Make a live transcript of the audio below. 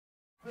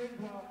Please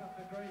welcome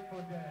the Grateful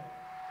Dead.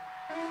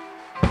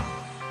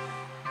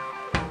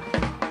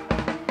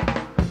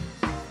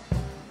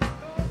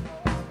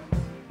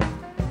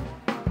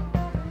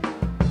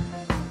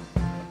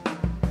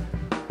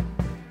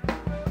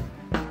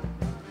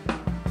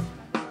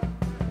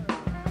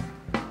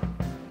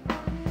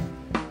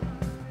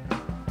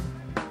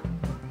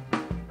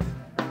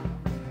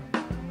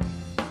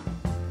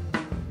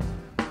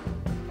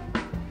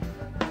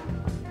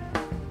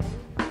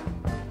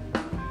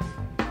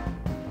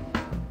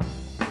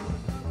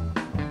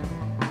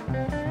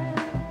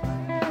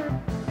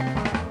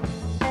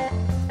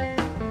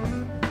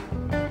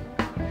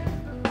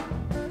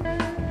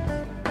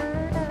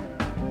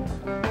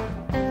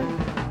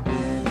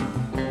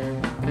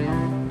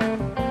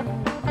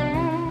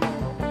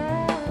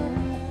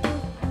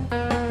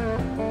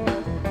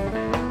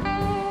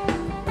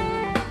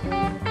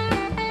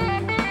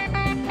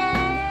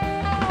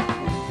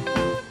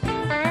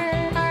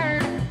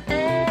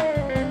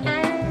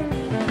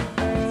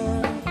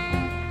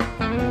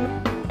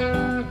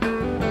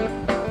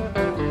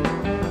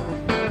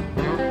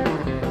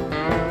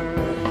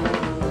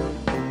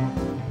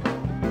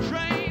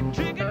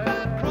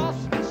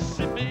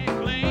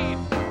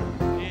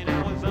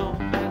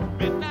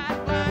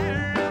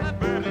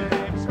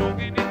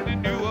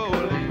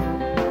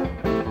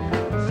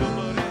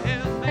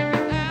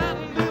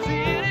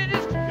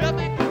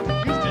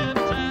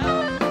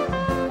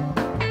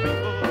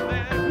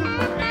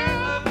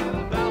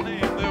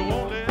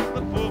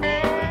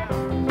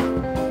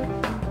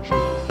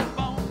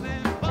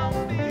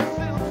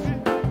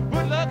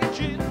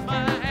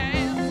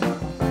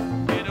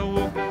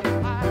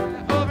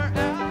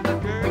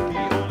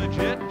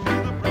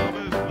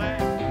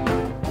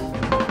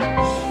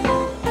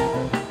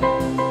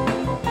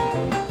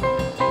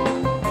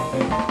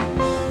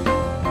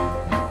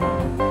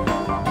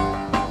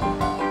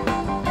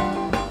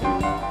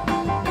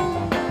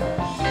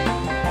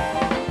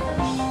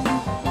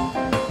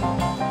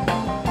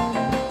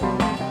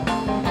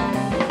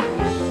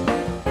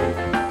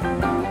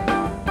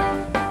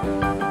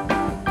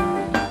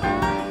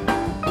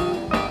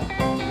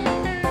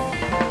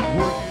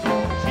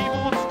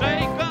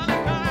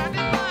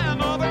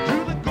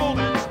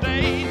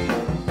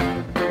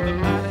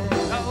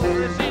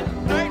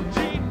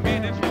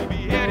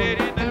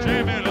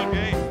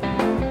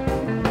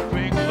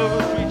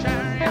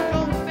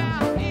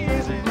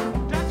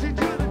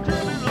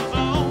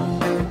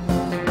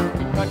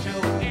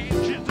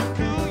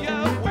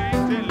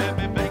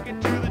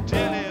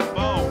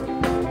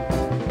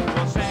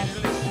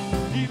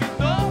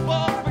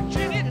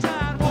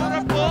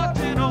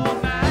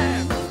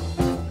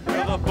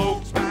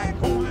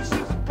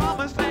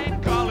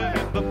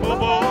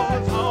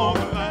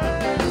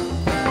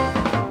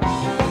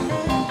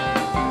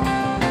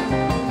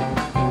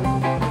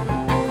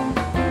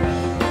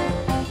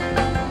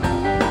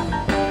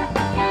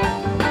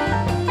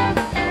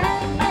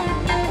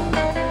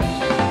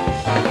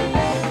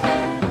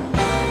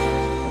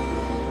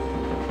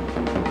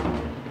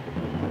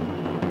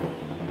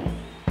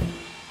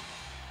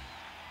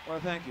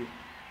 Thank you.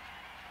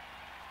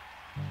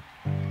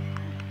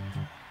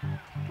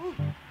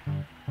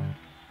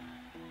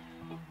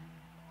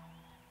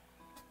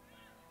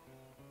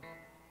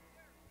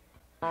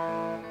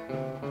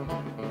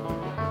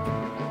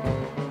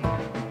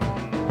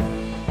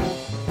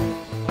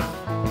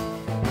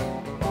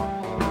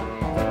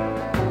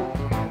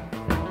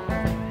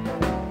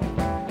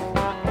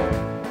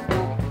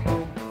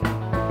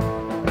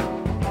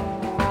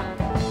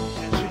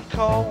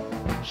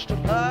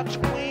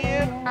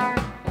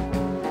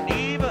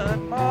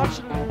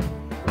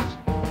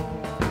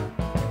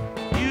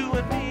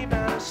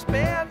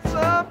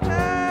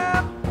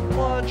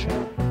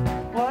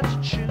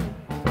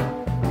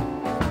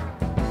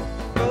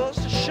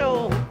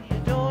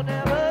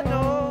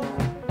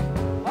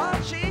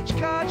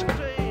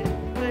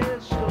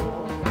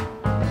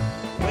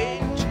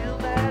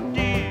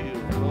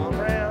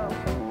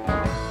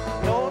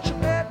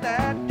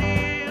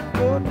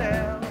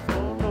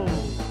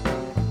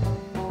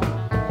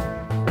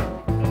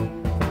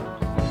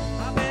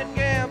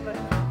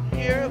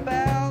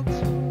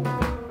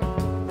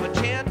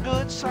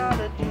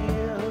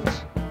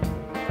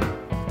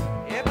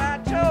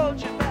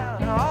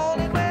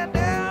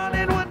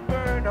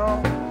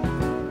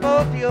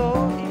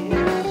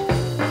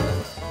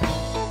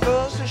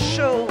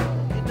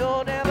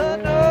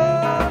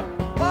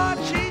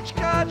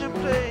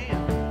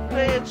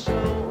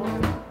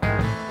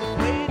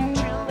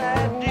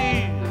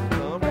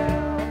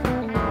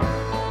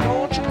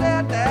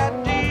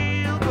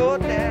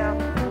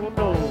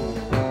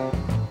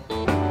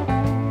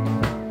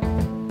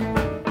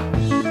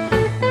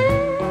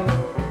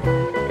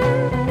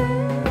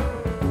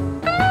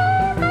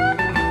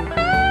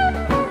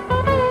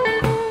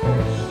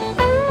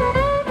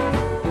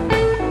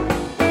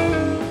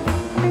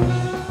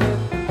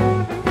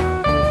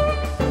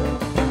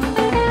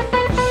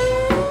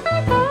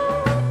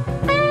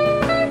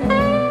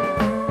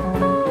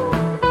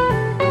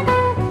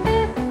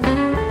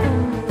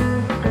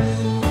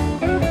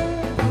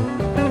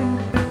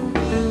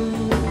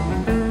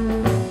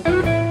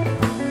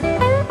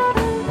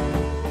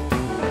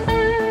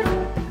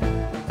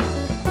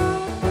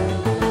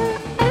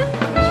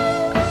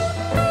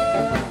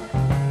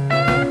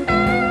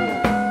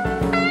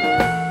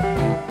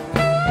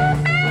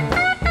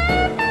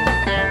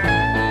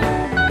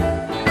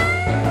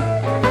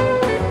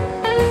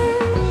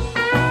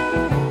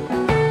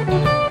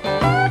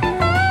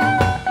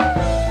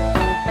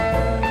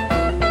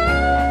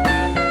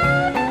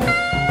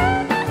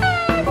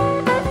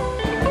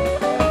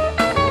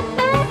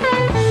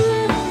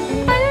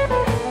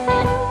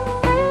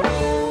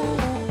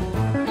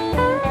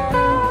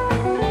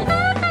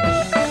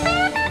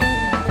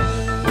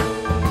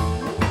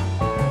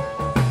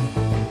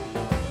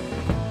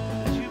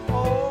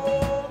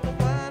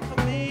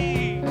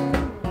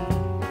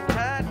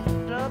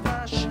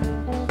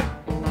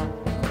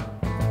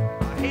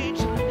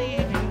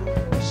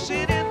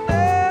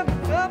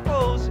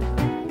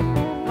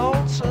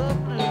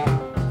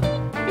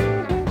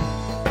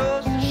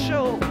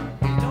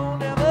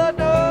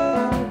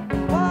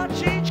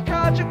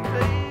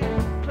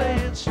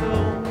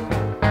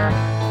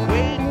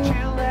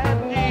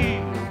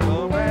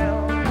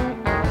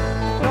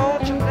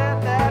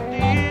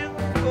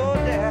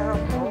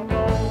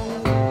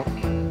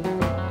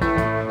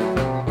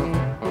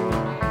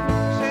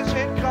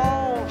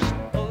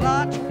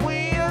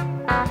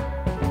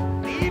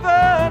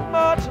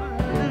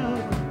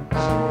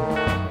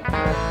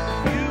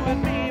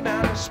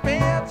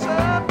 spend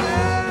some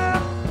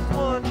time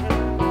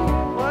wondering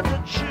what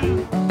to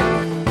choose.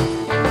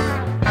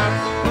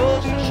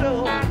 Goes to show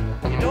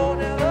you don't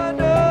ever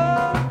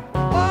know.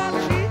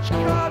 Watch each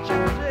card you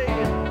play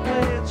and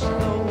play it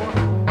slow.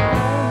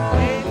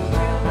 Wait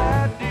till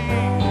that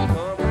deal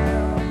comes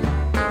around.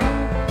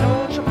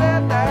 Don't you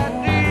let that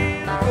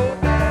deal go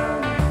down.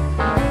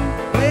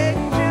 Wait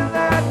till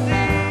that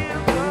deal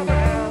comes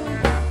around.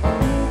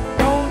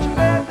 Don't you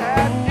let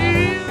that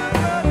deal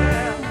go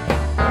down.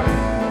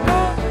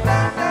 Don't you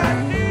let that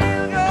deal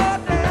go down.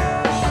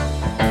 Don't you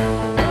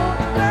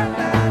let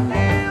that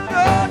deal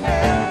go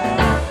down.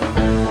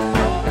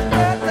 Don't you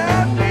let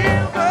that deal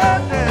go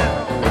down.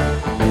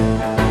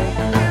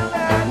 Till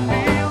that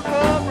deal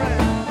come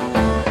round.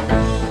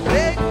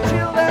 Wait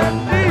till that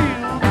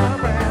deal come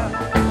round.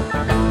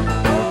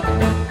 Don't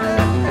you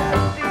let that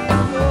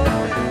deal go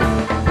down.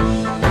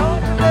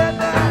 Don't you let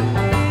that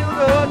deal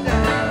go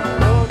down.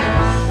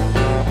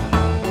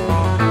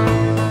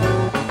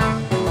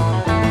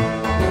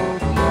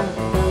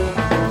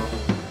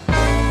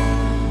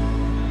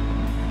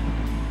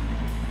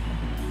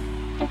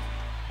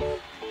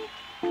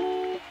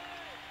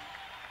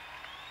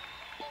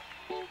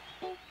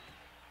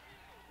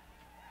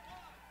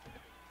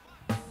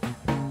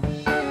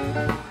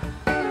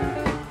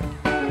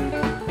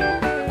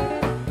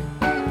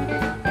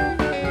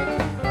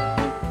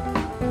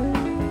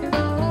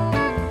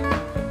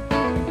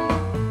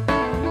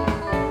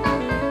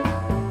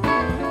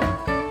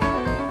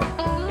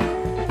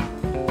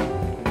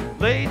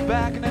 Laid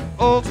back in an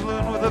old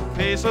saloon with a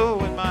Paso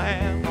in my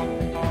hand,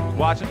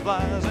 watching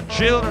flies and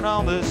children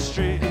on the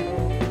street.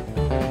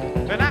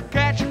 And I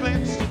catch a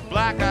glimpse of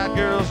black-eyed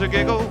girls who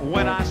giggle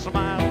when I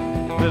smile.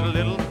 There's a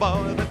little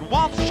boy that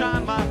wants to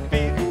shine my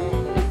feet.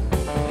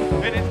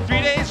 And it's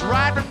 3 days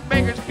ride from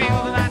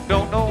Bakersfield, and I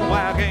don't know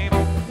why I came.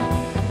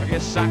 I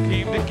guess I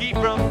came to keep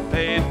from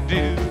paying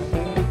dues.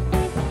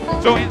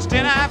 So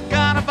instead I've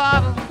got a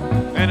bottle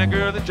and a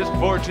girl that's just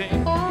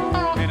 14,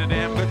 and a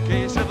damn good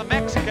case of the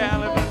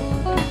Mexicali Blues.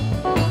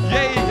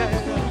 Yeah, yeah.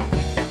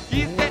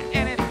 Is there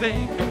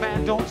anything a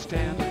man don't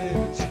stand to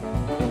lose?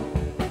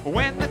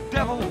 When the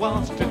devil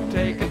wants to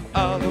take it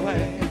all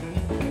away,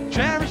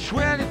 cherish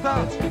well your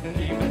thoughts,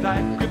 keep a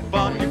tight grip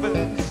on your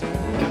boots.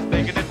 Just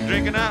thinking and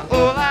drinking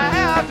all I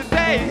have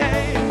today.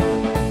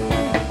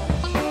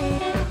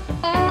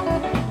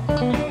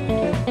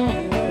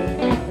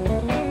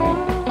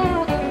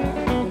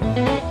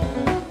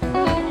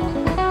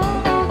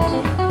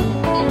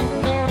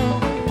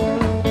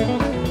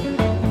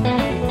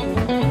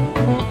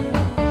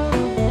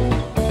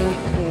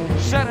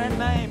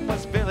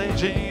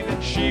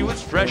 She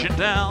was fresh in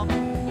town.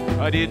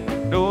 I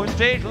didn't know a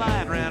stage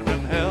line ran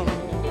from hell.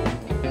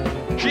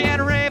 She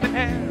had raven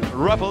hair, a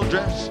ruffled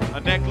dress, a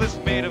necklace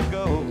made of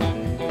gold,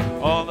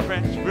 all the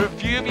French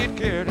perfume you'd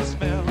care to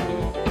smell.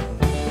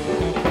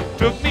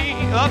 Took me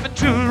up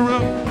into a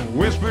room,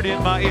 whispered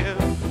in my ear,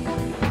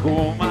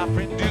 "Go, my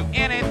friend, do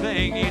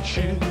anything you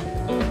choose."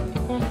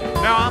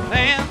 Now I'm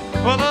paying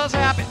for those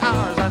happy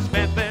hours I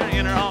spent there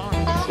in her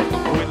arms,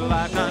 with a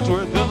lifetime's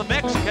worth of the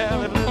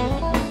Mexicali Blues.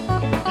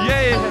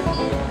 Yeah.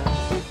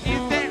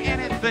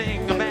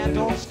 A man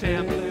don't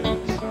stand to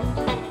lose.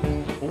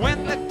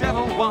 When the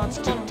devil wants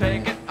to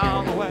take it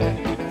all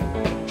away,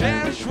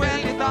 cherish well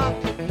your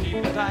thoughts,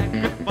 keep a tight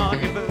grip on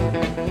your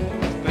boots.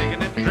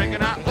 Thinking and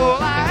drinking out all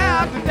I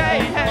have today.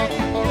 Hey,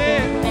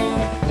 yeah.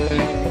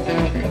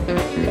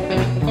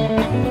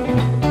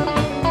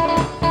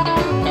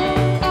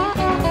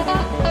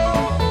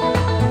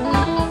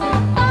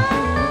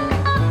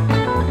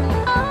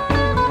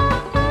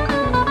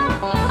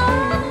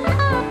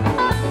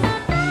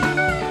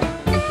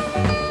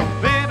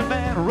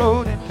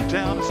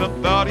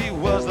 Some thought he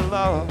was the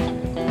law.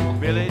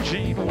 Billy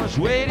Jean was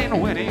waiting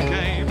when he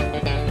came.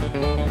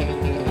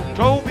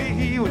 Told me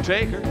he would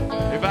take her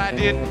if I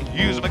didn't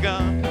use my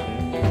gun.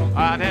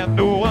 I'd have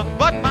no one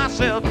but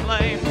myself to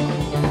blame.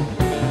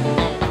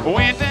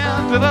 Went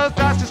down to those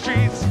dusty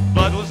streets,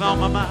 blood was on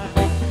my mind.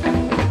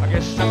 I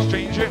guess some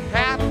stranger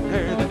hadn't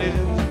heard the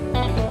news.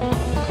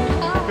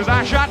 'Cause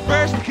I shot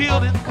first and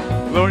killed him,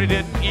 Lord, he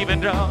didn't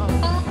even draw.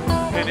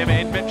 And he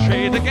made me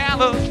trade the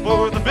gallows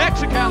for the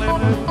Mexicali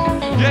Blues.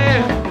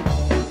 Yeah,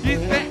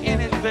 is there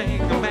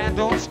anything a man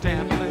don't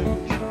stand to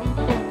lose?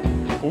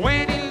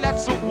 When he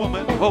lets a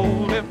woman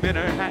hold him in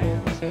her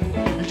hands,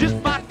 you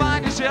just might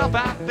find yourself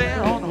out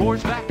there on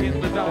horseback in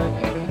the dark,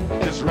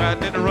 just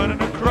riding and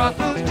running across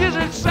those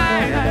desert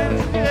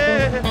sands.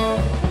 Yeah.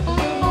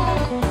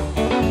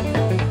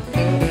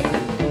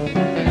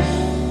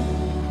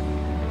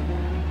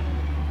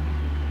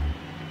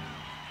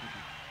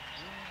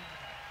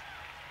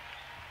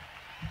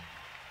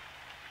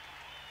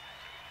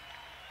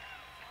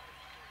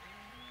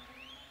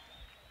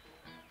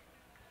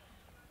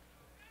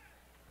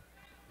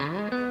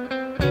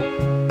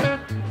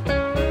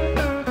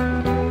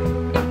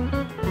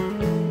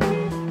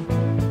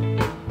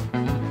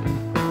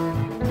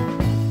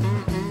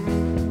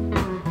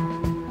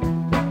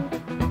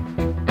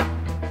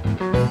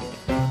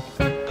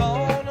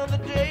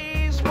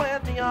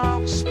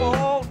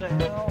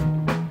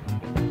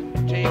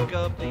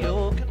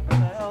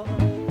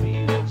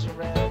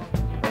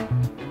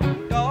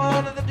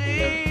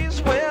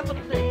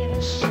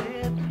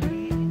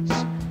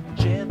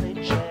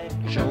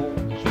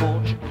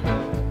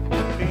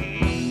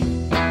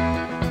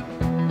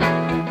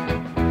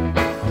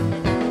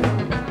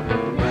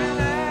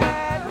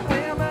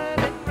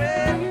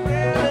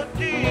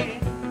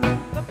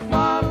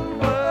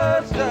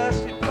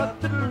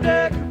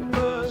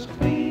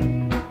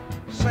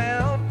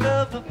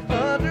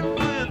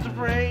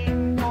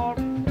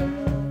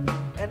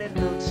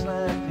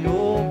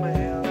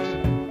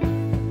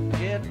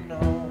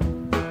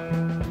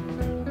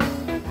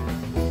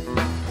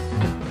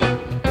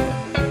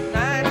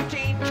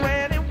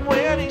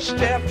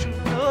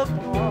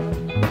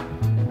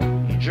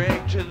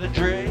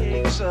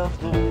 himself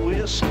the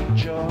whiskey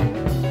jar.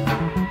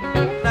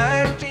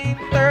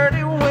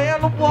 1930 when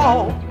the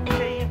wall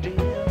caved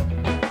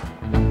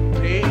in,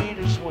 paid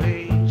his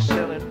way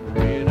selling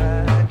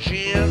red-eyed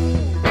gin.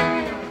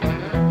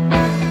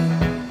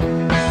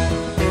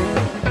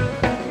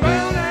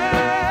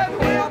 Brown-eyed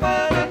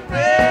women and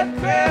red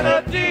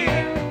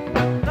grenadine.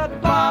 The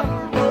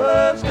bottle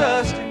was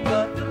dusty,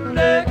 but the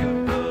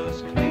liquor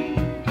was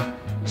clean.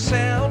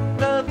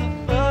 Sound of the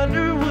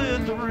thunder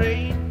with the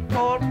rain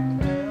pouring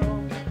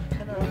down,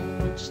 and it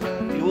looks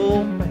like the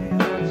old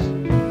man's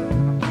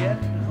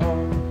getting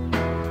home.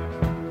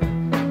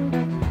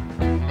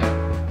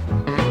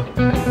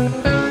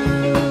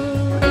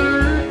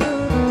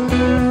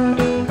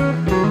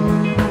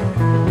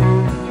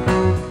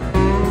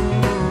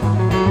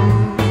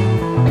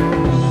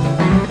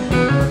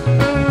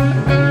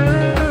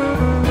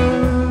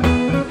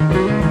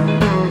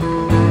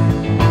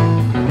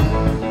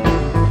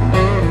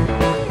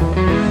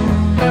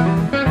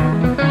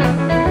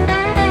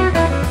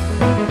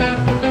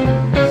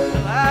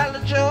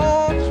 Lila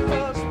Jones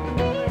was the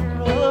mother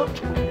of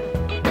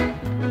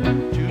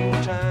twins, 2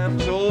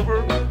 times over,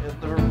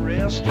 and the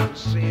rest of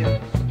sins.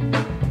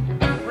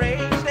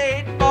 Raised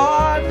 8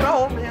 boys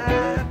from the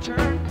eye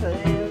turned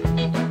bad.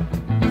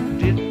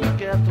 Didn't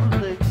get the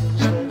lickings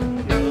that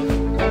the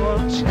other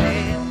ones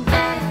had.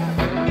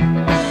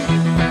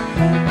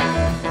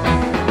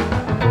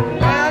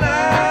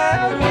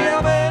 Brown-eyed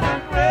women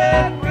and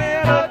red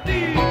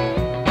grenadine.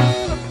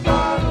 The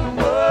bottle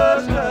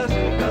was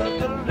dusty, but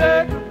the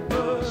liquor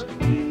was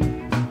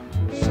clean.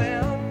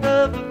 Sound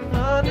of the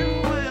thunder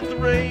with the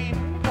rain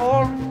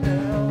pouring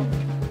down,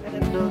 and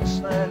it looks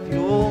like the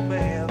old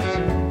man's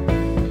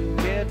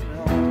getting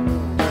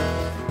home.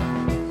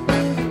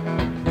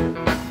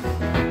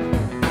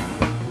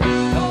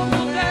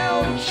 Tumble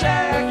down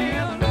shack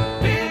in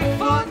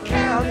Bigfoot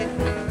County.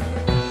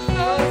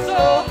 Snowed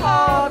so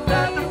hard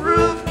that the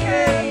roof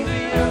caved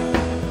in.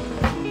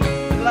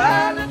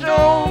 Lila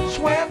Jones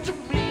went to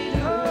meet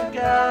her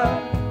guy,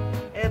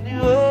 and the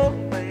old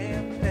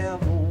man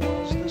never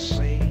was the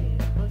same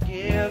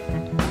again.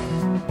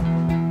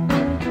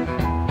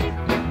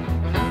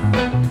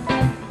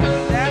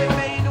 Daddy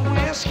made the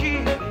whiskey,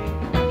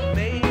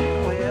 made it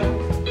well.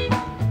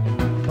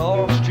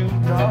 Cost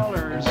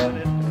 $2 and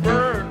it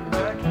burned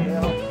like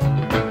hell.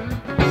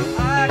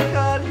 I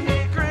cut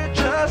hickory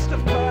just to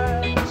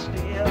find the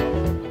still.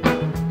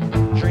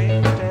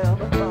 Drink down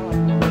the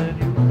bottle when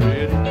you're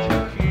ready to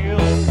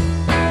kill.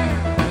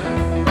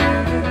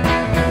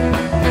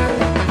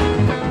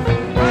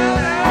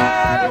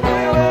 Brown-eyed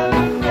women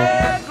and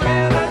red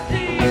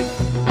grenadine.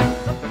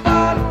 The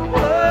bottle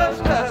was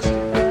dusty,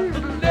 but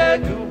the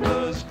liquor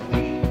was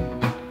clean.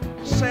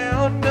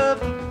 Sound of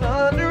the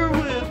thunder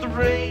with the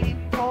rain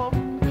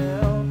pouring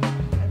down,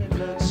 and it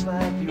looks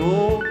like the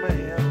old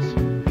man's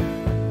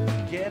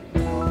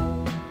getting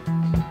home.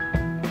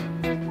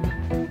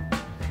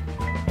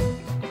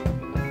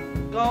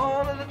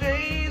 Gone are the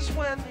days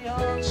when the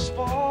odds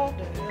fall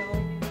down.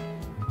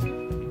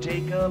 You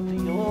take up the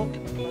yoke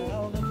and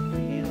plow the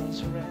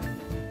fields around.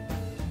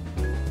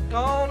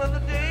 Gone are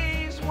the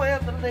days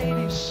when the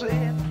ladies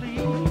said,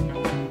 please,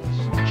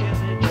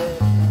 Jimmy Jack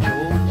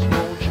Jones,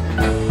 won't you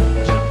come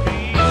to me?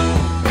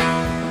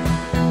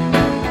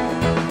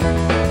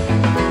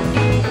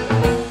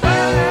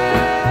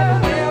 Brown-eyed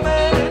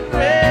women and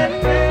red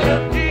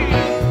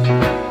grenadine.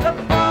 The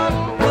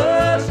bottle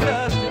was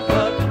dusty,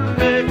 but the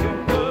liquor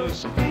was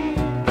clean.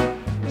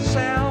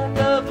 Sound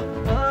of the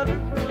thunder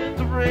with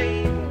the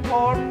rain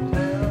pouring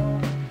down,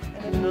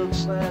 and it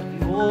looks like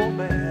the old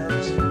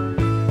man's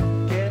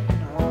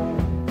getting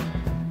home.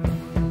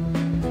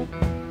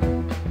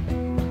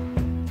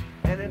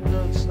 And it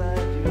looks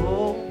like the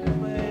old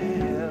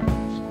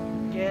man's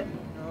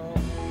getting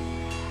home.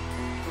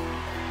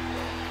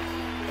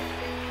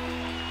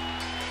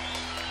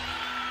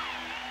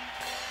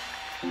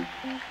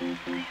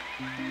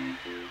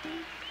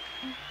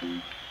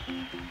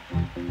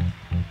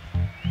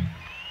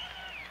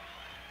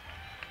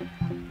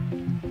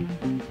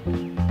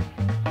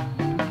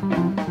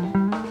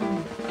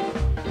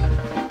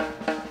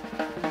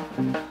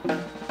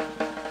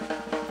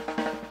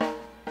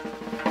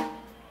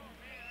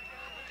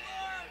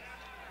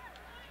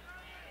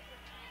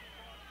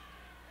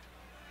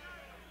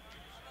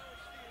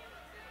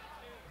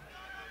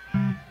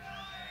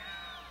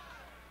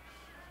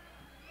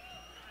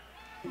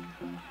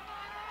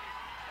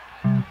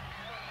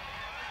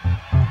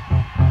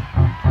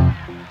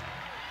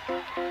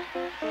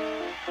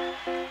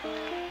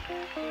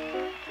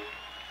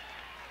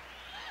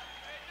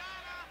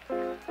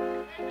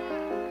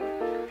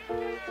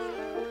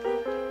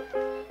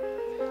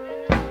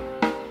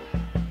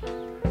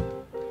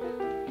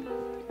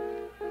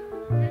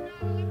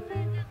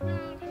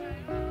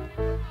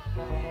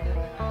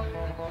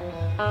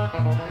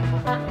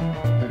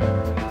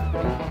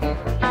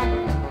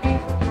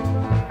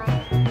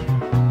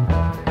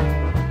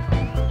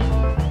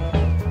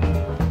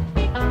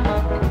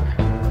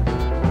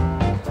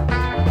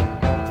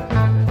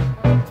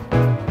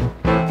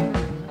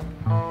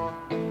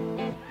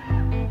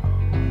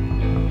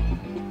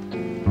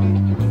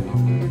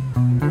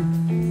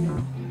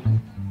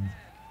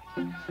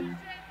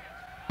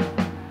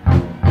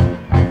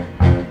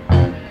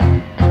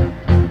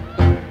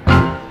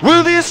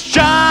 This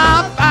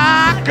job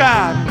I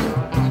got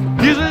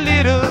is a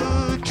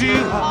little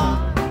too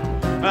hard.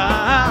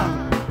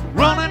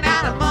 Running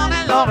out of money,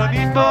 Lord, I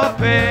need more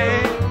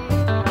pay.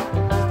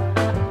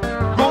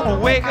 Gonna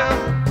wake up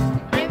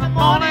in the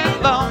morning,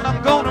 Lord,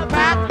 I'm gonna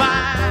pack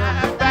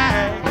my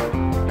bag.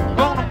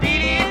 Gonna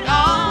beat it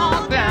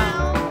all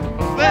down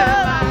the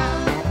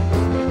line.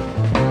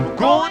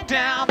 Going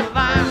down the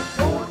line,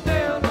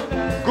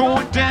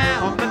 going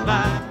down the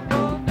line,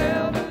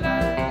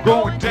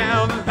 going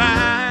down the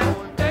line,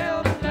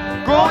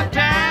 going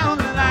down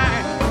the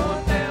line.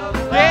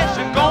 Yes,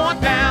 you're going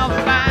down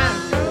the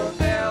line,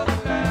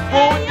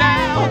 going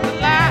down the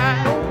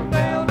line.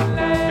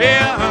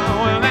 Yeah,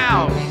 well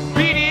now,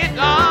 beat it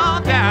all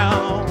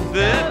down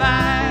the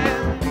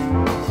line.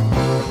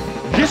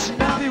 Yes,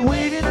 and I'll be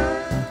waiting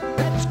at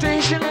the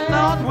station,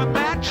 Lord, when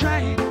that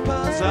train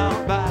pulls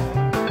on by.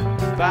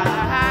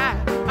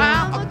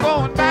 I'm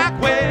going back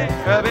where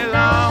I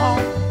belong.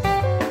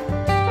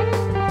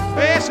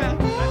 Listen,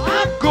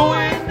 I'm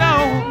going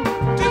home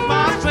to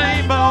my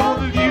same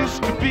old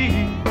used to be.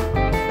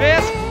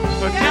 Yes,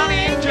 but down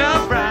in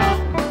John Brown,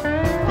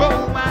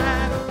 coal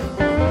mine,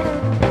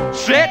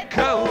 said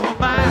coal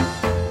mine,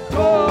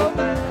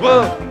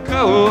 whoa,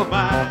 coal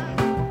mine,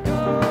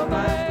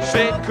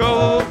 said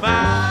coal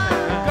mine.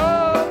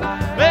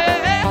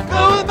 Hey,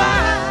 coal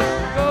mine,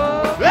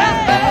 hey,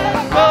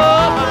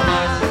 coal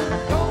mine.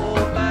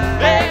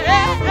 Hey,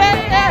 hey, hey,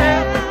 hey.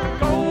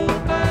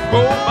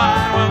 Gold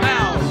mine, well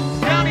now,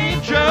 down in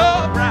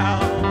Joe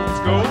Brown's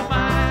gold mine.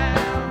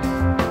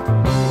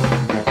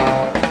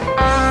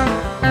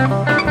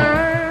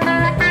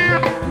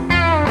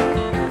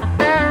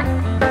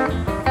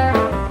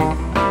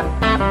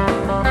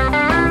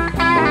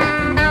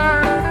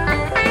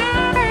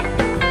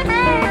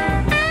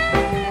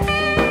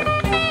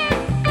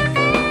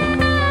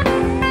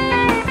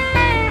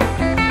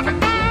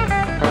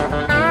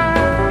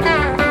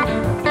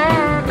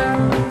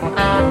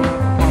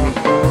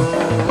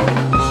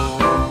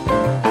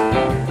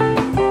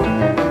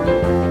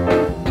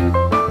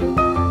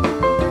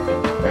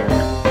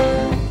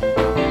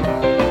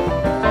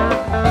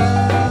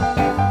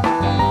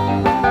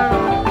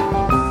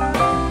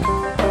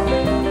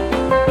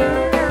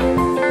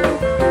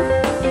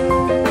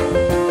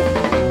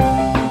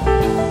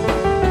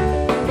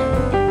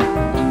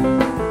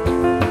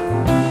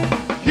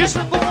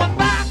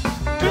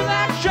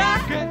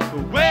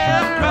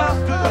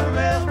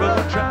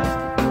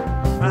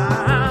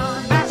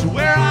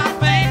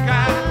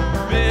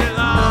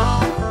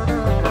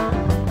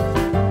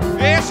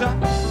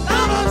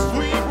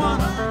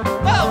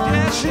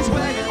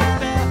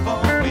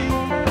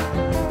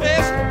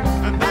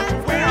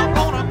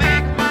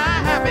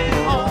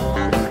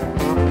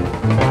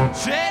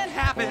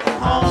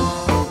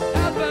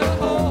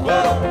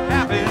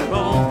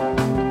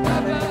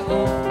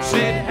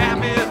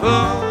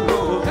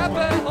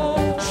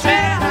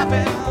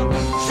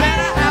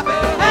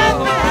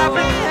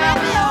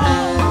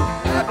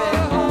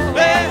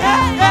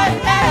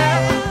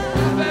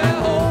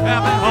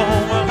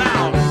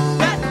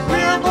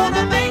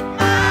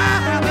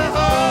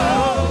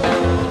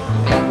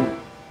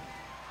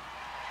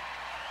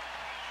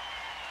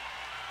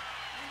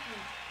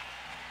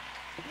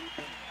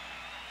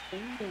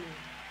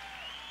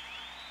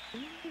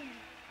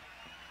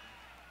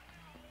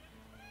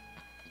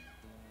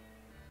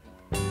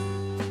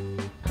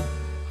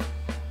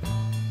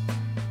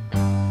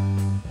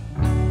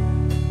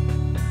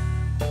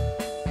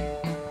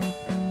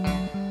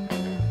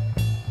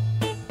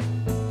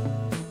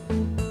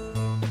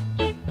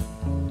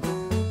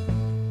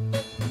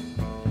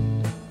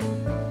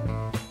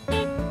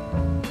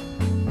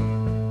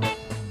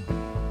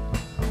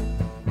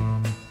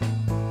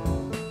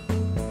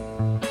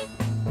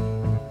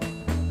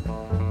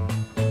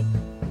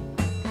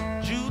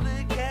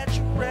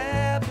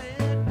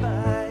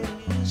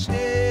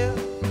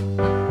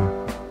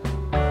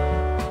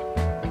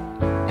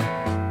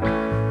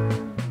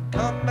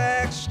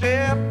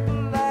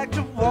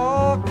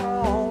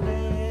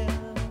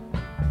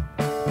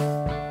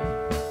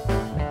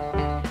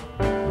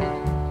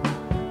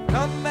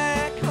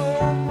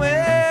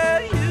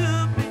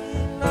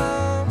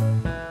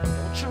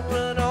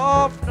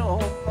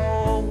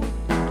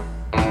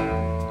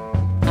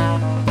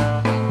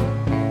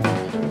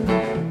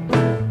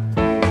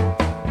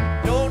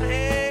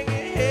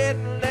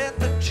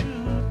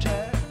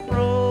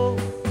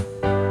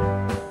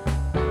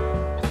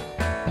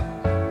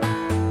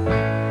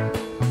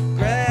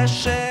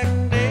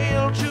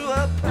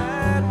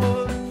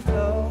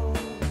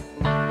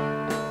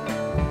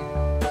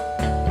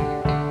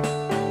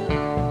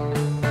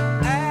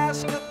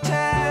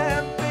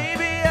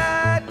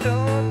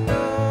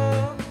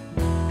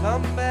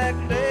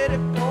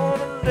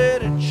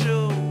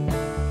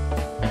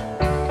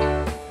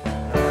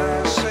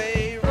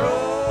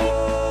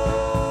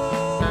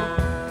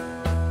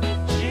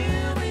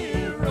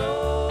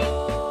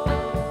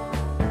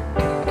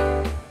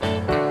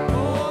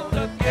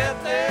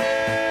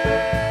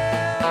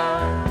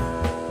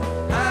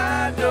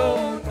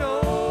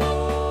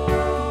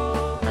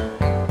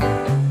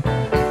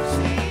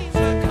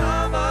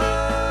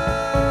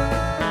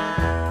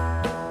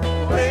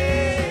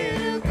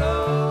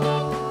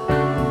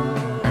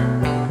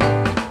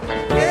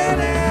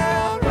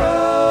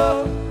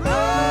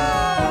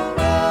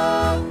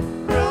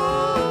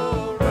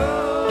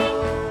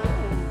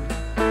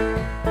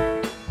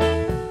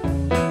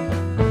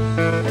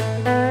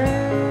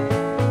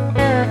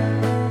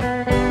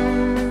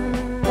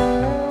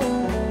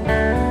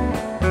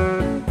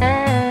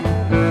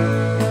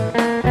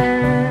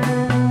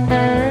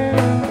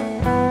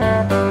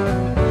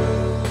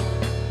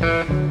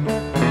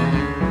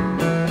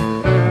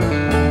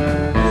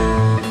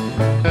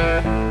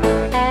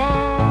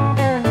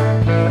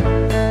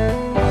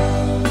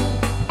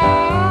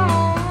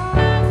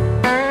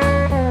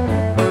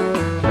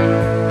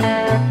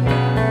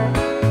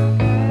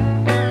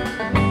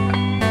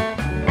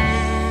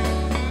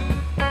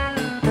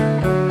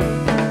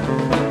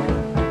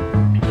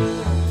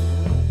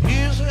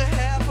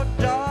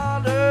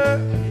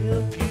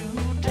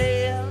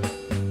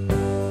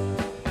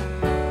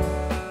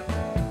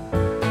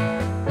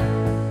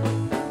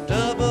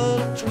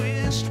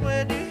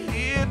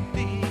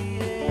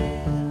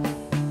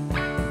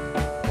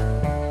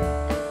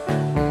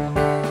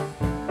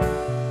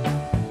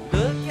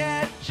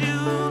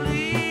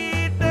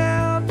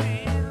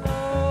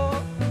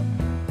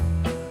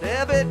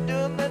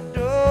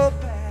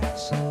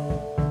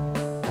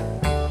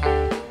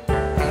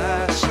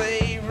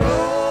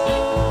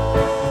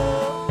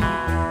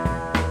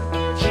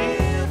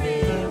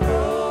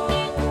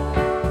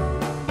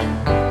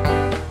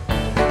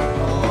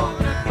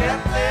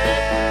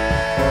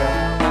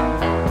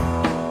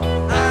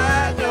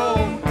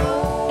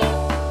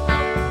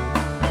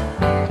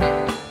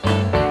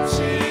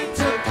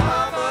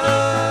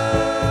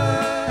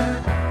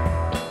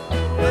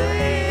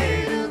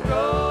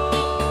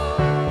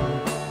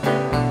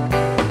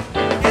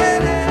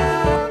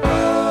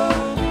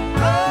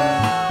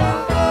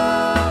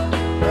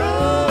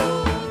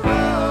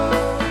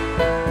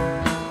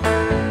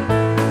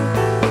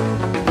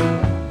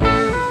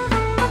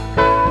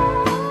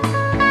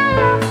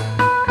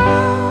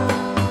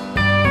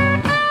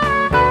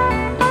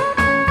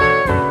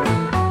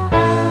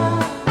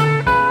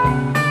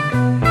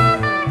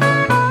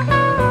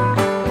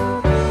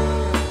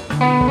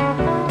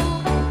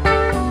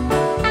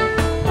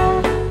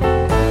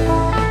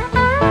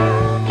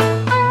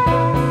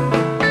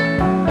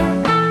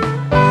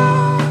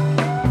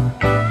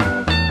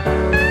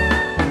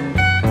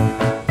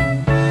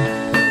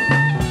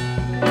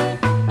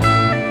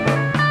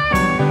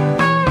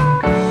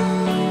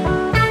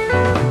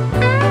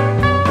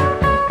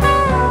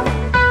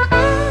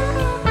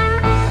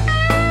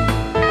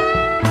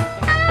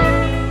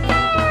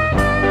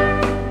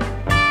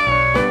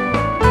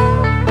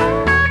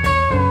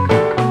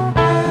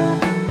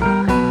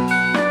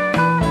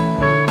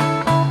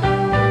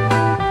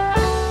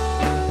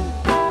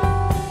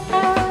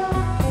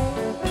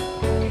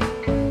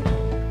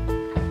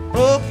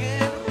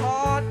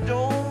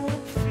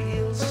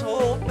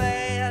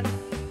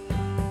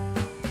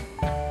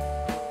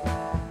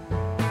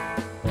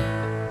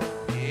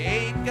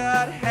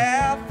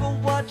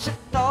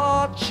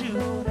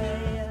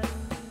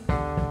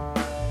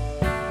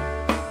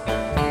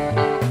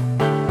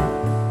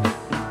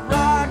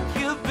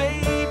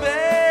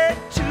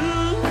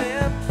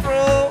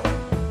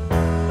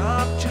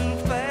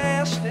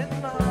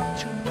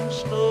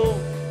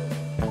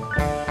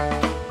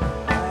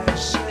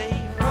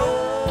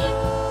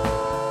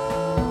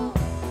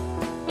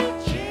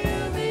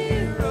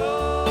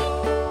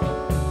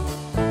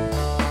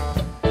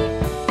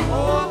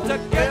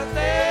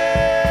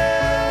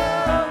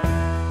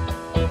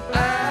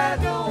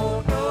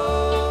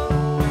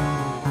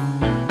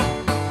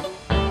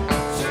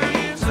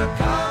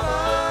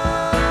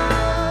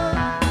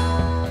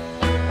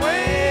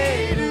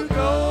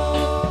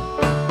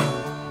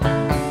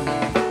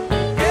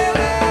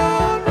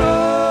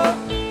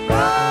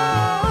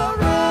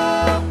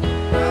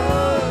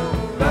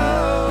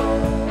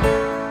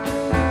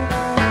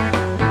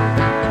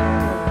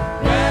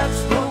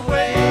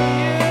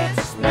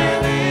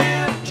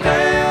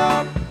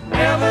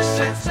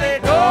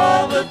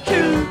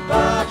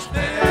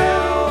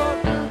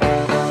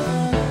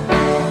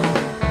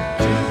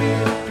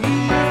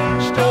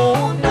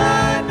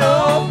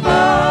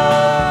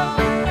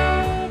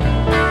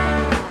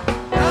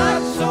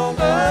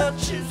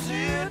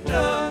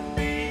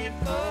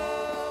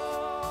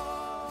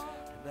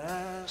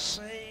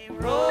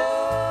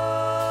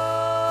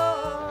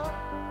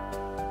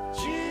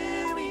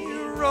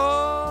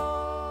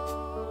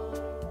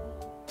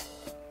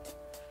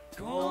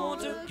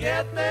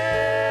 get there,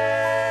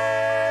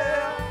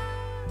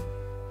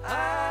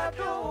 I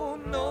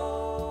don't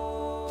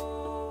know.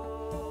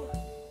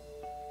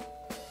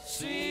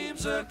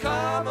 Seems a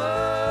common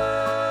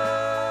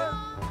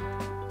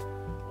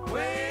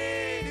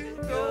way to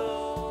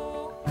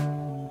go.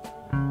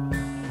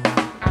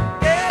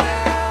 Get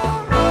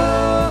out,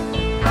 roll,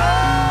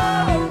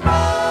 roll,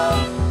 roll,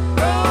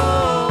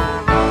 roll,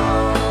 roll.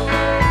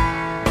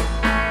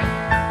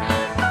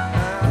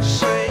 I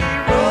say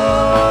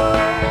roll,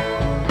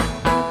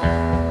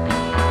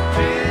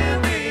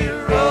 Jimmy,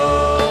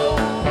 roll.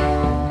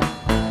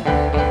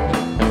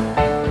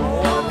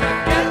 Want to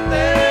get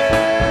there,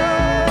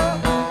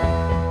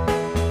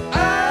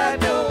 I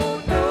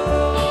don't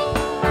know.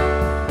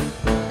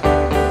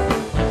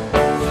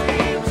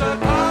 Seems a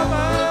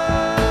common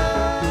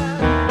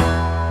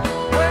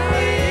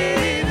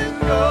way to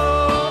go.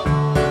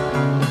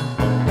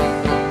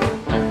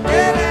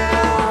 Get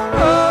out,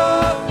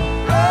 roll,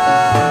 roll,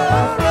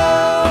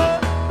 roll,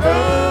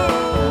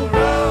 roll,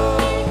 roll.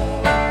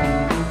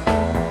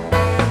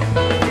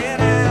 Get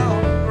out,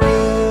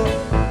 roll,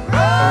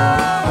 roll,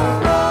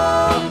 roll,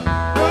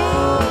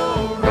 roll,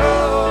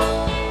 roll.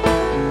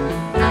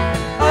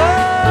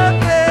 Oh,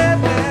 get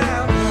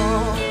down,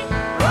 roll,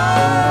 roll,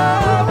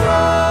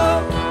 roll,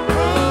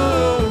 roll,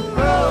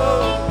 roll.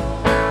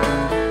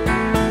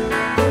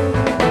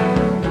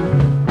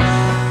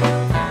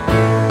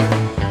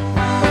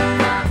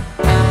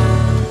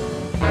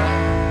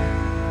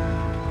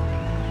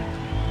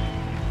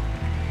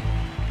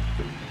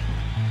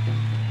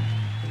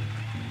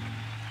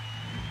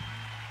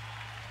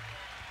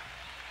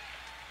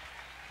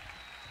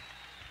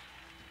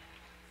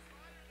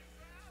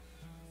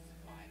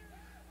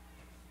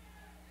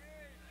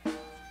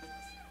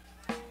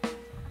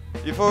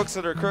 You folks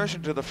that are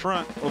crushing to the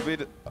front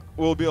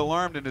will be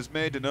alarmed and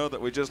dismayed to know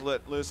that we just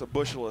let loose a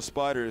bushel of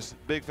spiders,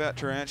 big fat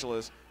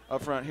tarantulas,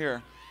 up front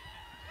here.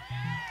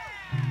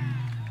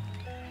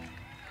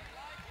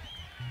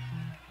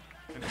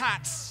 And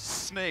hot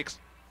snakes.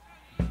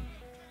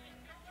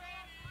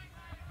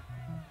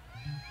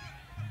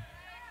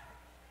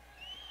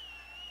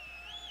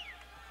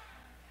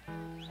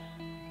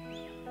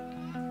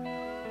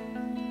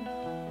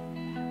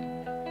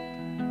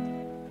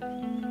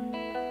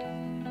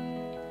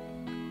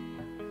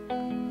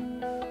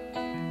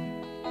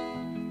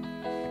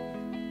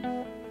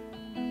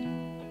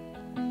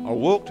 I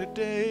woke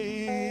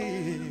today,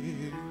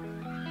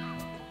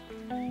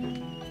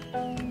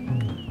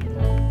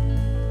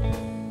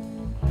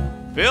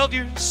 filled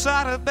your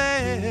side of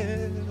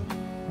bed.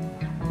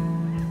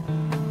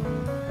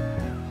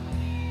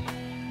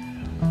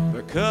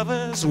 The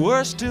covers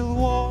were still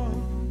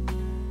warm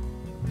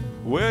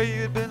where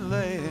you'd been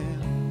laying.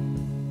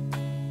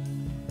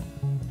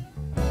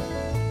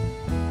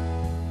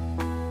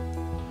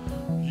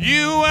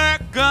 You were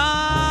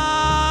gone.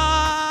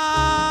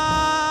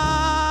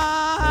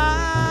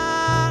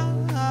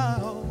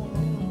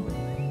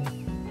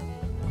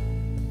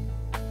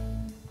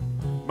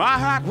 My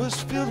heart was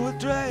filled with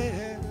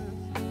dread.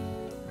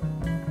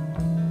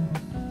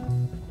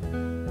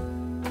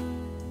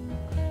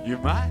 You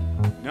might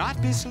not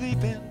be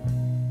sleeping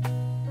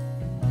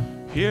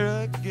here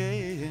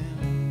again.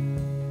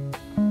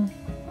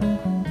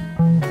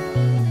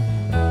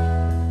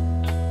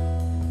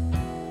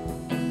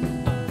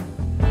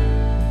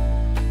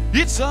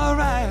 It's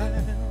alright,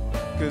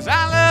 'cause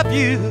I love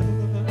you.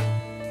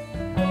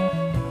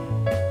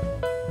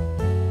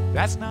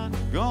 That's not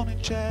gonna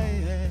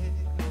change.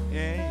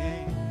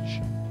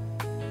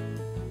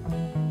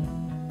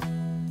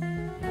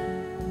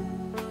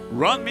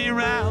 Run me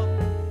round,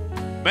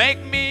 make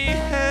me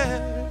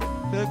hurt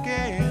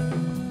again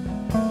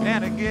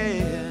and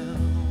again.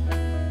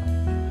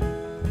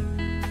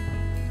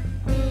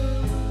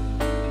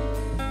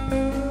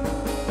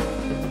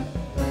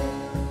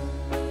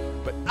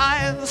 But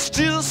I'll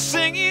still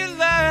sing you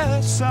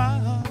love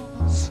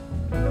songs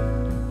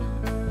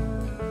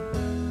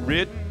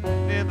written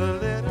in the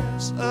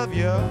letters of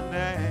your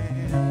name.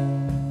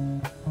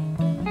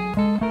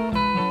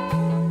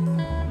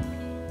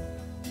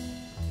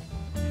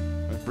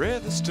 Pray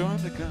the storm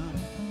to come,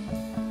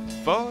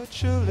 for it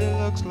surely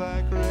looks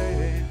like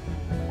rain.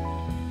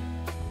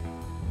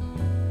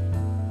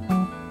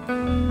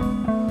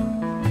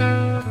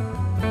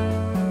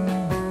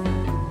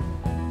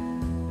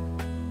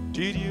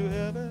 Did you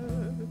ever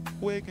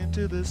waken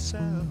to the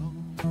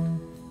sound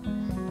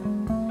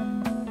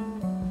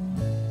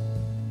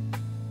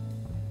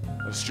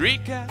of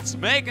street cats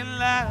making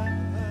loud?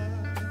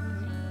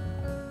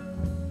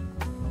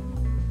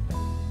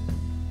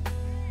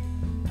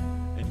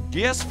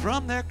 Guess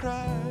from their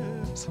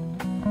cries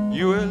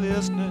you were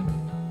listening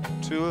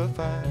to a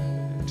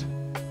fight.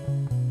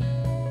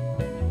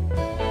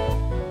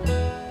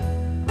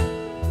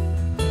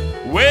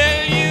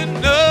 Well, you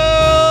know,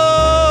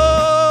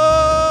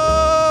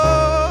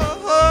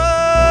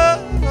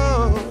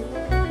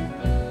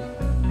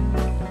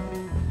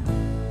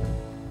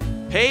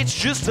 hate's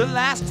just the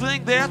last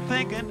thing they're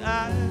thinking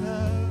of.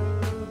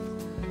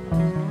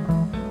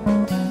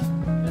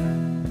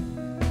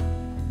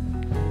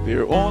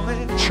 We're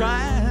only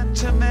trying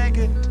to make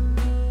it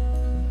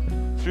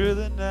through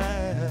the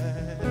night.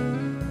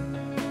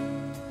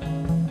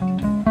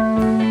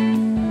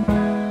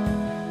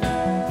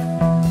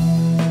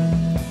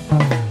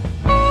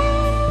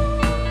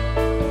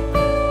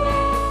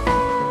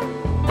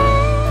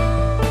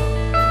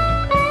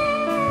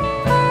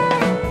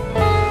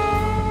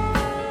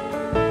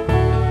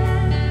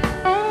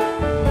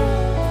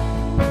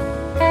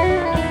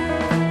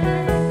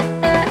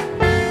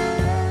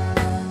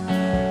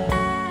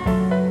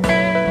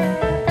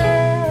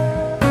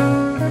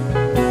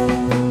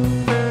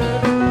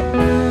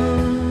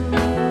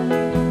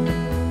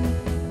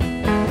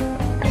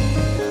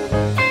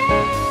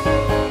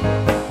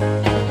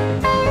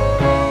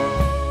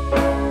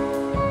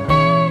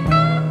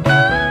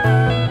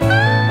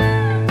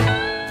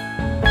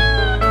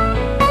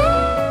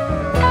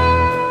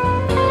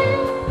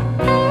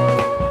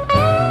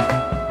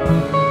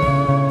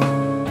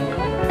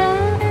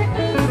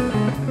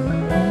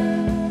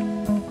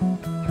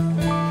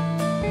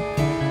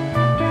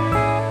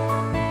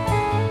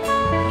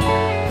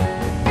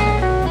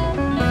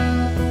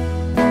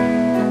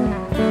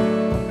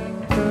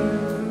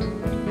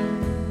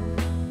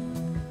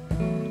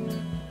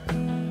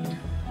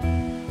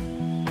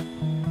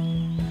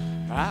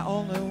 I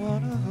only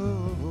wanna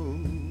hold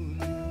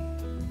you.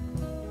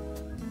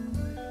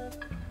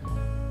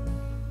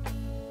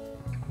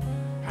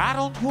 I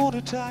don't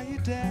wanna tie you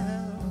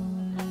down.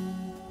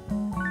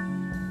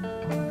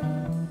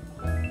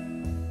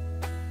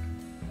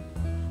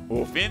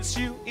 Or fence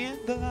you in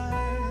the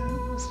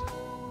lines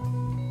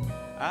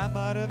I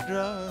might have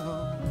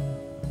drawn.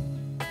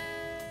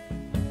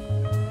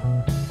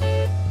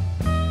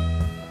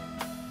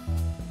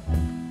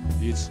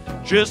 It's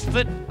just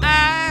that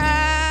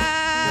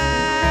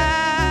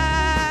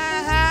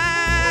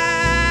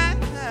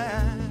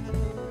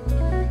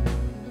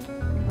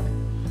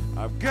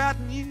I've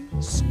gotten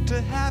used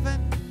to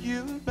having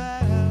you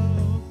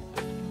around.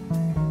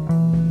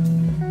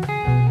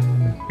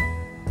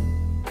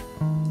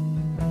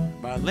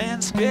 My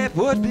landscape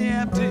would be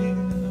empty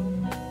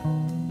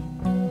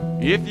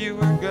if you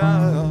were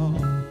gone.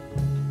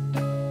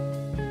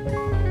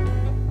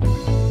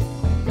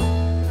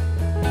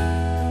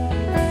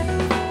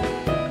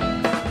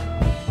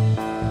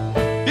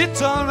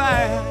 It's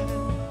alright,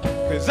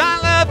 'cause I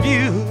love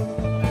you.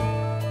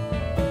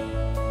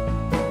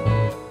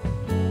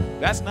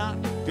 That's not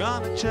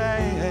gonna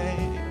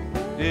change.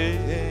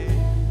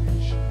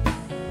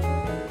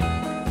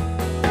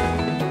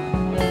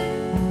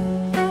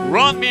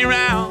 Run me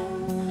round,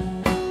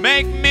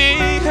 make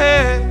me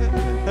hurt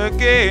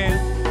again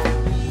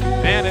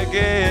and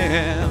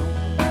again.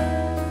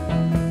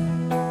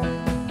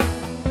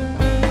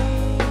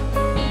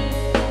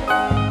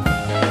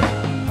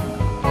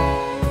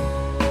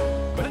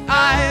 But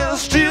I'll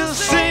still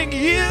sing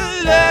you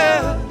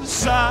love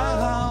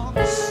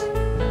songs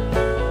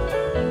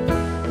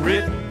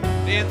written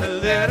in the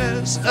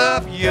letters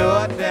of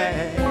your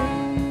name.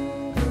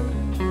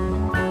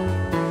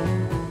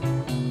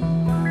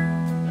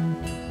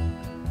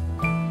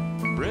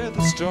 Pray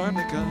the storm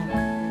to come,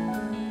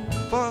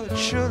 for it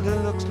surely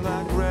looks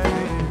like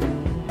rain.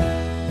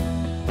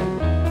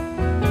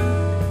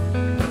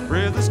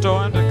 Pray the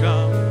storm to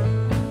come,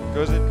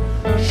 'cause it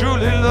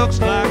surely looks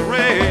like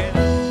rain.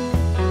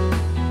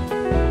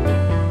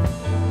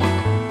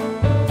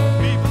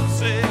 People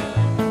say it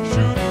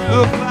surely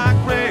looks like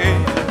rain.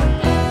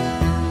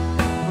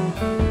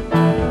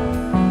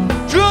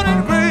 Surely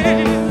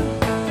rain,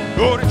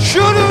 Lord, it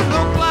surely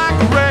looks like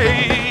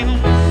rain.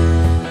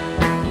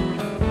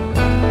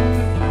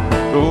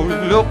 Oh,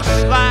 it looks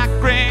like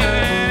rain,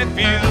 and it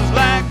feels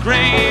like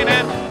rain,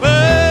 and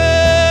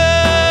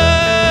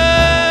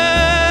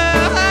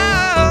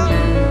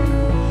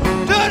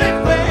does it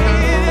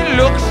rain? It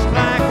looks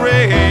like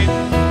rain.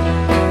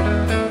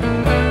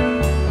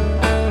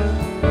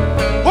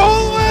 Oh,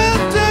 well,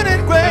 does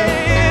it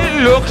rain? It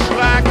looks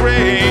like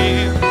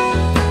rain.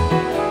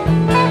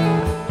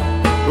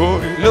 Oh,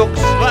 it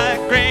looks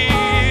like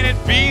rain, it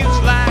feels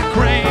like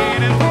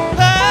rain, and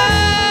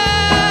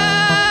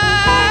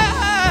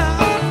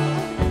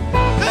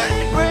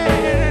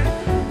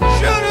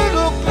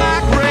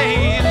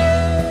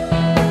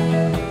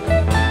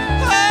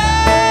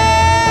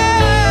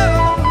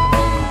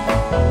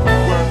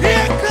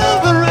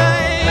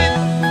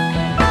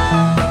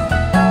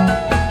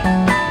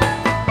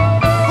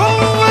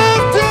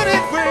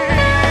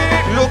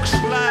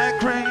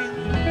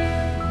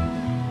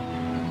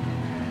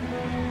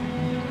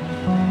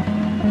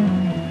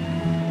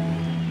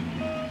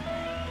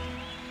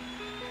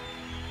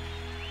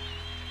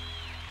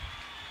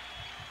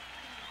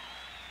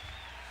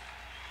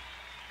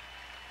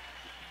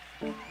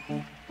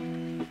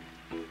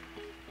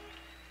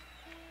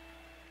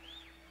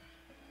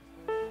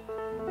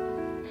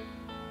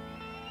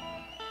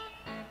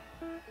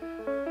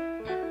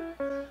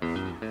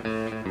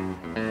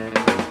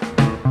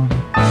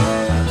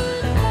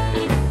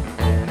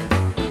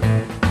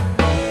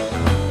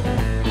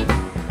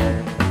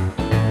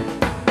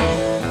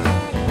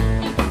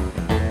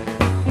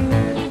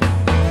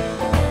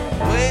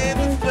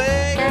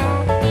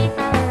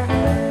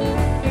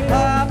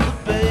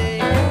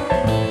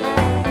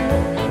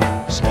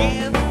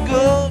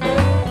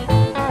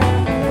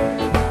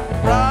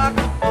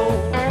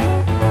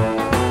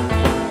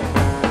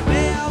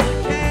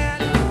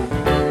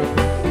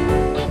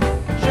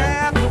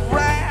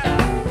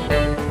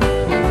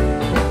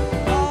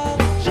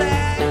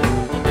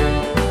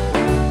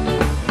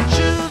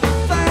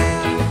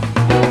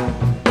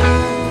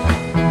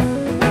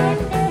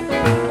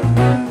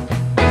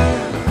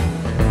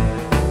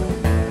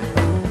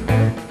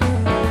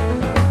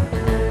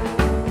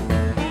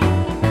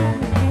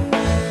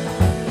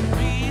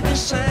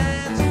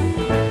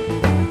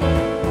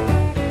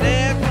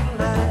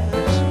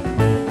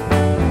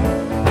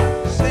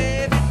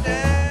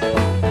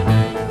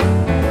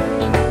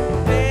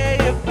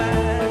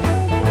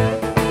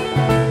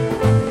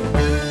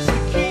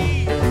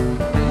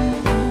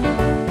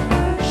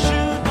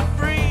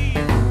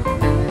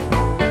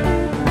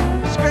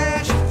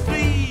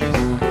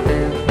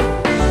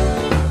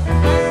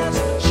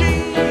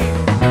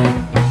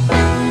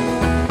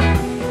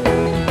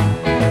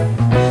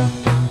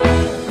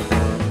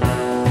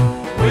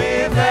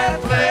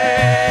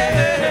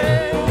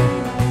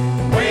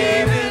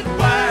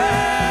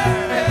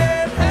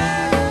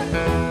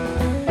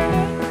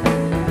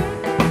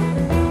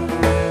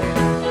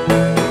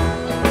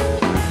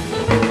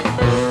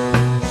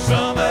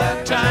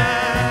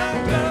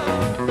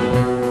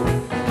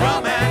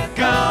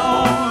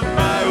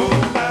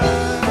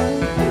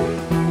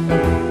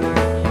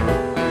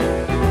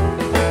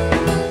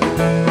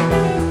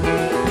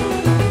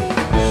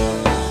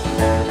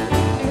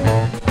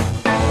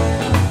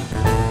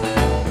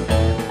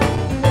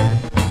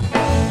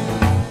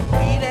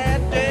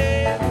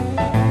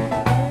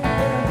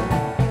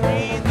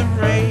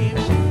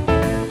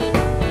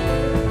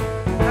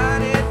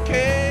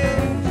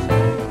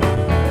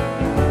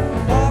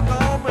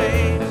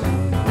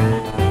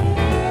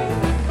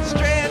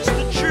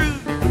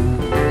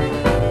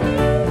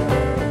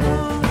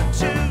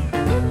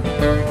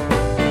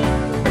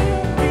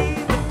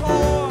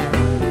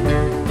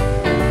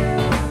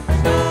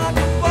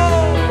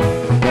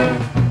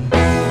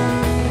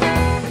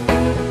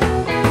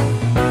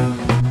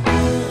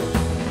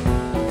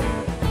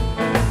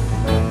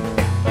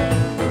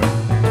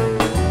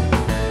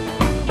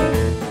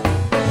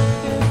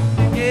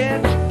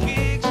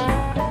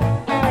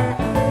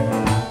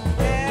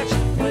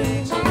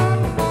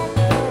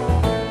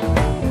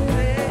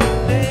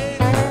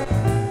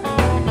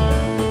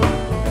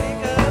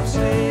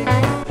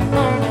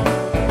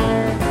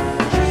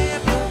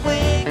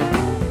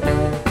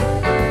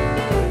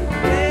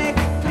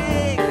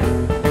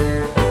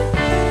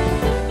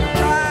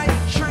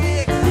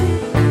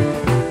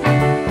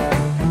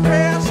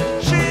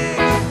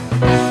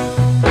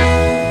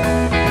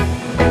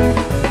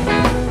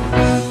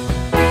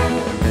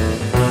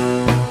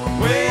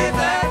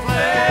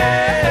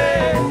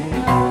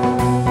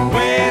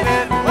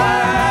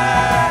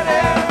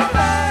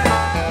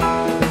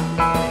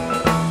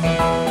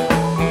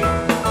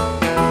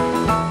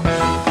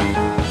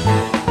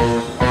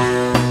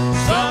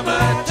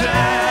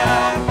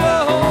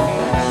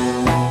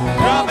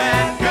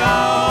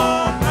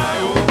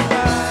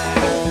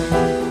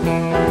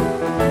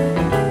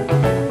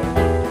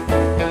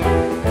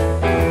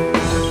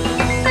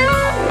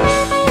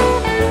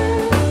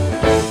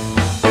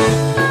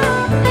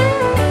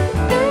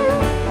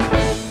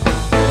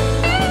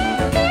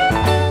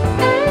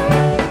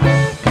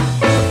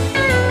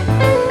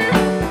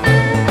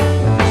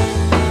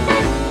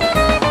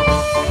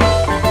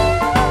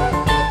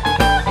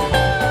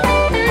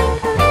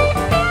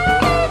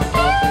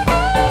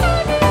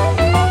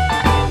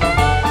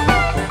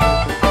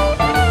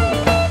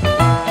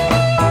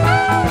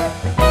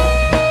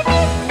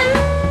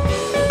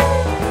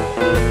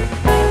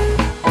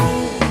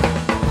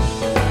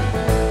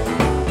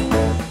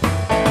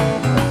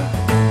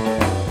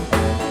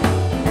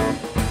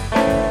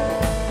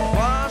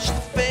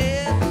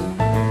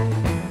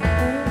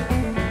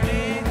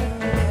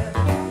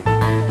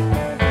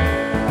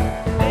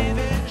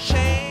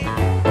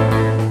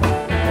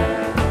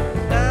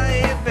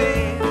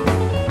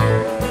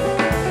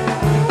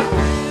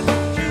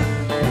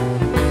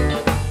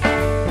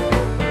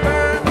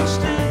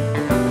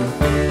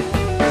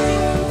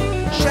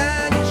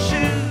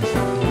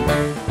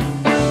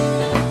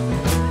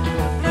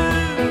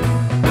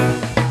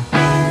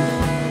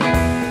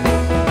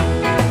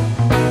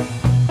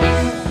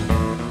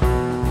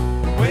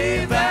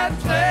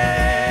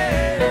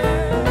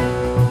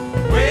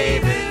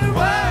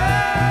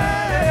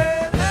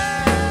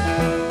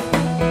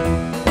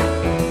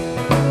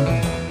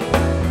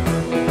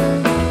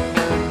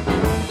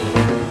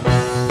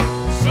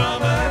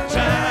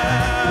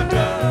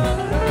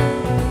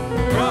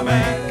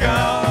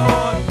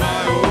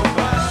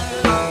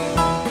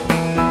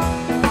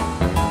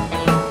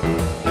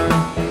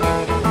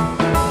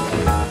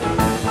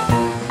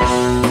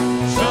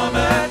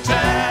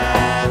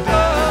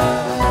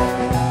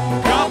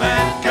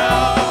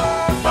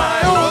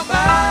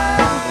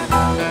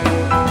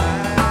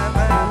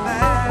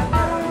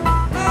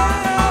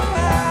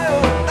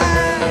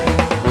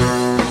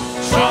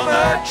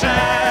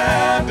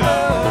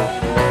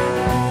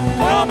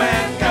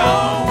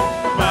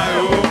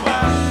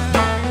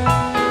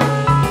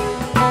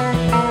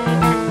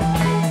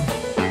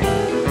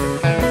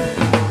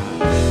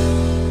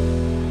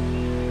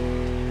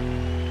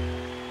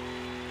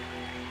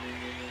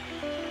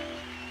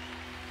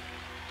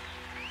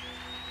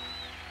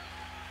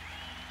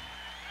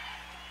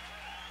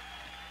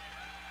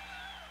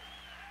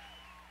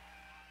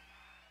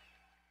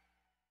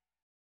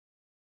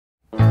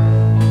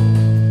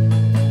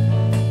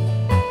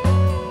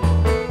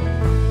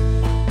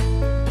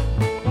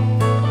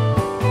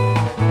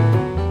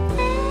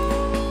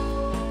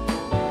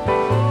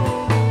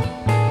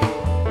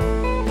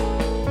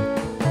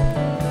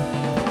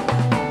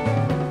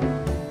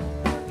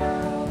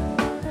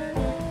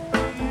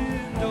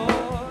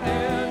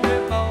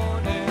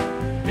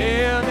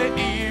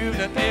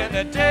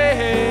another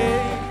day.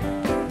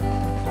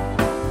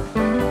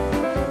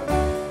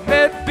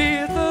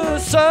 Maybe the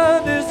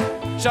sun is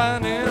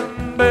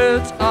shining,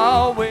 birds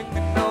are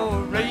winging,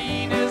 no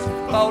rain is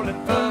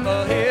falling from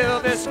a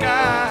heavy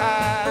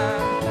sky.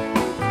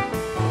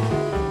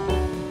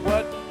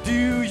 What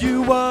do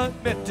you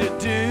want me to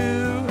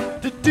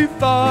do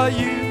for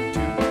you,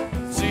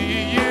 to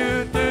see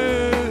you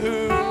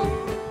through?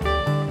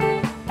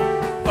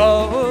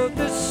 Oh,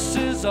 this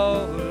is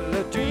all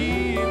a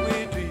dream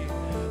we dreamed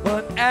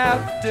one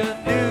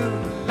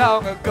afternoon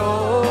long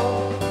ago.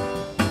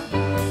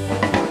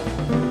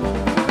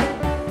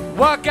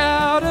 Walk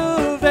out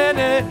of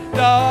any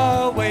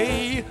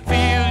doorway,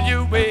 feel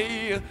your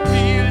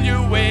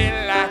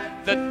way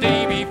like the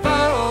day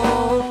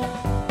before.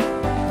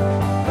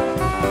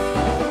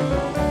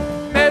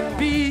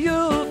 Maybe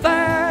you'll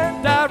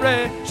find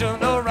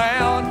direction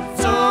around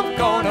some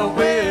corner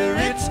where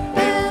it's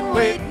been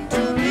waiting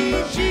to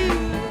meet you.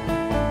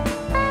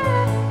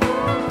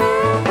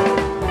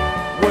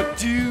 What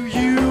do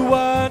you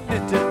want me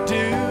to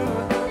do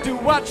to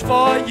watch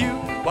for you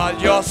while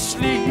you're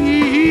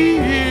sleeping?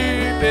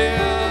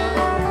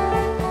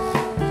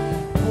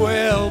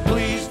 Well,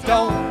 please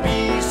don't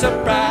be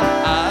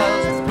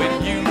surprised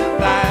when you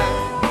find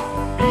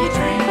me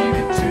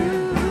dreaming too.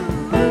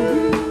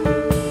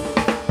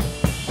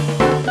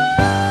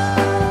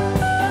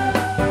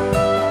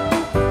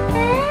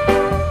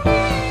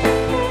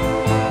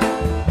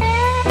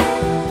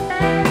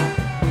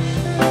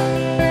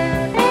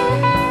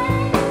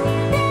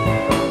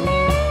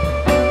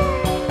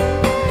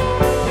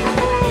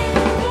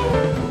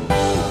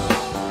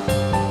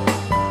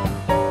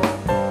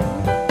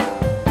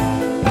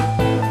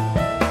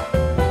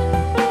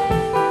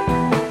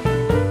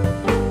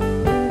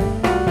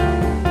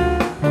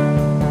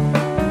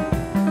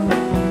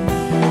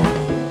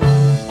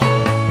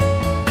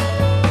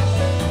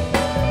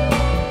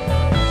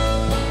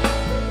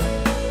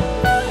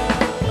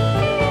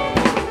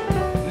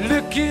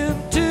 Look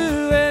into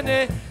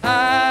any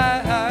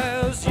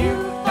eyes you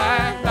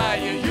find by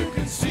you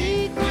can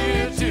see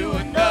clear to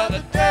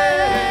another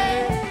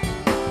day.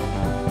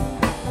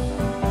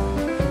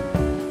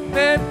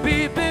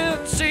 Maybe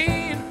been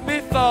seen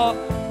before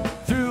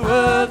through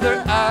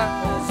other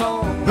eyes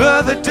on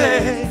other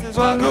days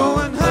while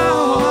going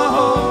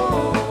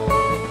home.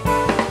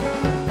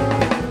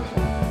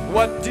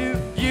 What do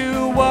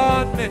you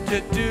want me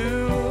to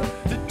do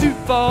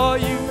for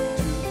you,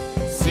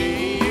 to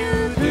see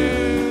you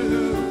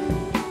through?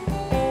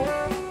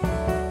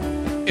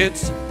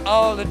 It's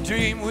all a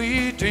dream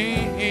we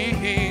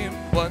dreamed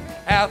one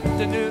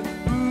afternoon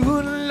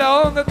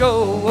long ago.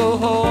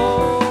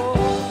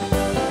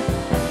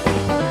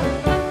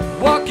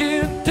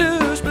 Walking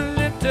through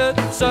splintered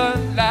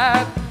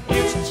sunlight,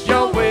 it's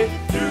your way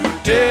through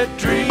dead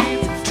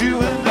dreams to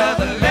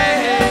another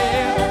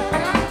land.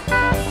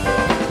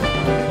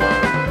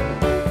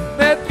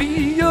 Maybe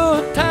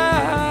you're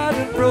tired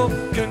and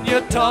broken,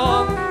 your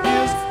tongue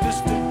is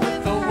distant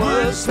with the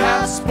words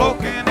half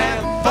spoken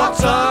and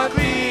thoughts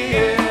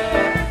unclear.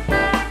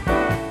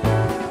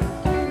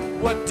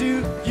 What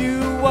do you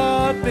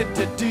want me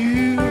to do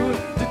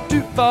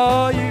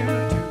for you,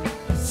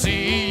 to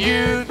see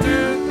you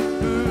through?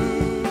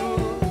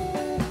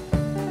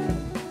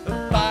 A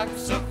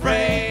box of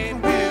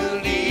rain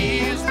will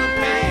ease the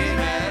pain,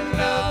 and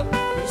love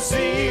will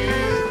see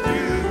you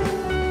through.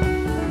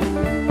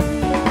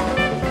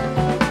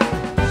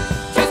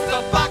 Just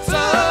a box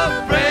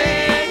of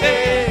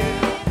rain,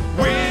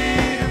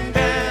 wind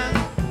and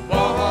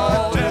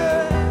water.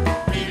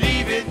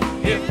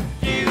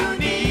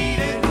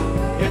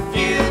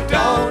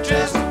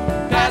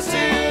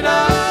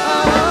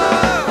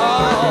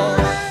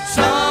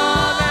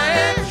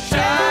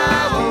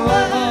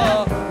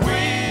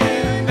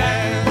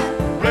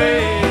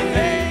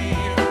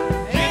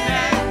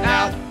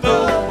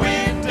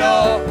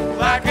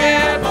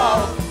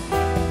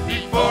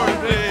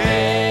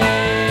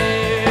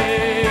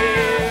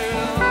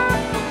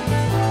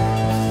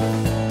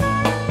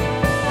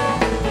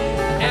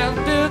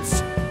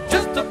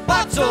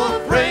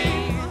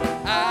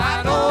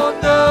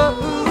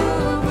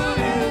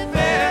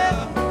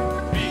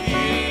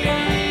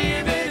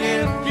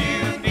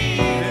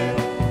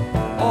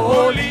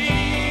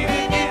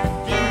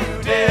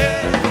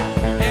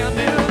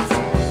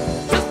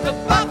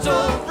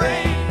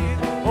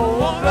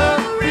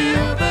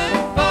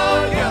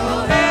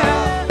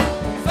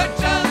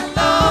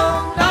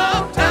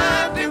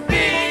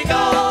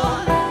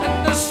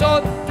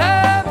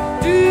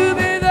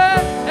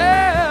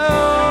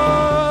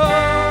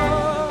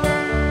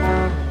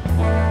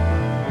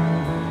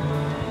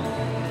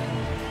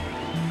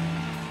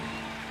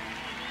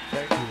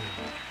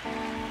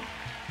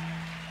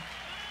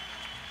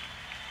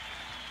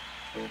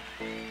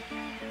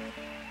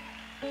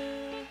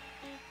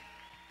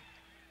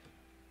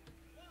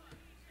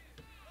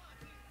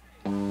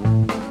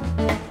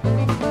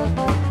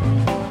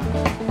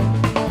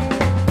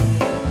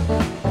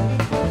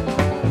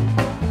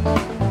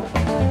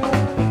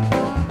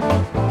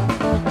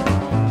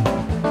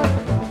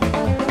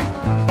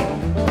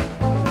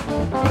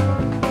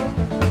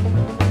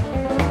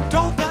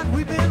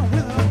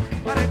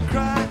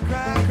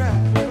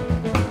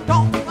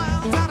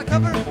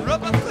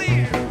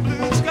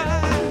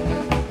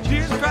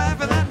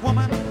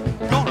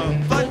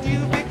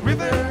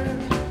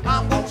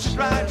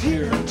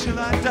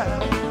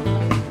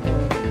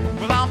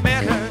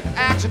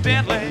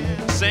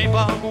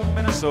 St.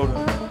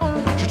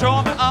 Minnesota. She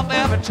tore me up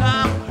every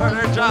time I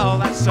heard her drawl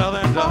that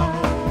southern drawl.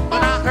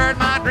 When I heard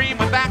my dream,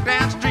 went back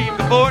downstream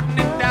to Borden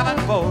and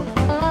Davenport,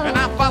 and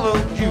I followed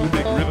you,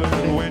 Big River,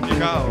 when you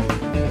called.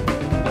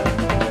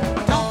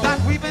 Don't that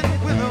weeping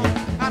willow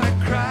out of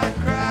cry,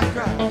 cry,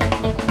 cry.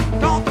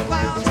 Don't the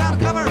clouds out of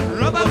cover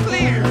of a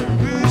clear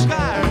blue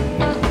sky.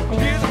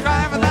 Here's a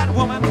cry for that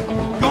woman,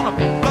 gonna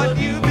flood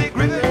you, Big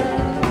River.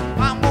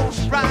 I'm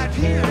gonna ride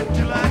here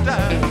till I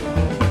die.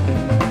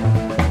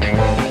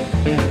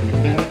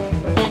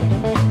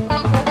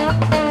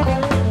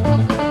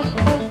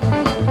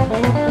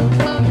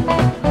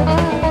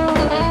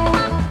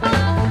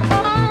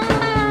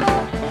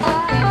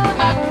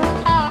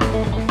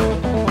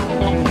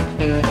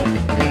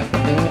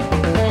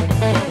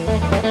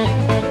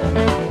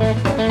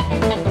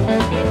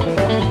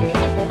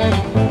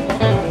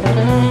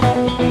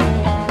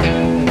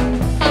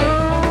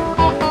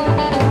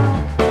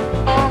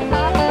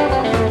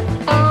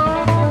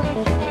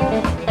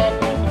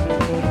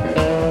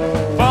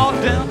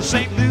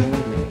 St. Louis,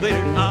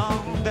 later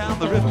on down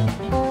the river.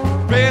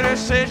 Raider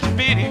said she'd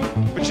been here,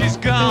 but she's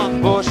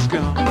gone, boy, she's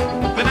gone.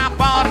 Then I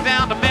followed her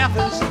down to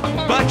Memphis,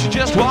 but she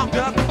just walked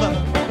up the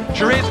love.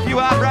 She raised a few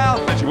eyebrows,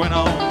 and she went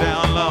on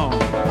down long.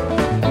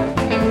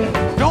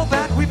 Don't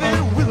that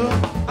weeping willow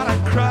out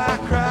of cry,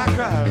 cry,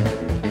 cry.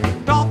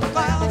 Don't the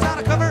clouds out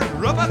of cover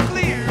of a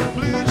clear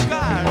blue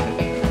sky.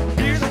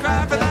 Here's a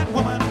cry for that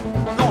woman,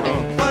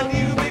 gonna flood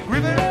you, Big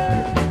River.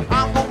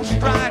 I'm gonna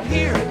stride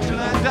here till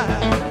I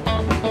die.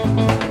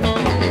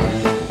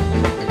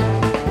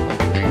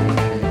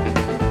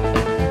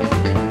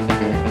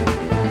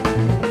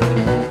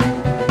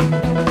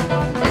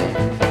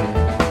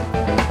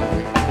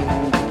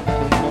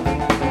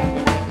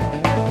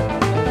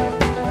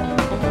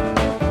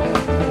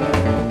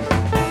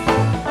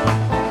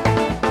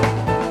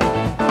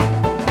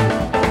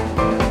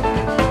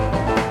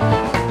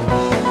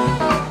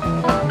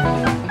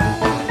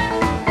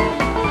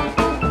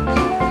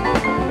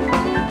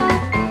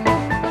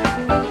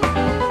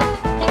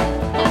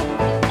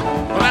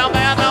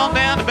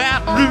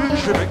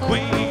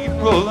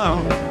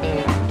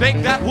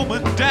 Take that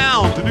woman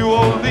down to New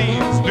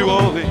Orleans, New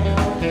Orleans.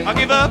 I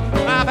give up,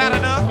 I've had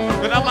enough,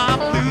 but I'm my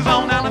blues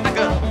on down in the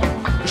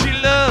gun. She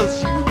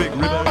loves you, Big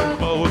River,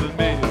 more than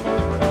me.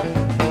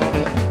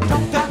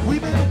 Don't that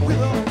weeping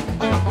willow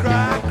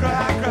cry,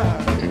 cry,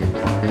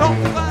 cry.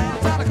 Don't the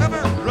clouds out of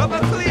cover of a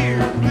clear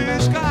blue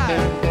sky.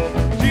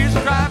 Here's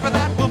a cry for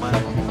that woman,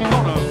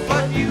 gonna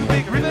flood you,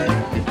 Big River.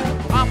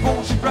 I'm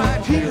gonna sit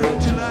right here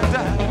till I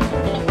die.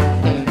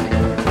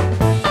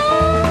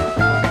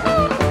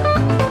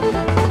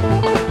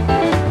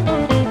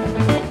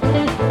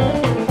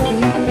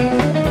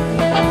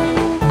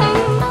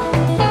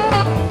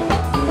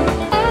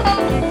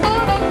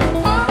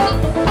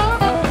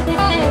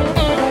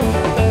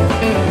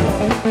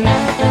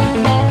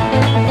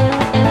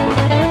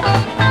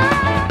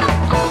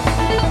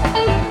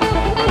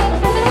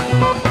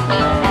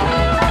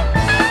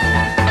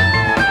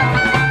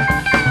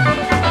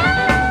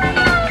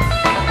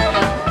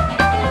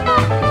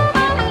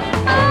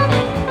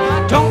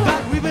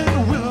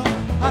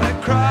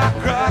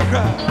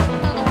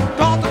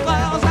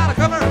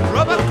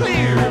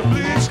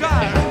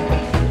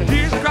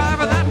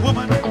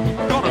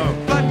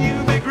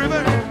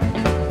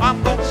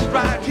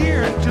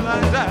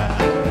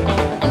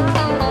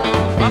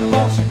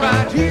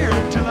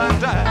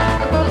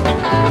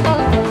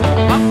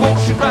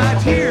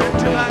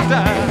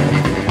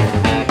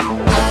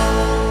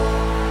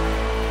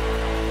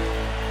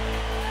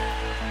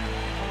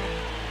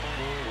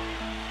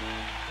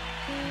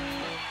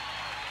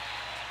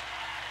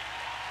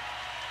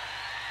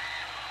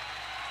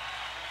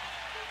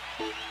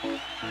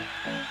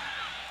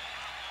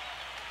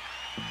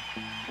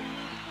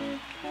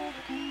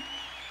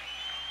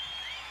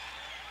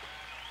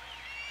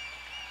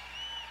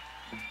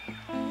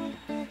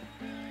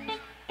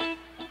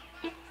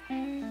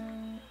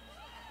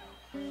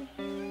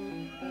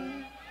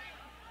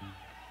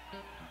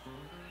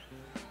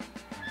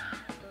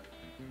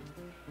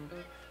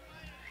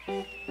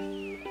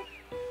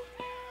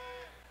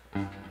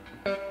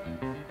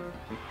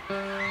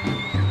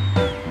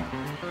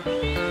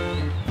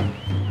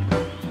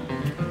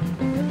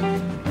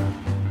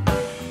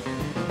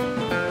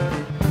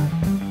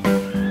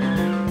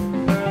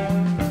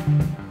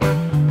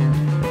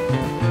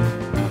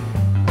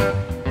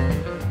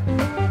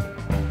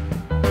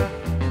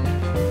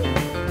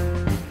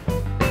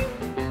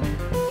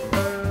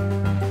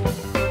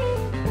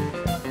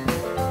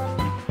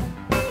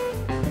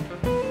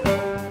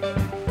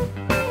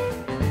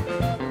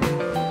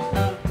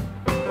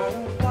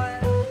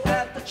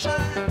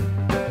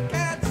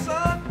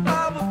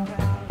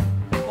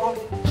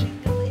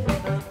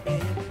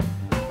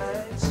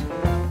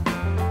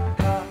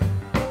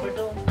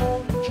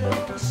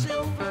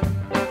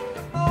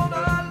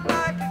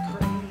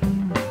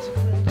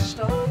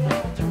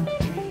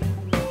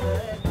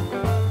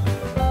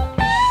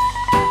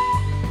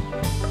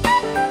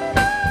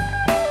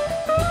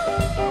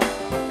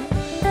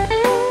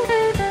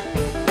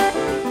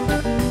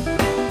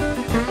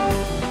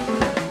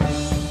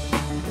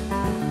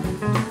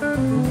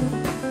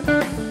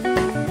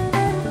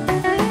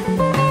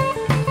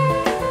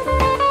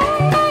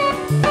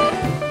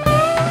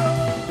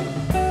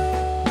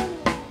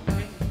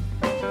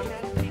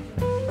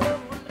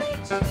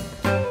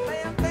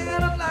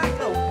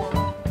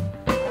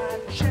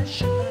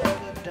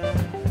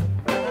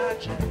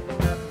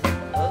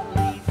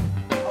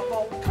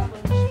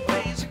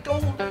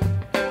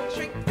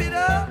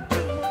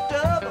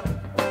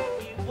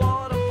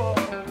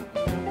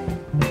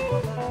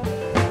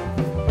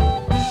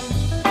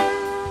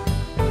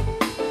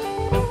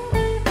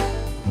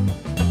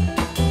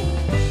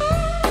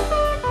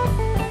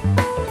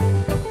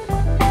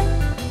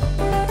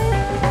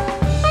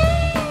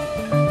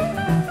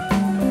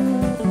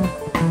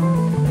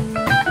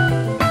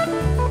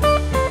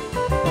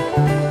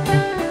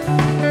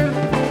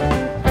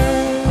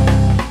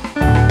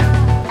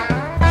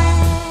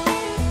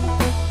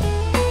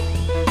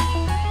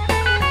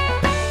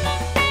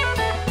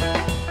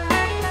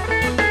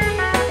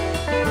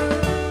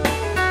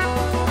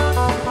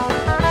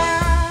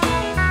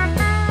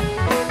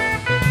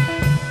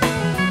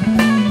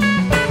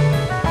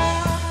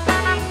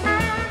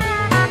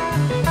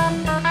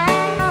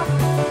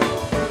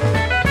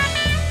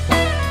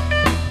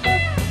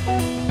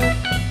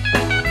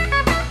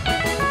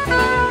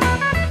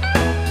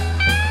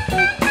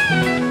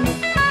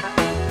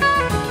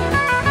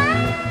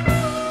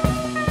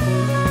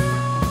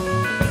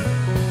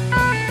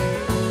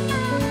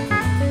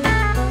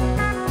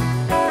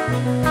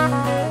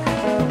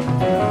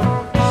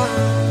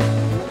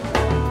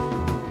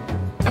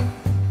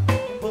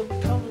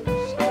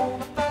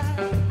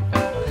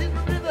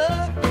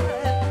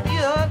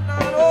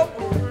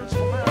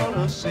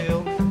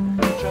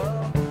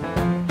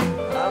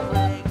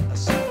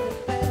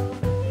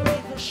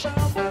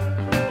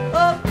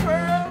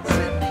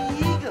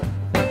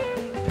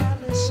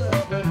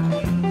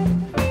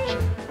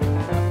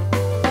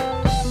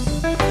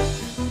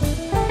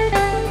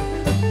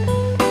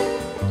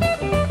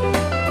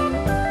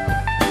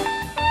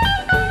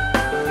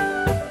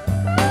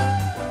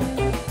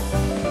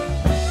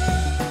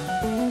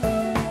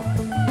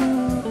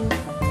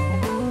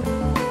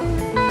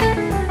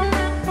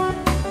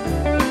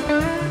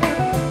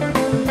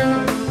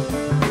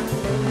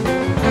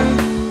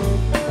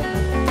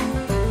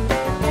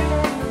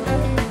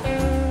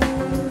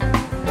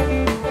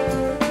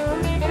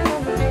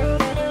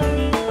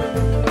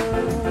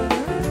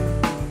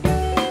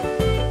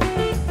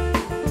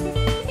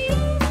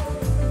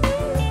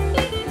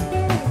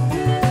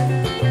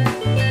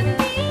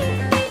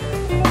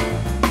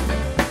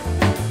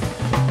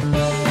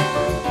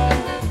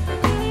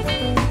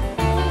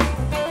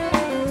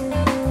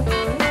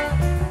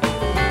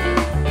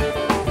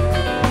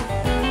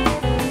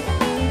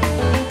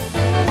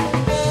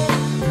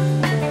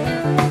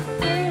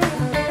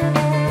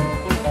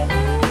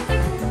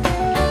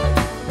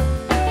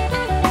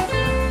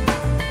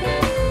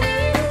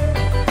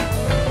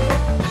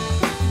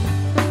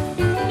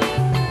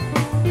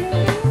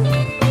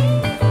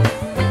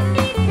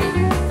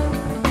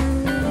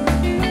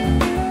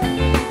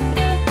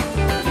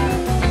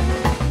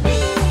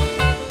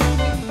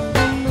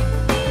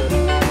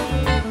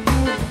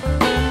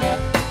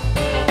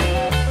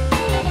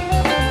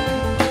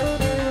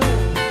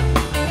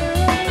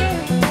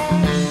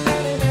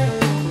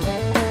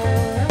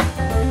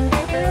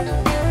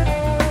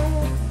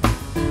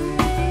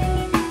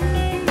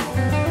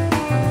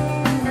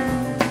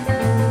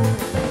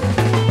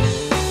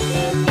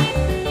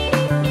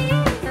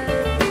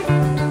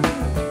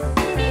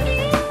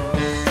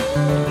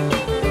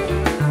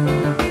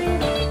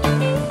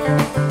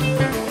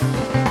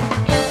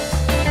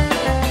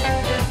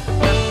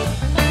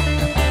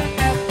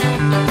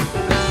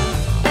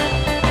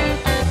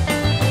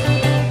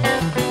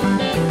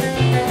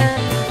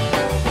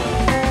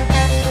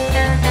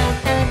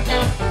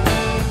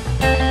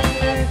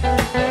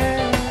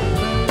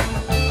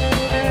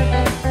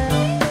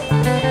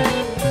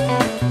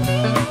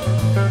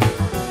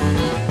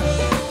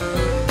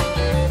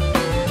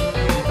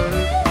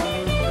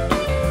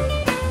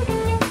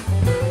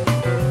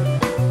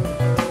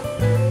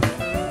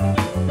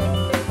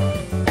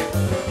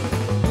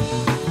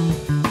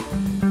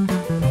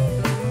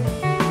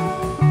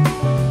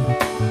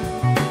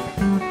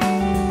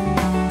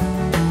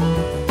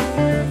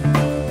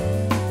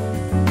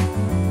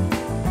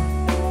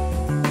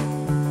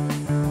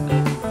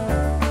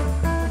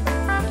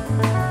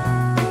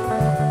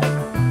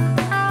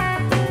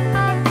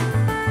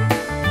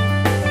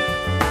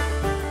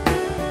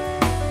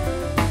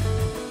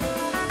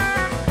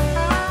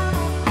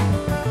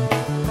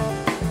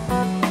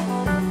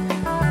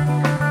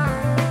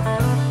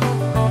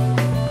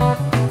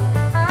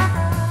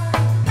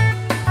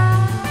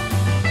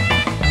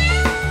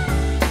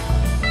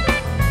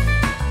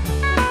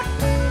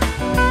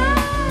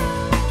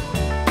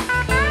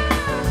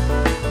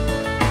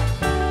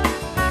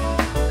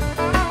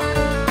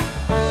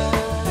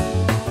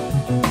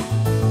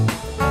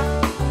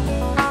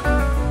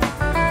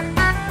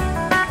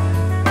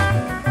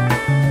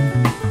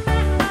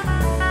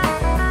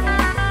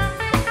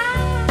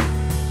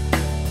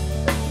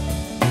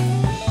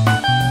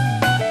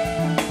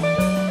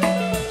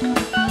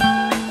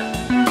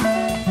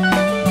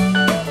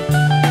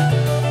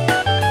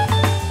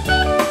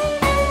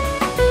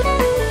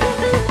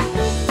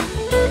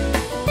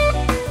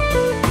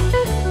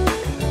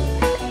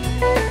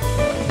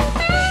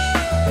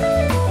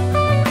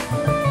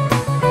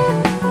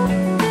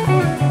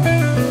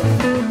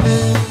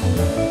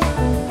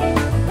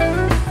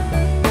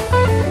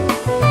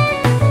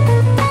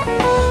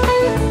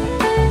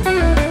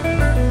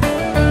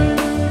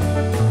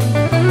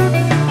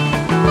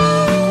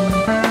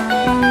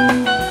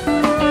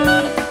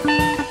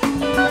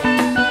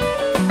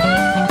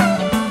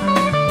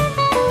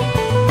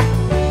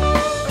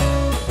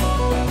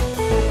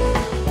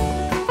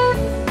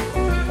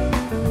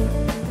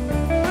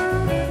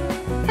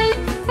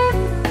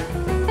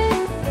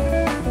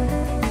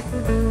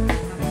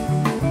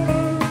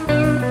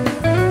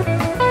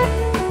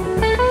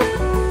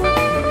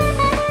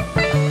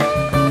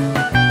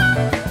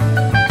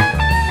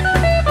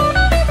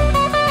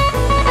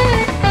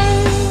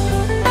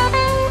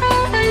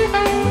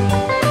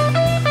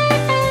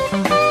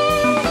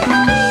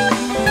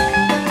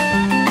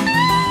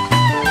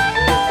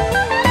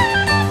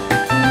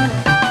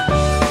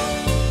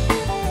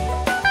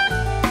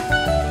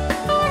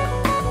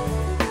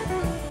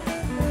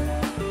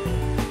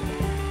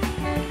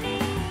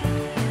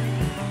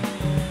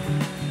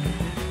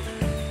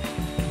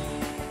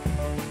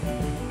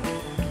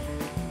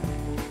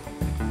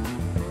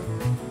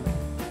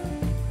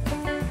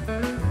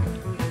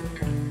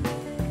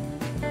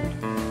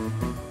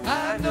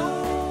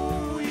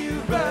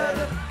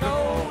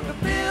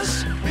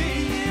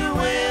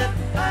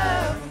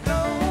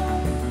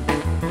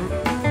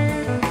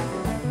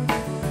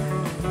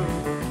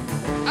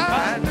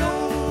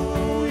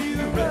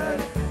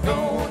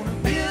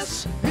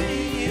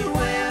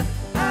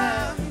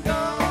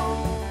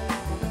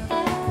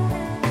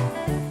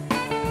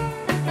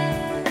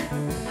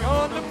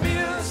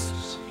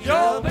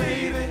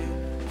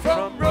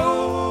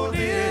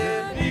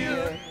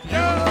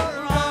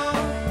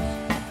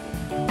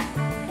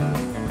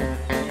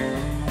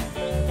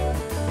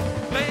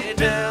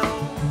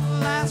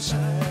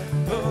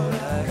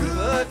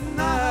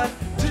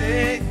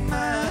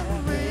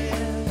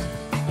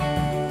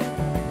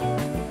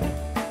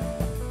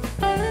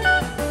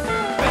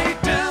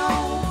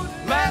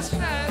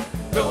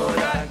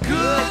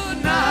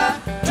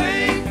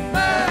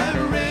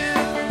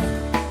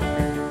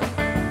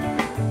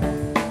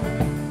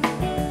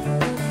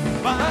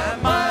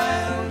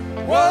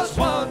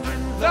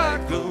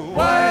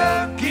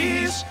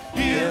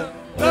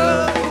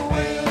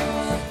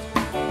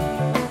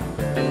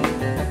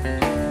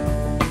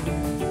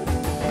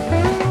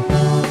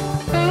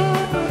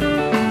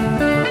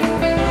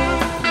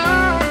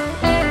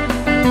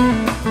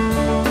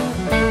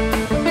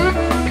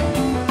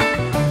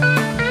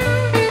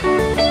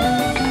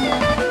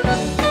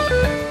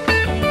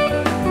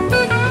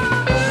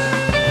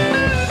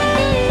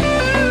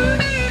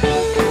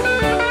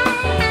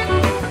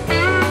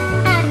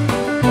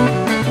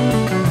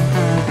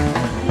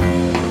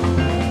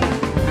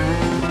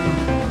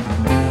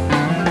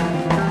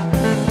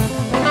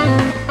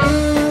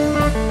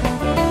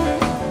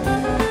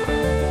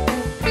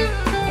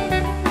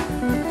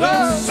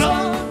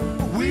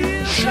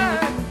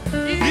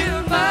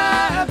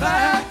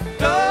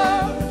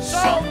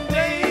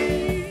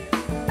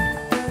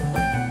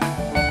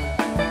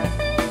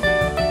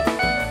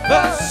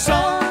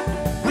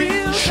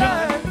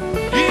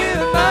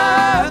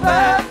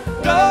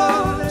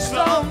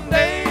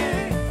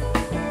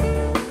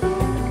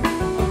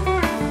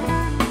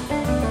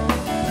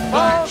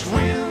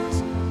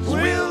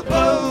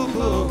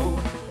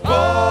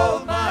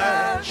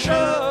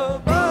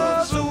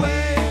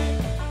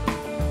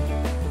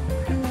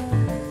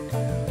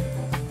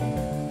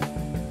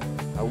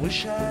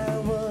 wish I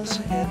was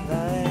a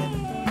headlight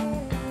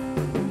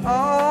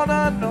on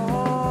a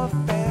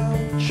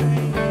northbound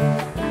train.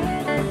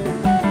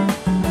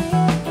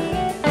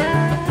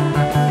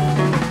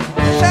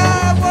 Wish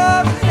I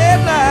was a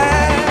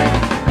headlight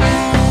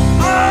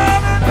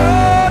on a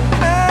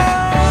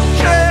northbound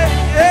train.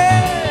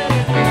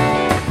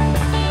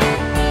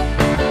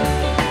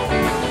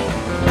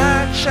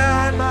 I'd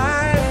shine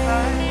my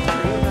light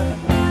through the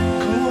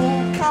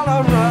cool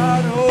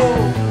Colorado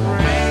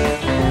rain.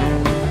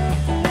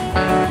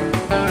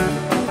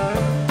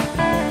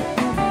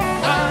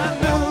 I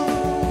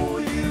know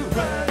you're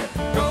right,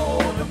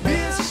 gonna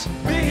miss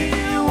me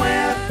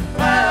when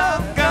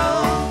I'm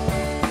gone.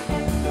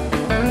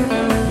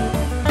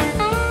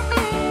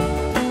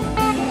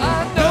 I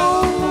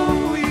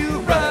know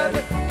you're right,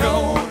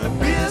 gonna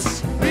miss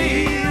me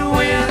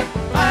when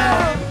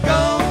I'm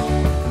gone.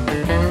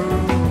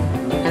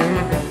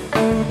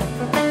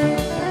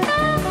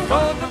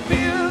 Gonna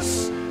miss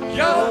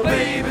your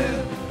baby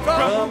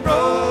from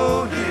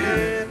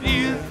rolling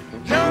in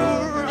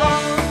your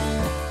arms.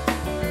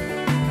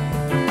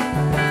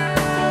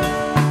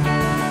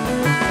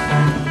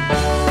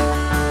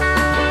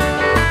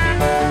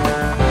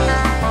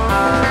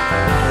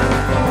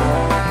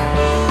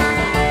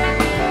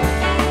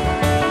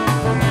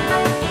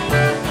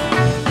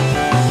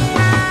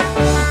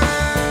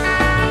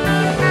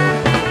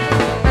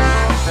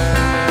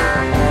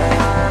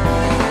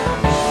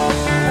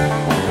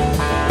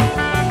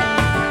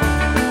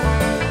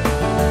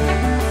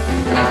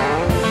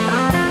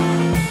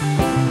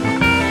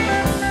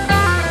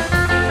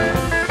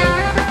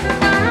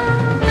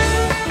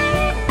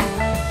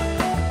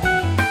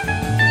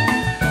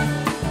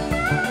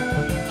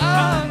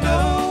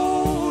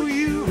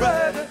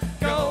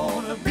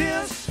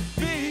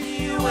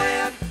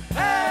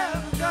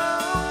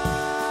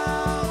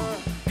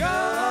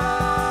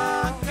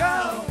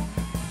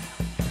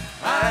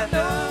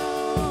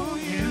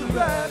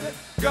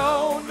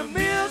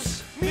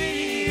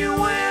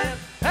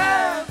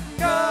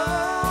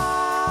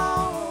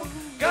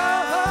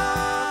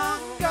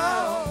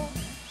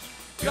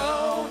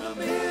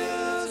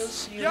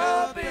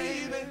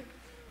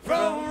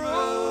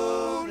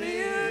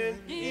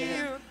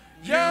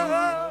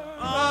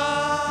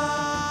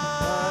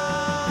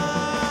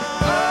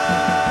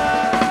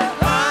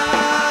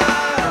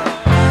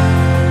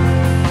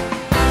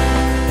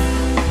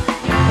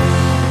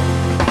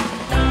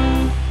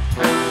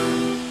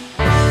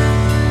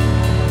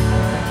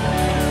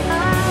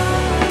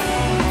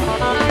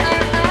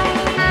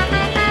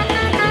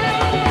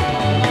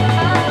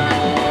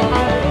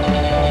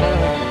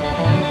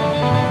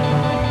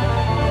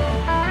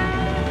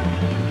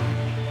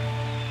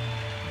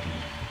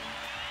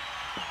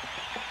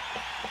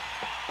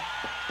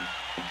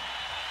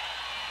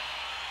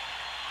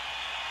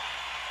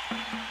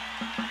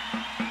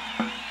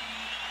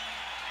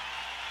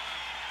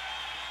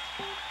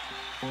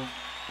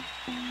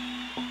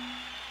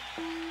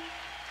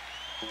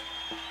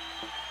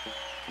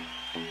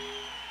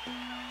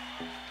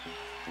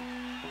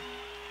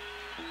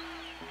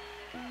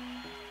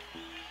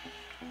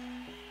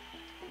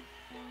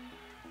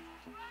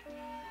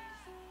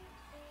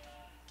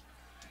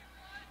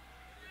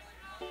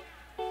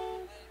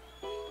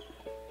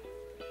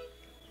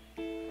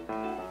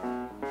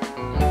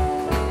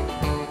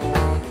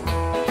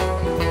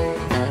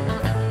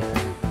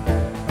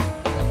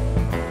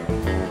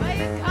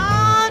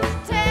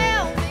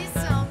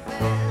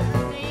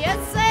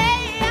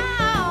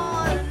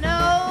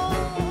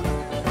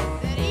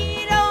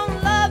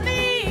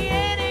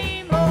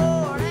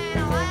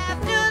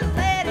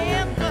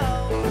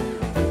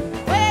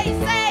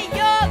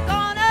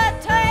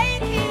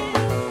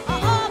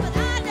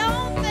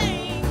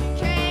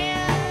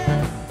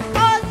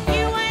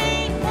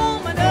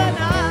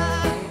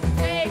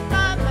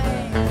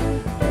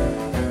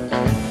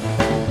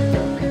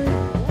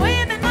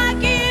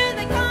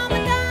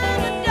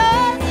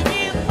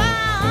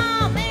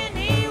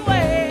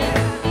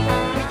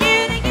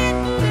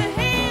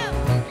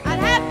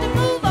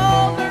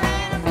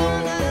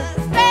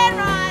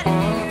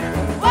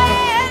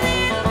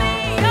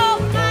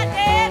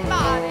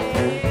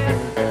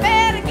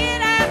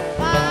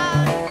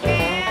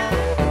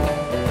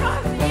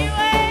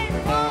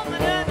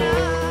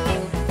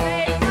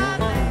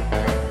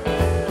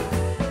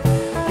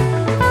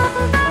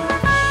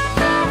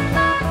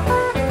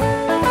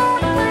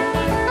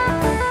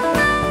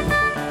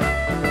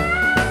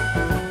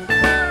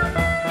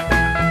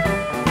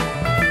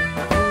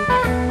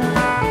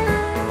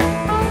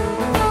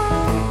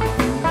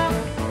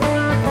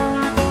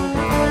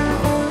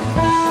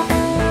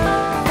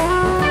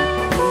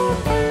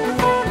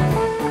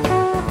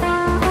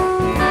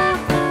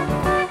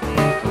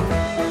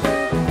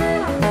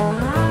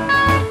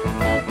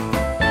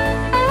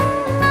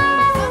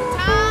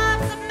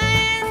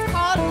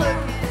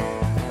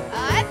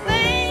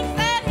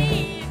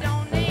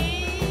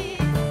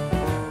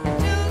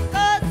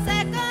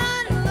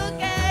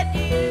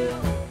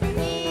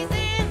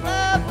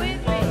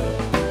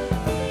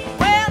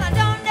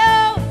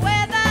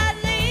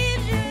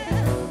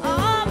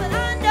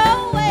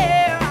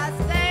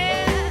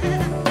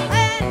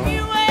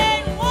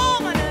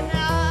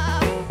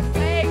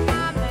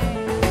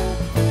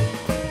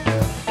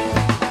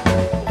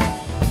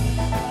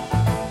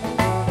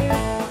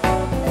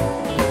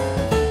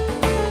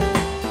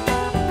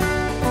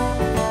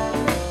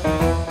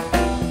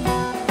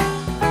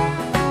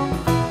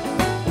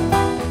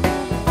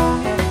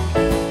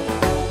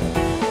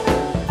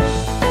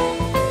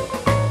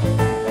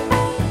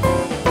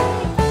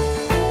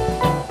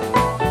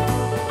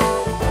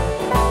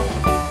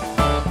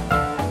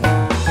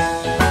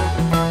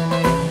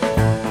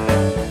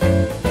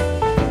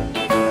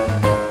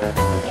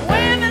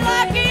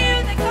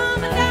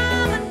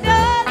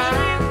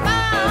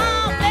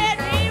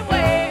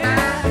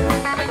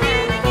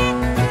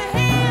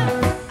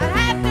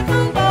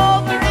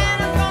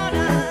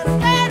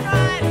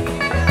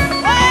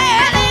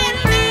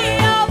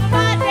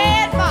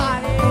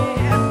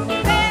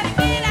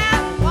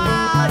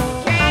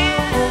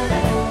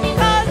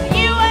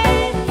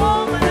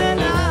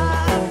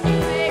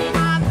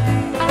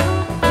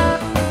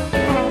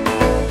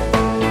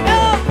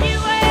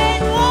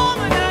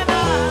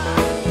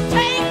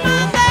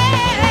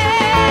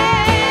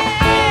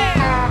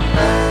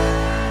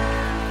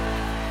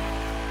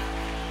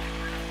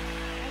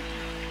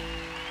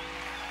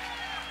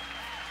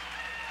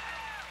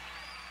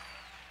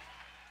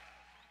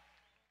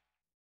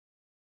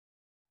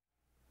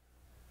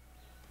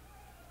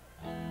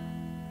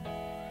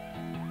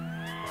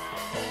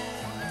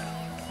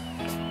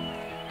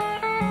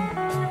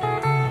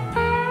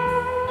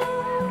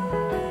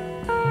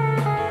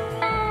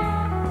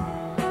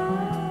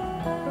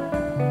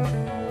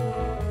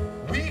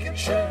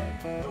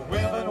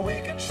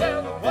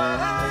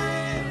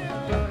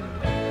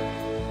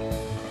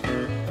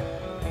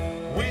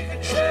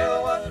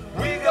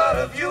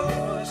 of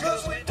yours,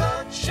 'cause we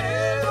done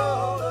shared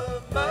all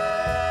of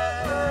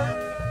mine.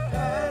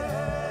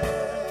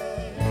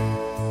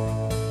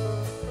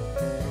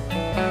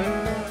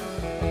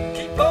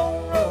 Keep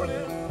on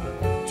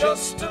rolling,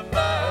 just a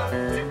mile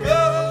to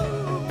go.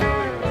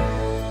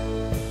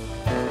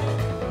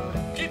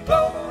 Keep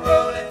on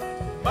rolling,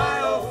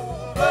 my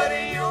old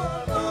buddy,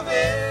 you're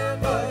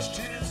moving much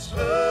too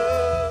slow.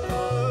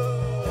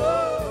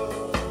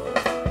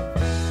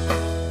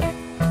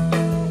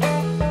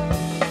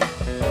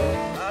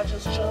 I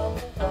just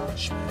jumped and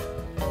watched me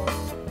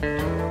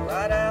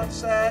right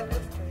outside the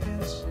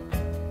fence.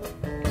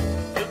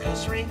 Took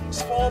his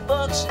rings for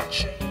 $4 and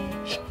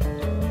change.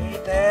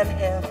 Ain't that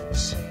heaven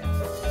sent?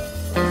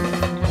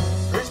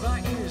 Raise my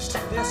ears to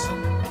listen,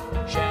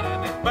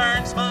 Shannon, it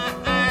burns my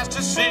eyes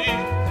to see.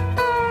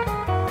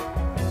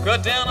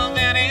 Cut down on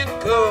that end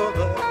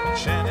cover,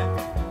 Shannon,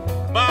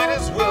 might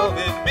as well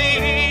be me.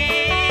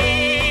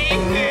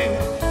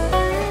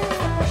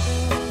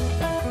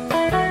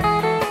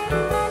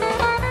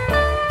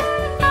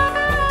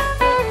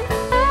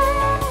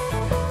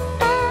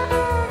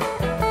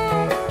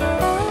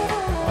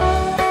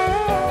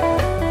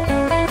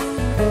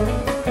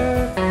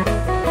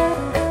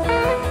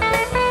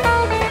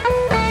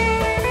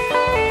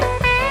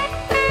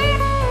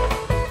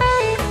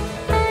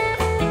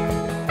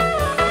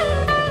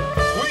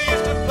 We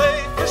used to play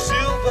for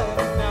silver,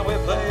 now we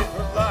play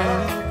for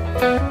life.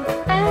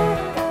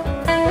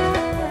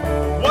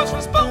 Once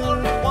was born,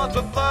 once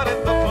was plotted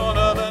the fun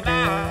of the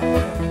night.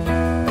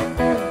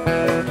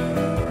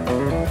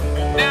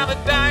 And now the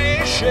die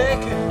is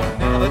shaking,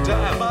 now the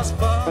die must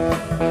fall.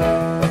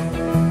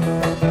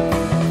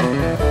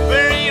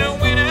 There ain't a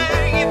winner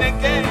in the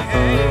game.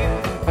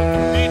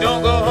 He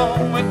don't go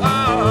home with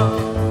all,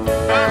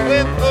 not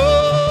with all.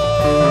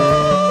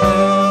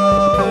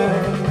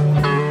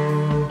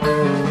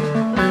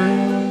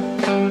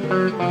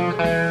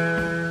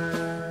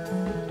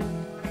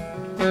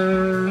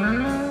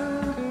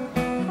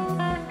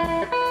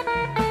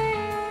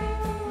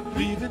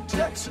 Leaving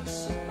Texas,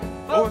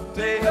 4th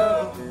day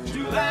of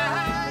July.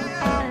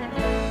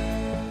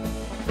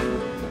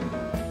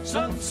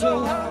 Sun so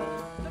hot,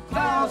 the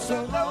clouds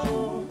so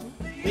low,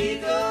 the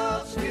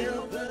eagles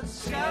fill the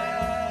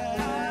sky.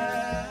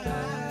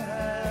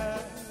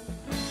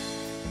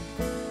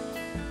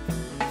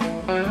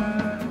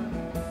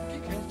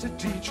 Kick into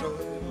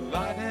Detroit,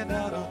 lighting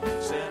out on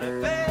Santa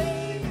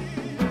Fe.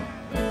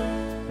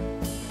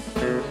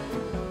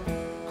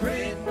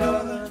 Great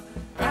Northern,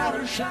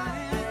 outer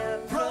shining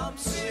from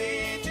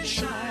sea to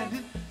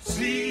shining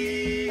sea.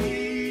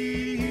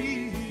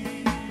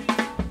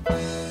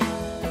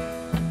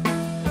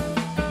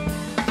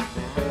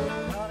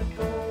 Gotta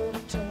go to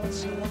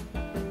Tulsa,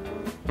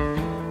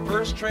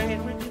 first train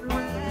ringing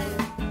right.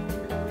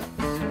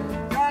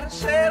 Gotta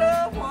set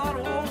up one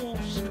old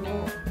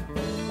score,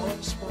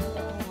 one small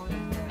boy.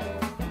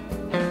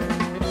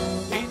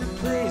 Ain't a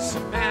place a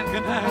man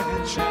can hide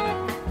and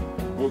shine,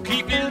 will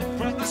keep you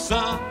from the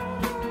sun.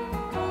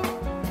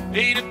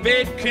 Ain't a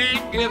bed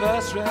can't give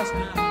us rest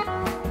now.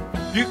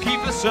 You keep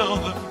us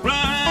on the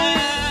run.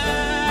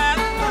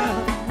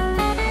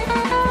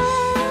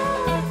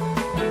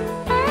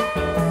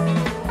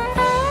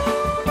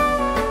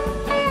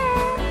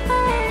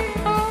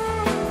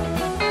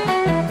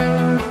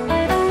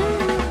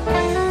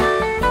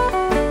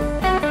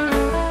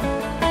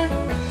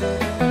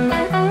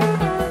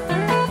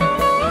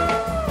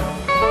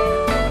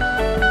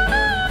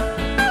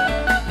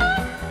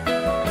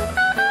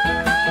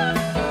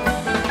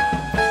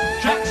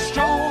 Jack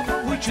Stroll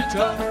from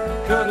Wichita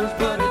cut his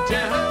buddy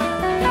down.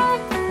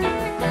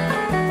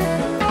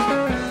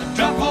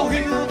 Double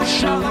Hill to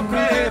Charlotte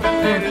Grave and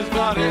laid his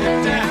body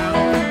down.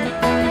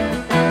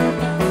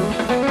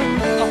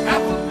 A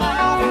half a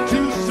mile to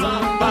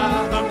Tucson by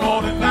the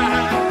morning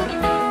light.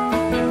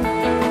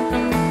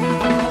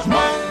 There's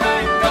one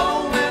thing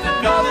gone and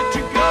another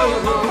to go.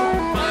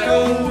 My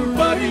old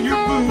buddy,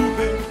 you're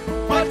moving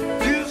much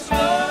too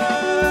slow.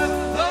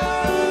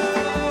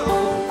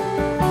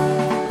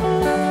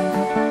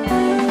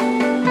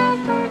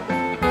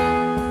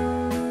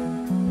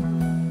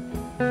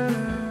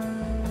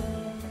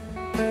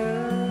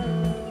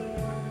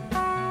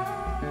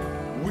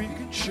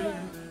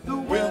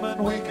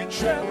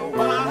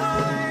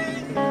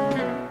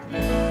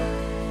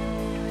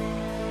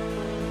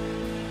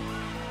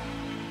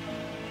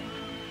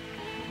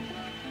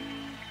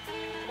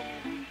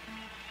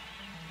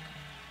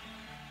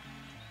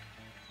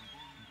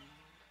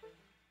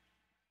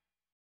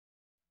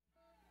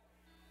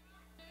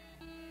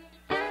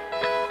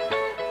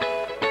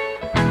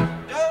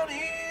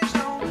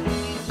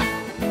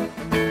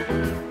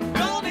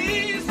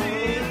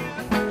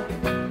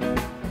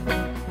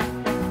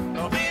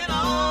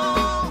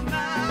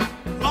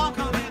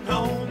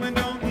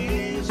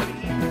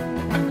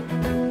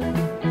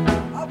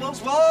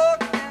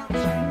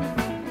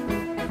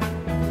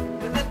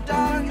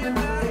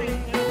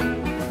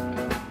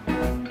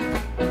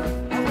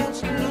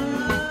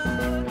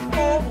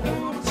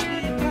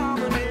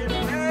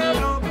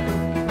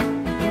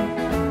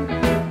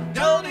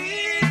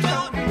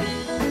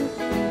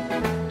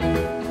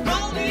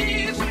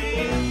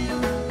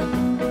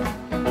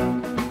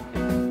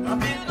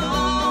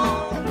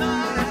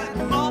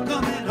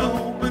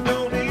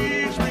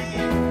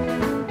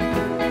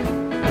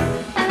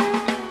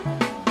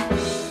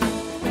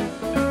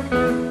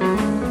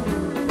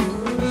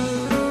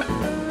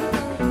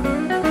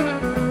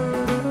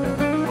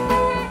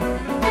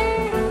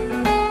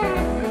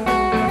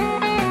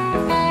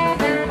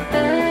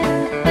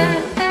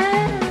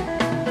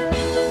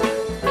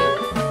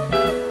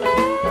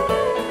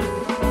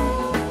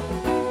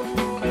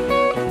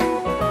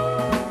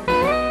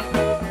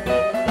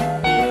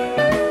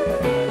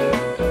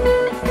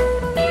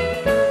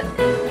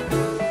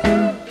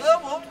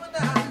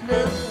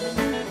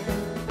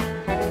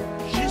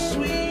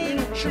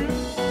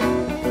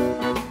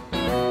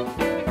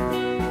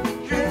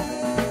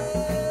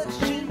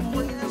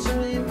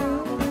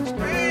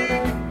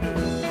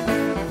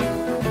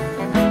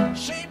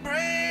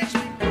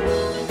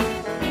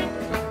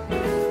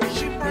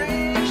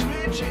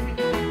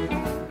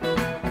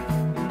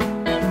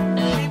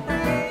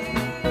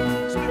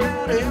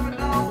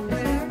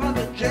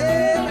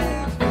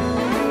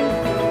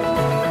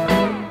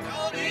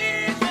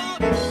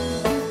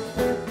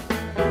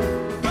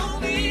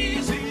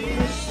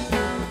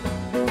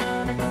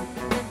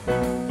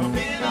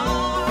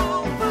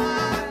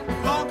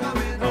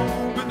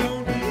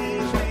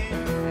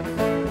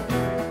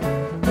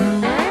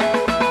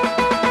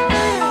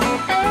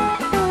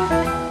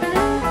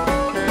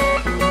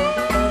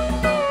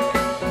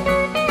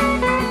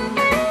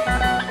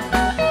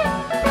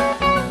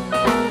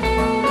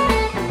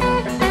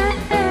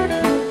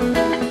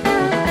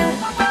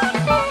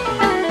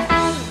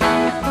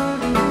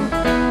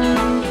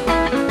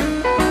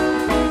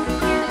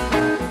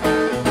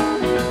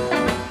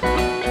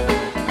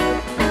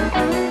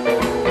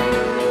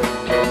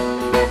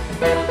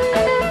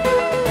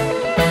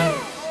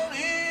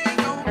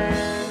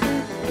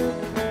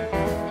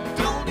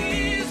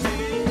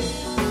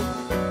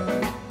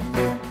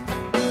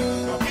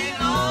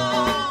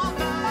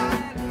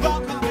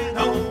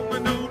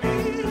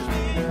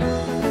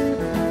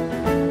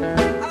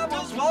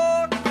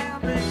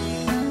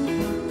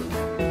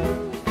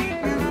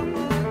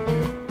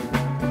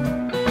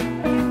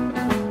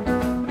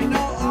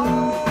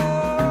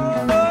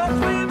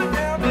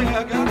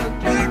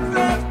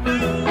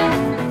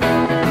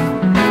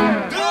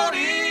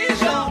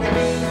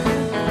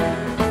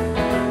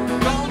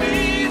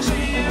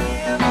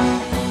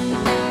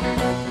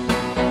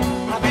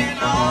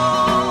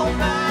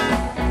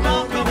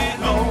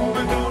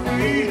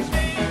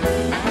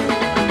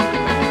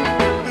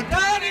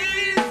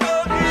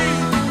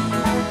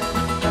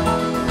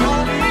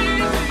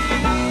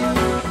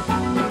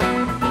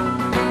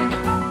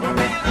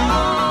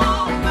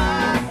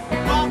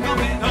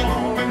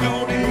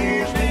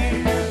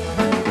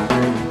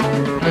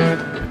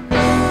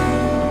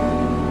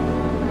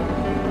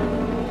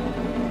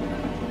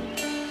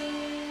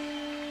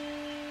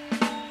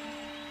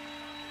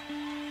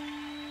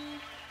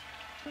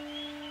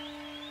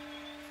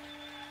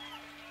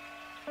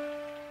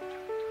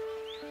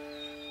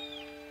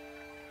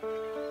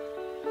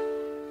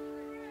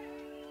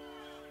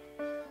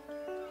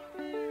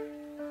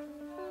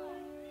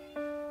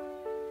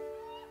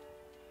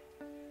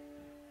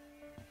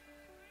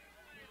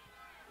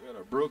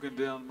 broken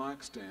down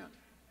mic stand.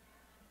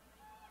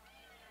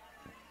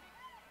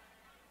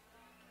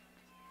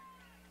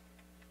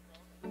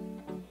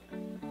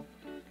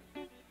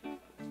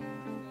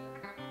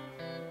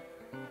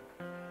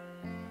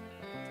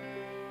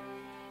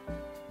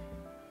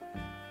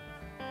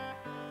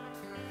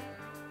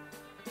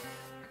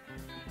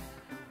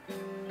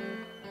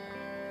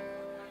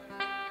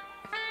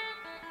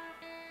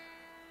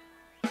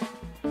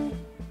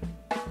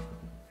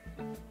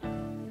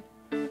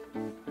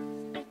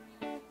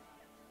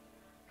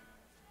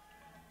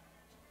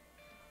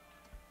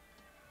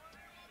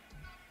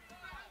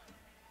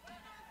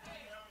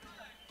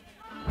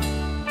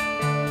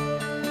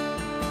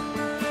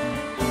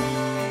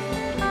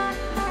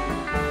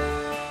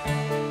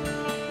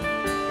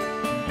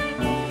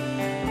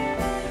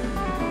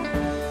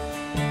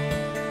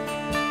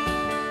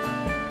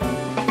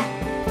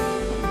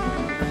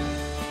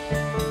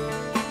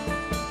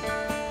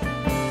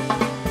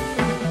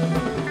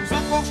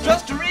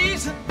 Just a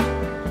reason,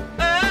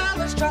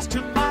 it's just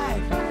a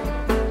might.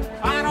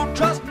 I don't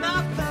trust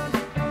nothing,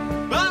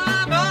 but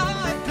I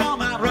know it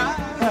come out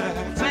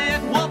right. Say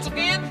it once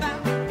again now,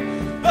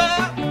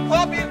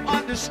 hope you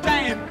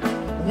understand.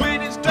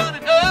 When it's done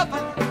and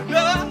over,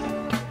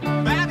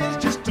 man is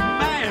just a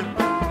man.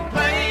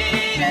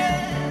 Playing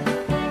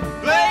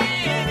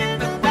in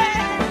the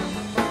band.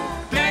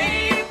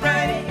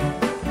 Daybreak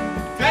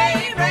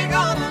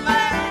on the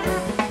land.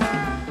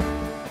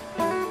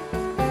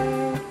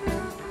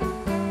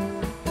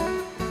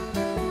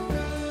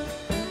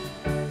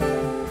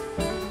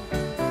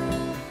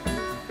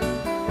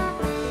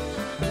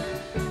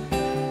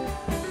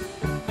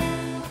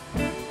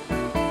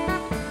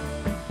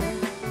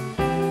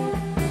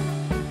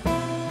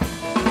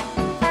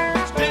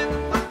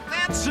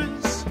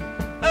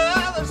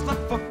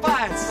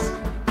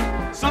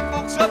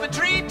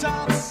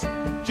 Treetops,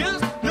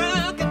 just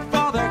looking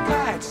for their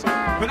kites.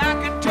 But I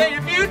can tell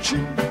your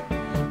future.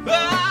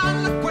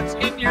 Look what's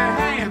in your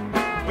hand.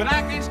 But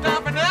I can't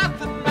stop for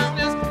nothing. I'm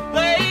just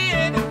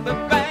playing in the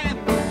band.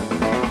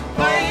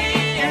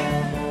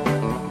 Playing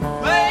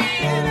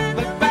in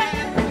the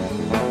band.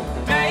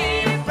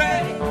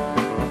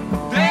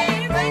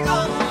 Daybreak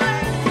on the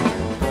land.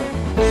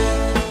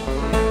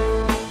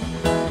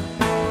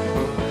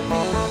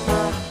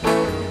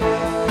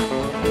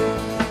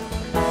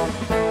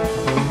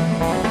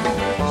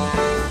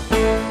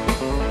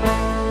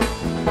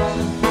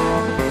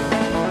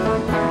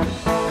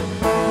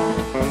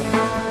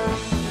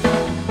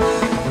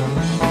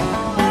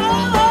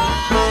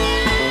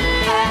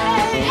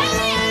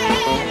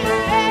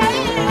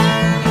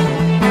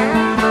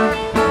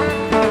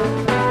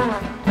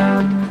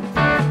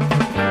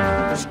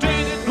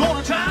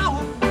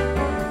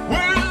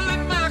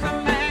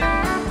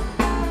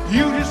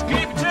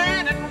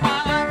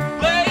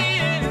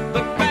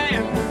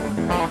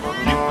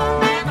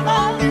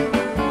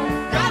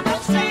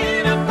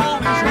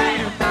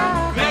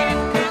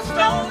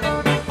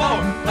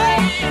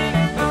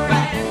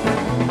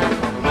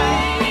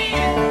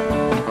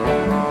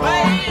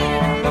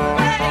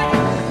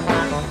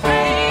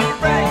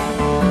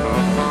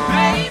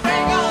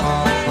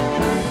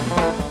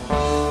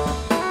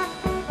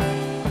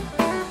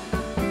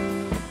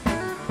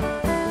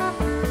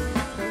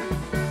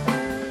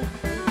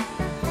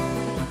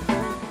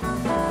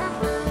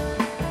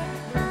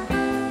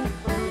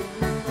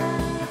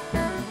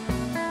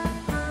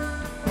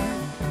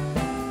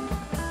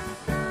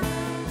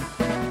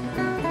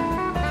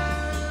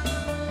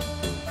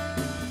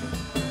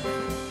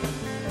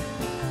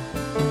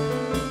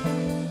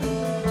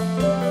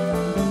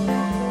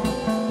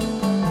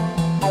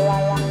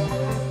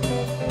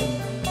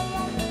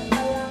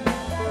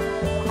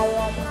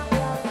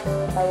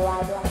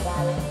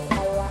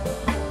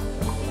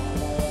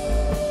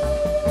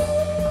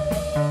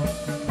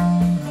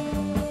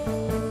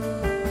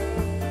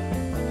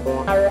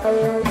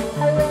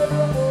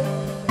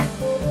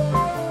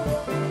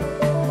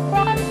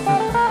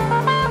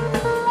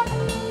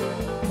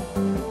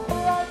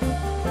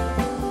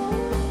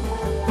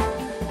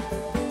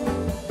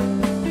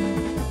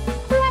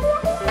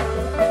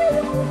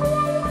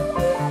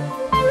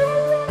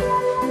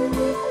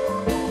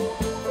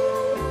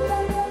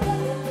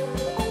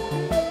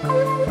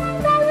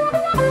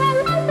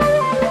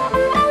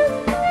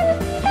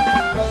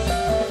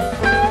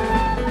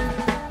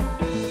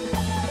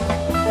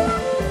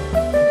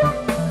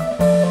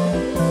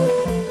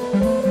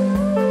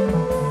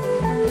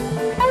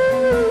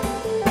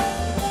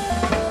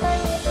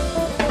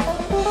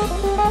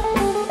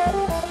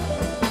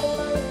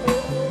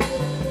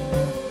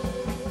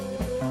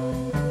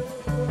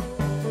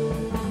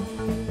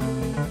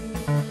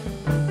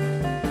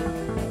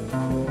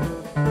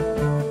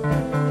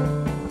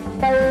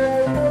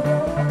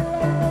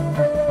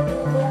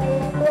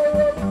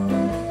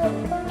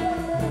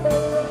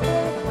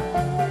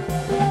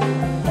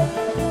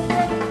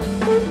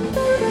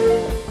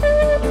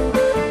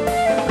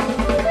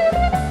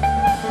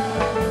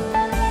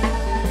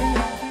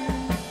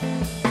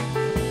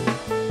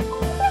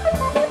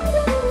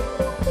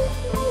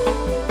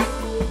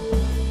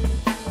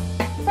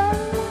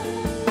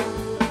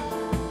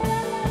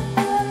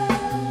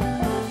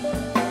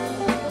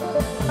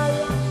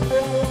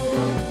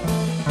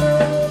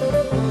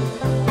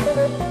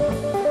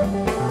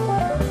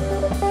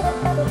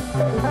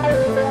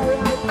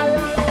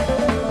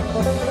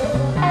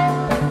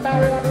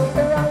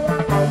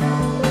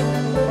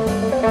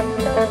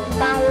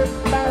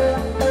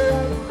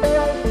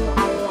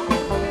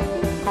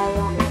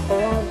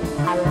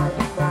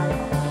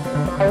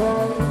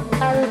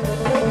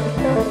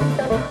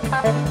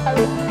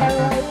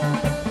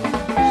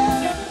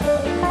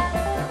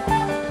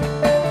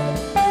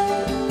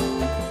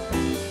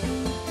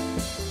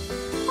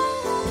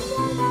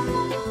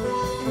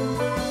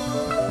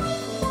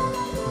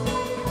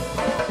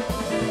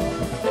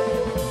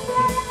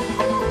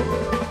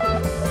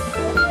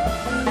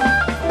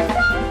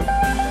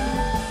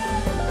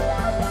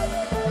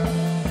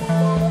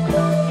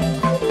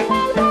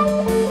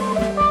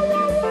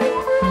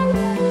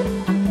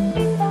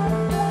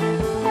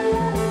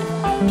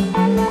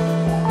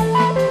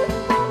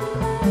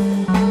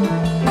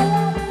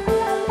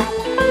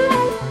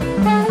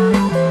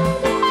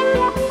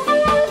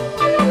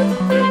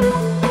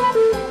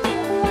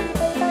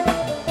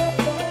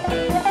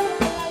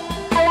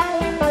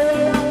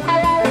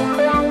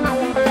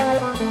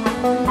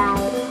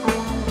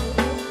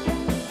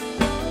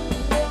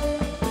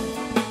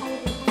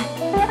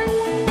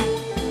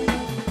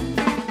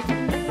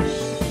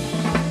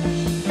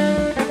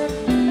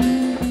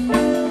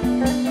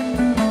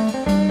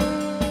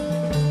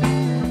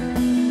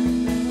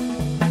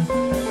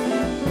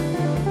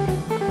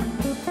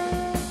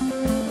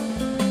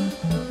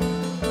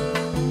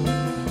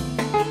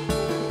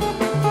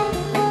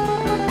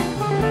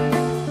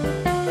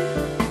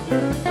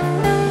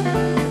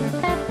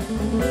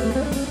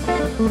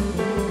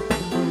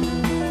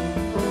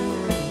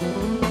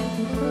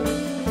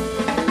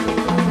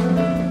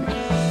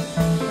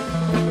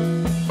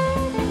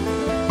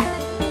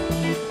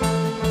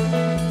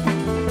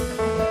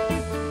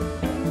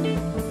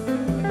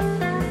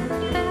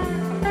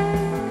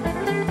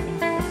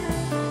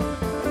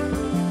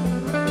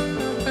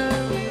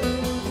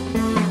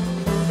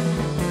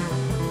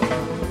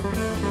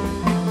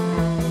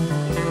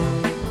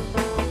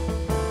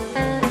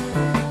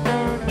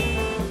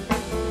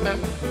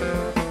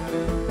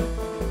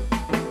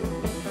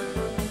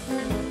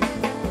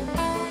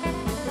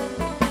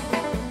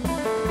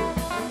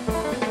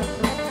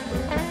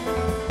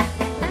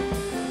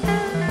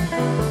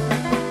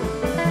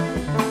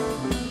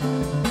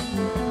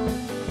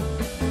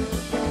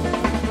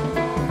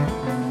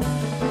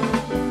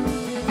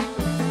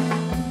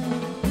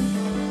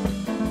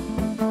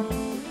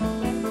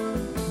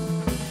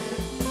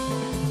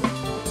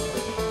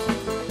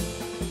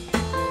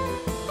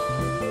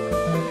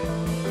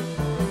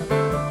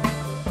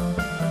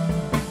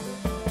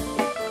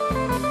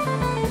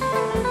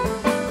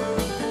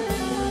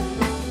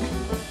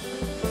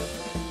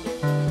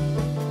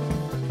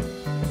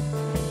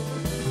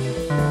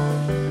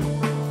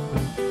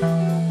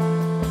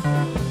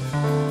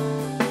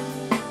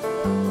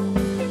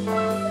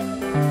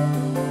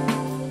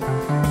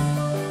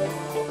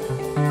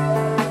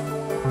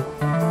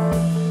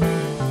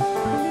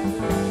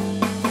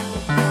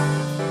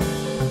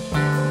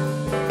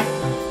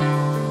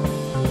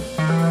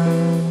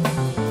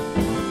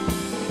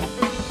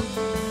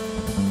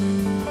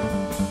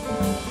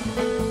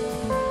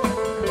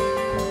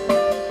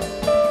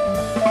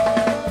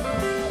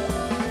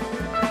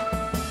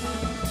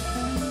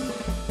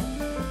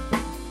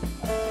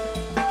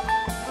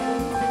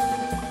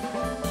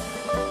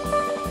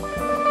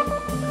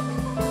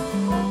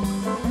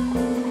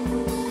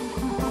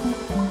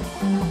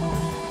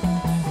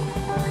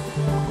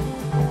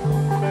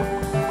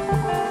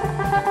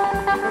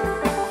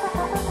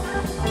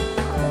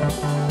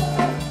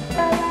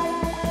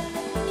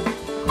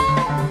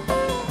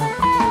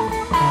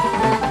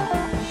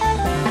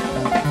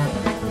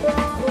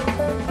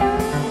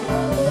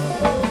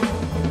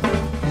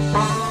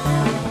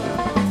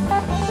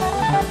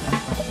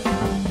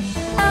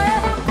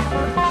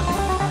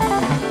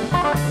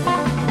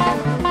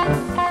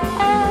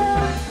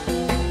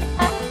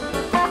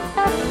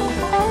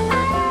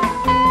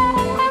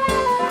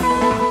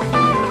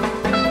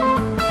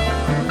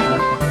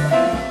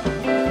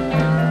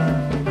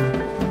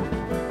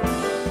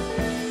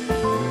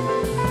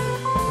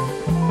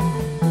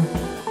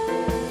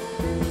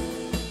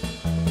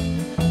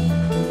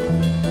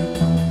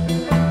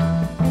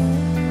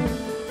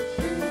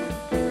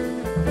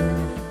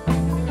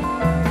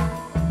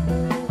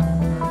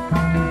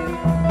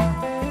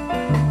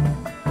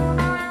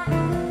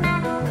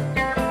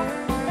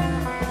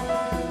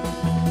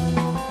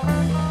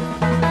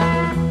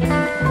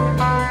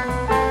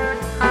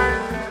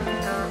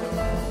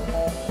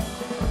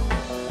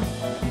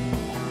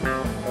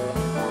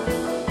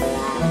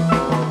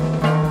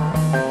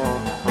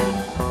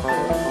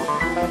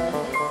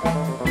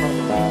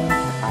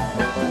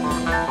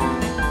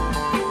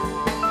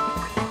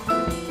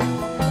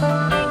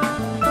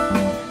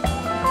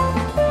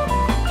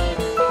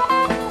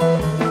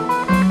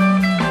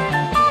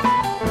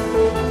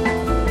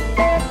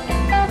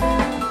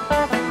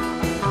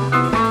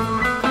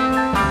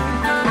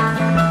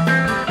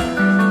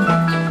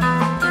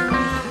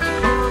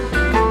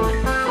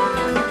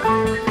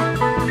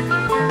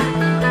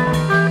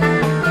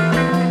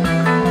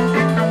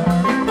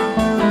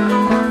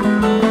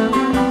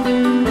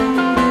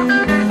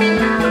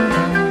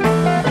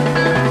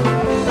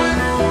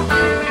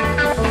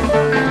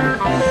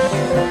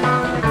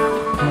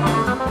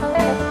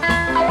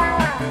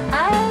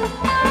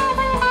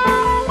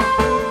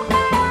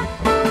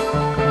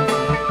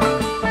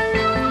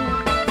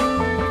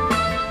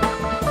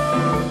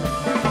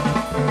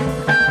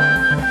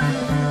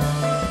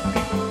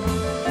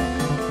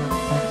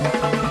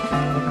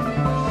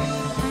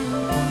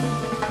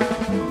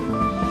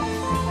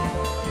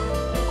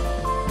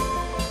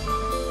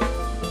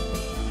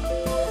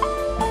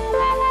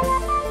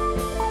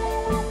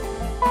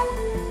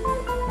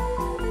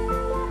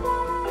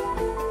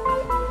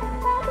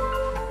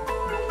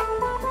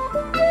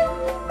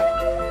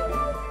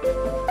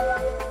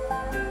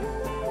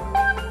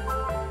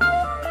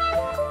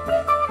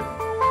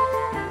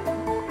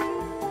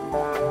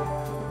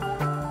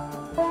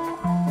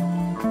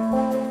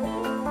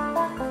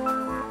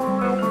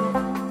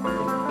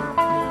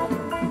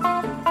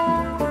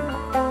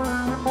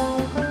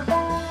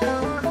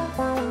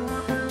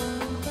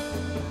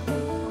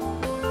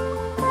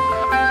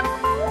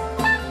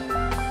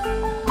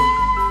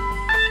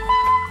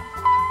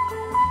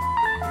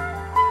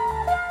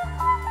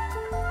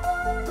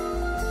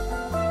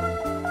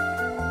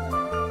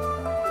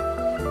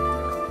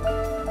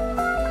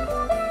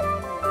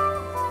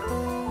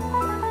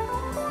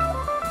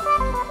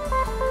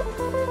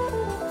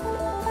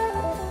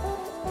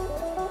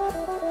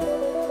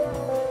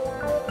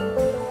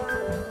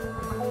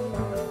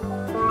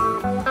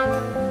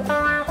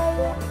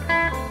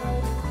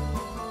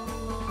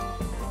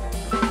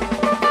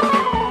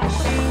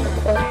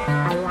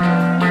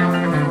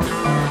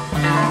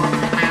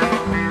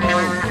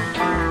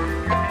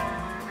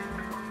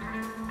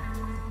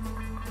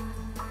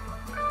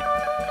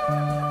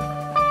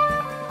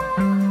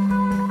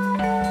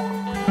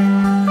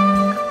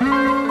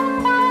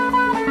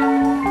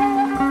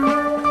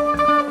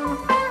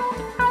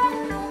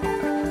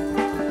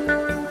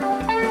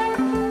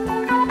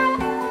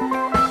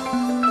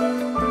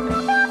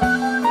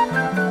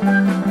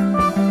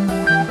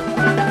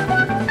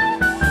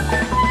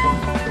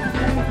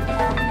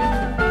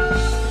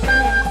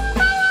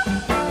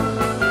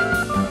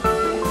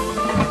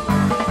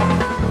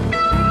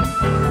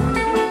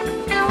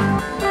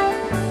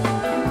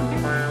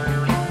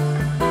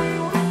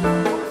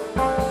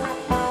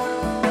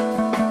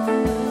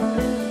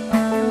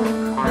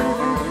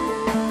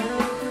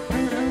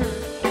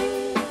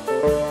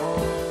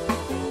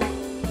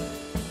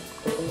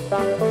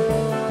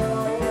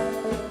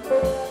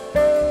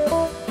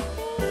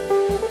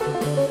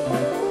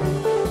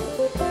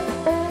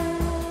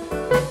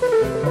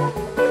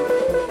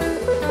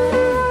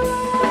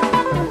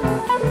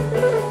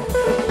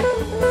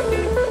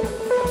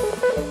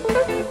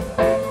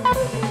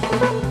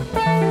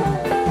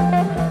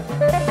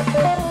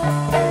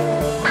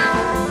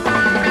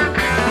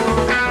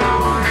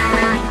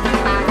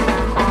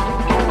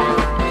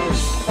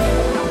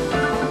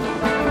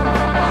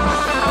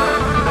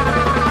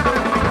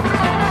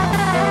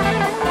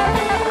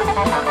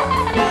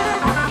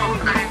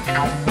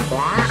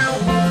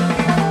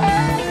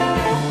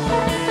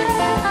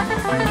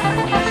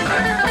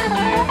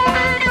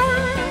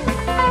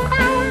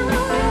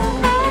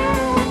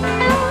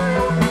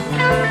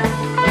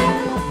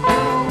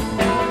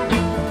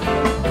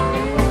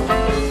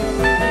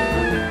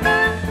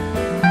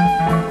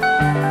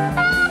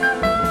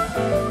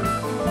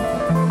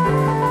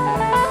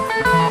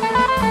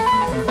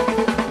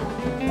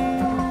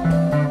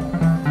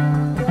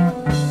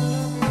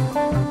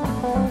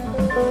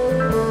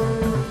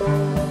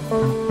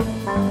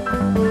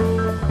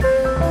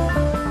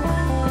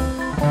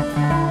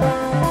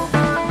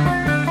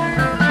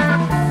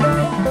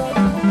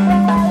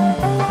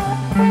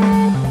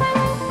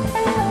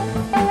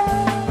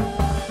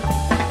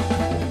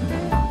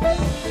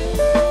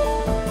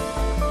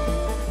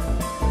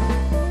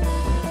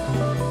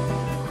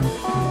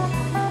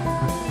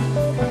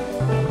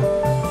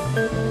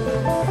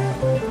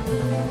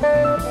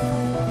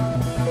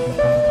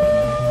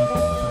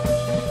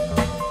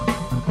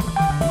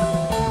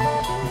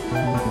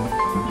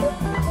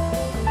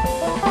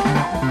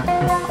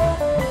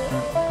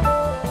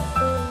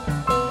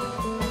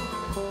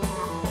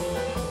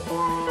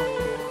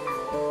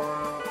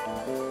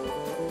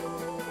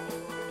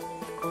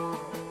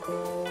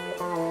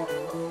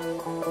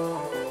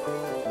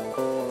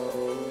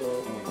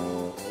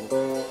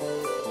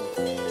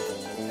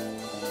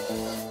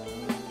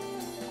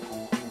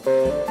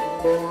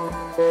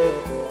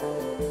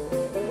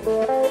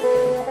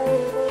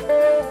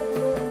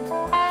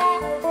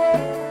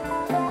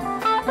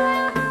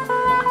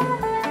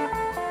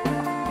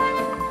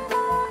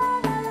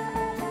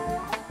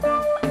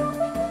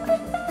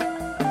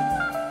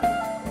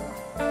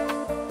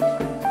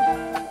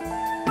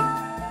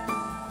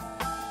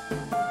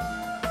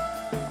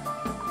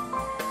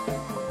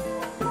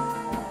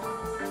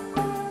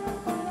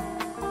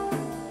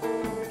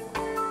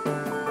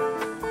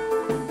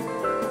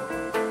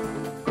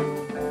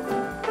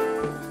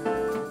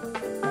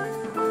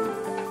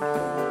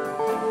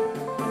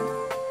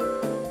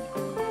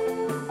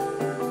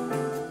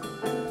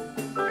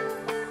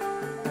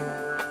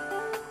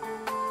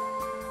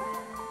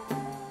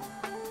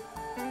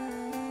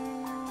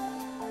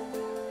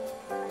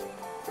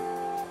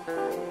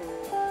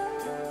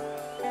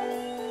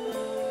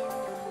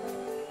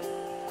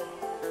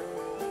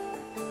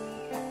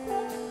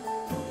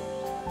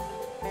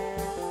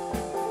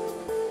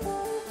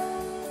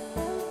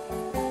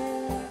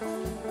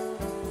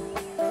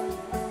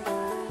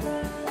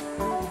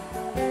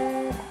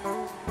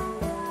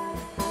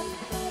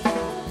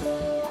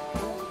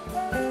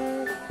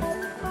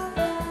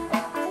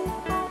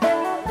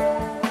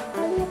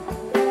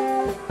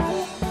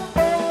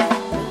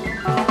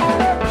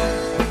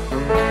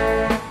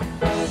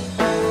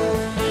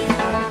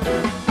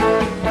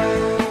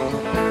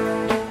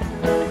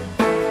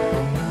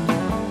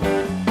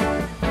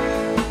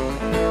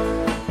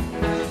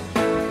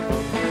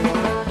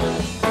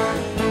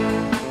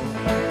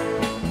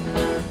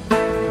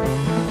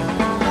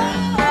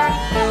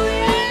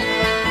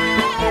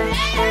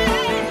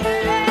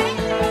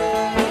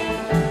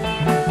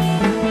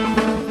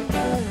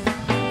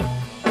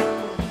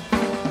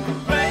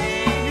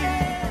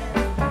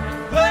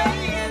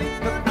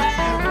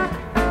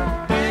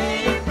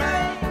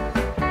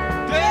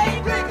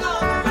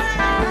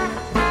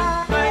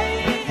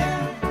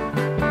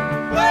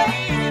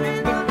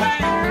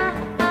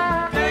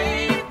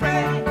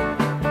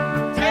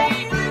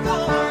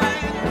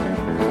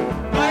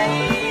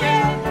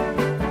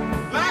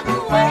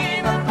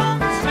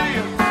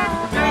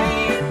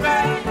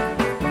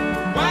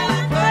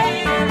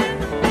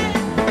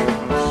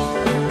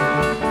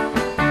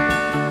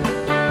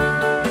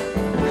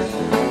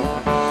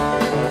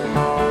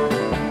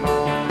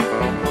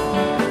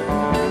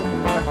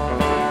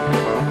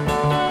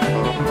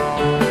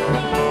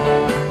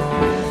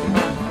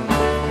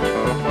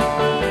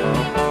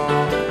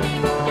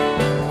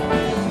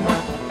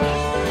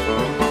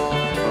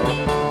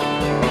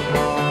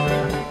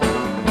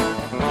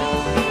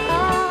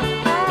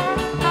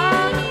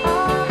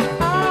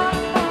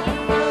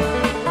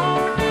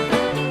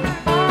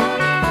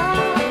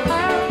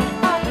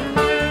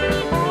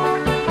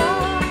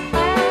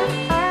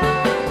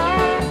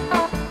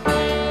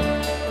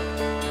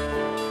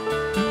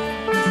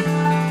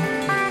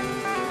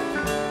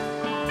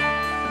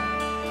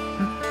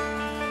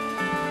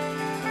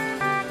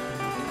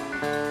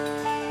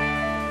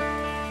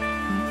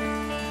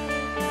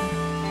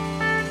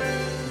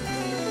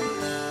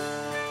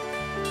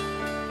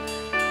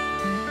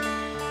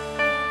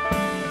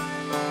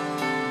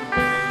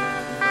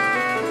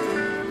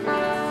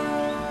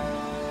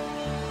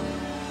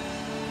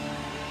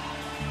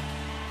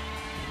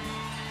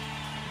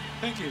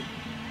 Thank you.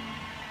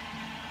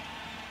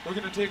 We're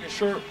going to take a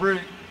short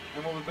break,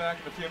 and we'll be back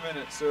in a few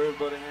minutes. So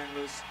everybody hang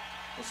loose.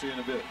 I'll see you in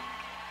a bit.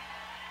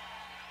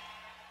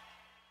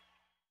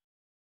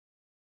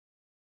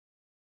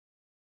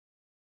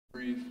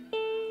 Breathe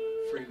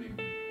freely.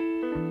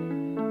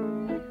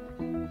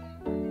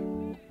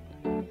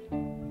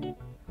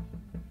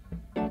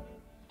 And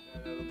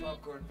the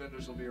popcorn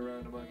vendors will be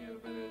around among you in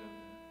a minute.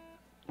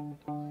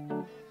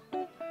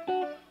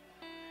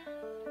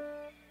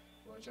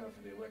 Watch out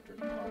for the electric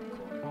popcorn.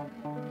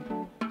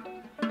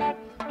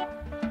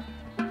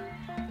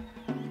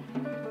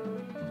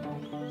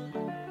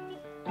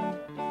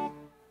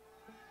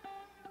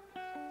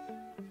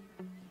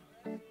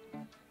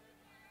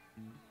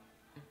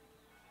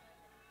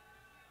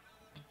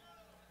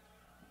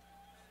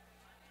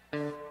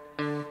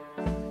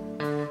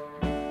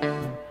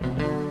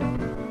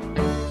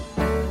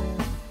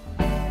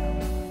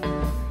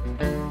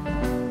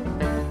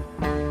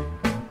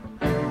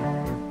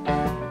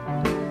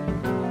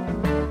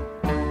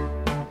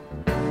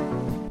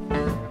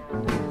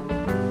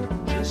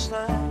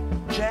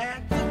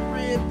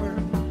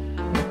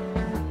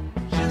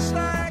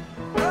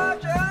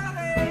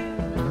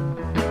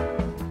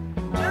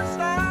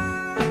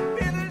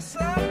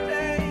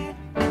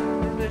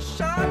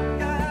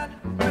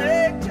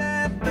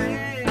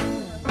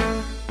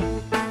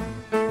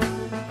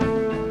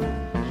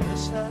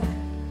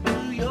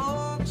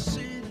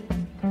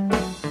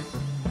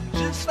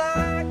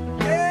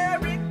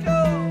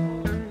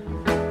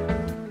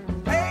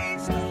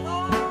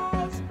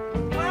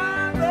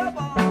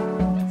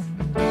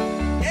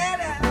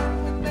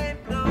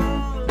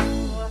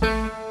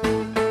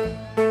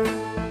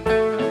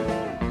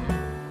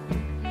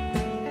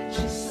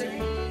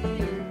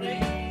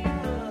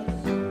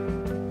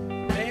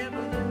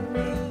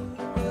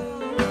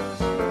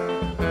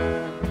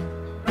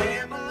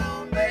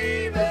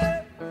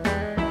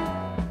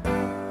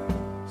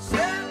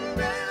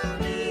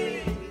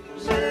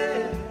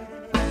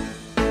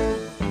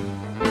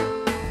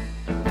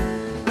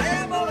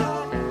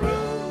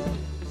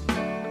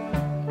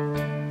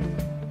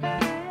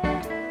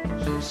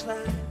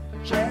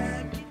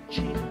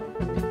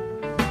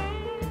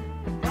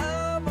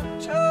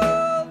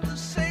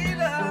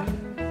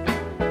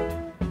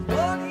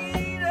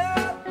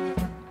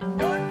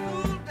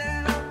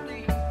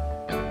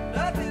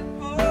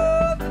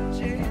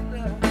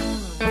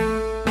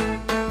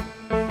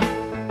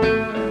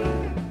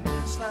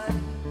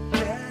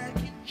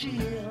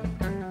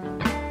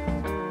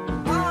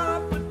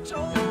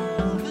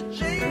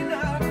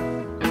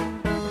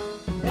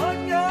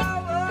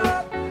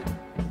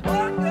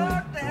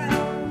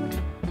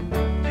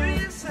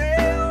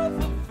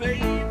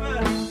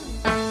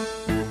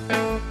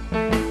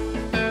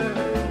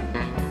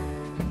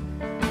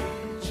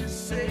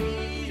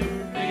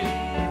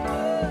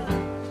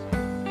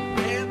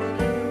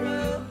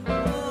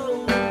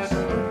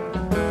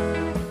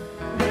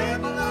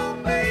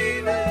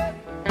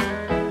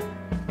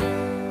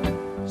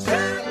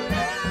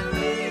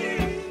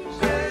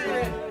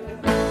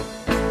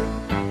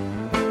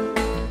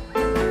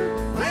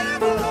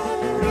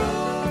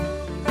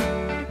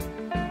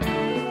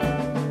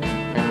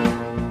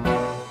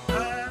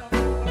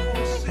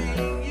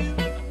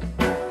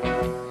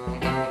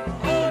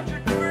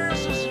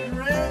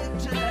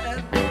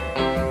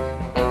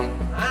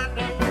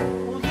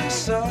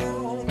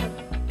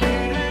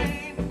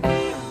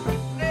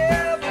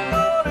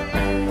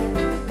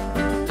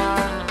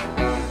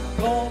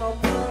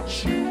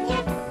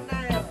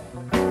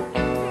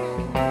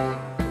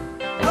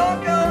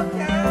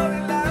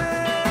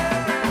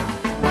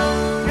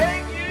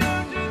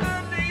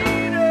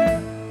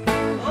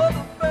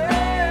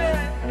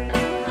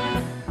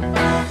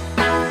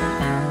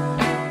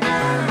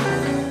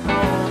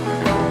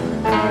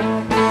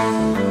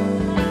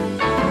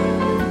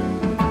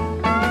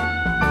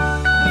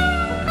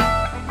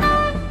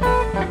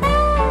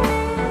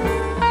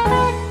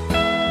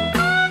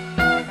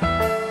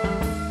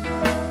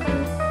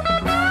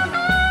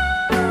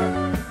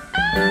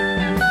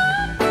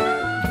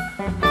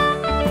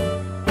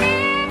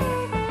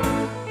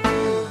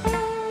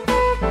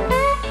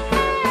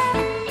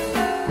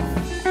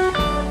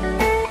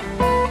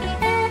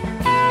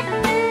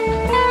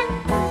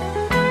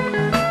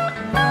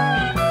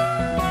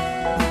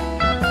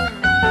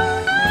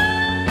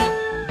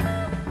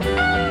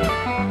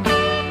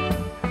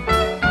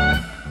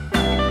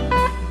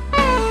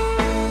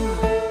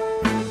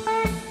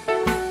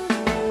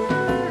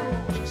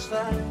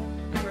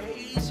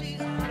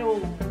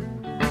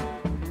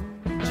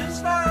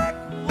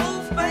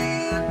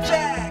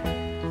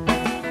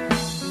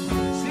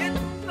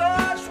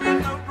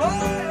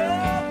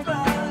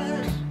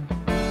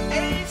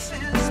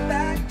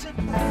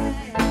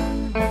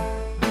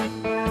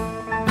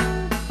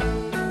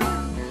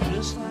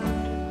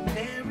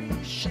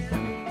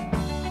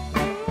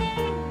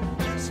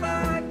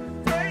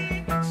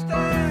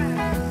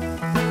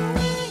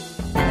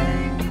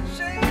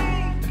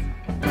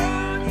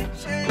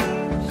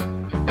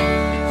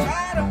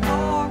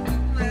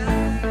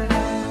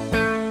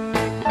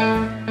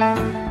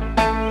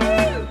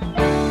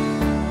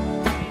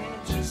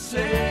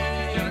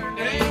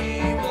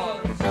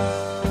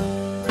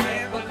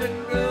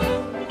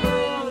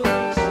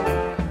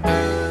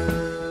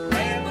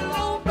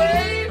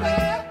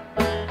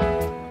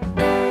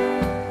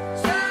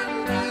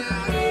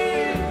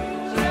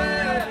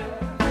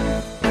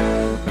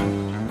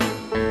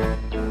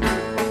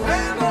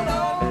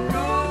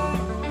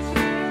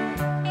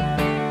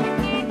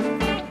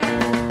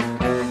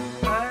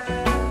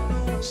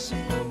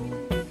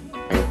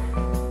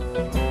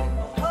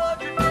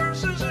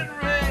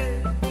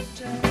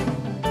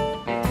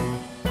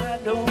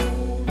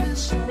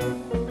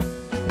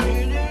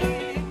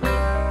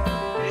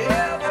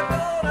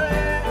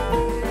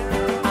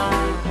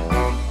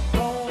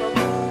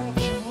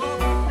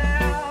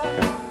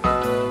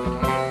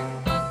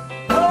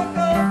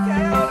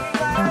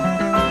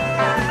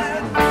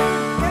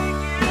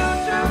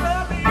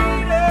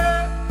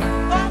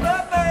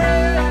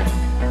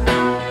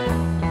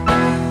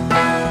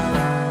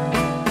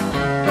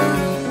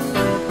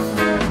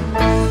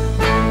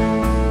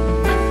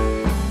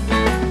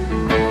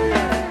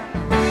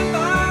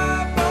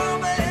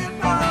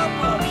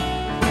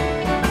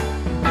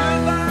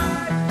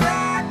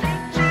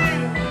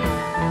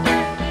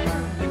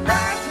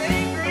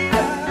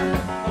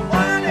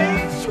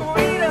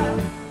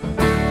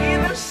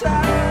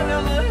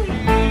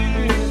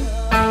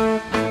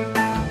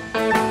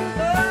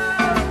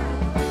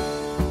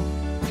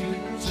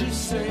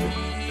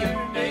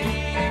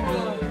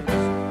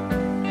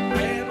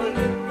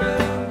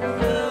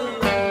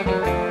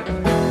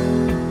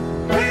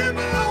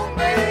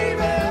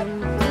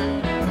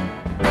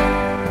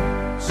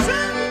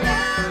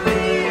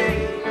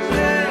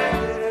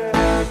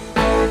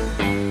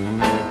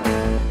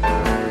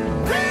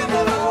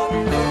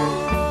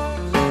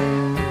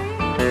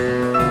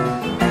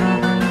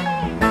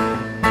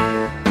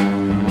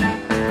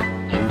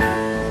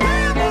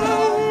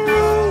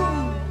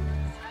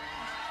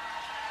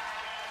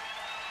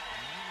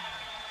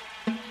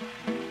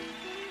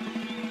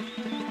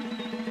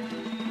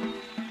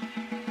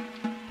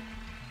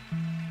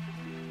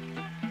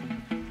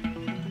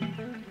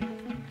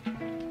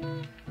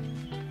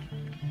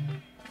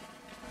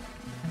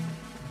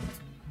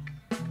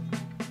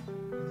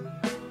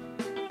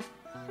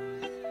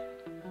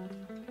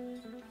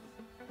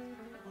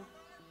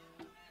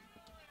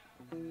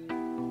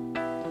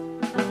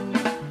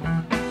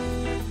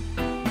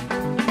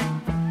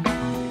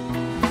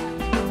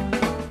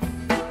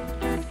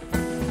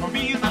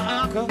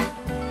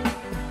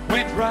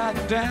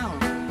 Riding down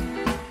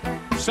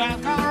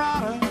South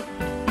Colorado,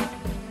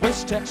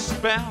 West Texas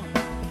bound.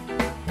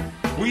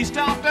 We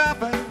stopped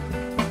up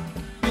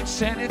at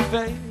Santa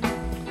Fe,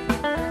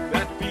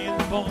 that being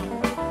the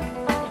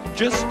point,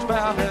 just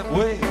about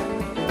halfway.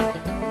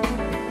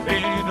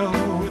 And you know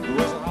it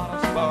was the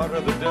hottest part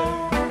of the day.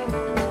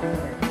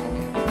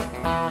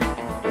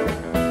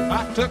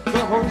 I took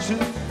the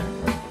horses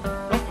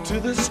up to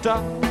the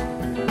stop,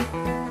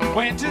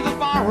 went to the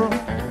bar room,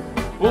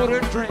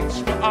 ordered drinks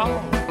for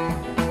all.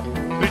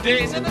 3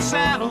 days in the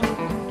saddle,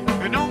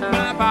 and oh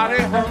my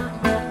body hurt.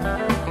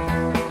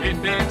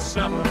 It did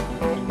summer,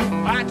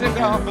 I took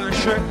off my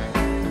shirt,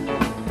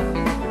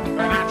 and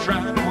I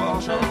tried to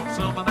wash off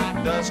some of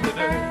that dust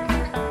today.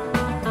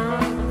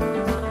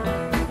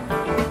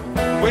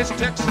 West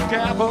Texas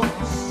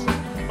cowboys,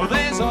 oh,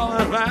 they's all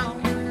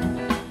around.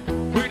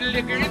 With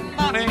liquor and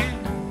money,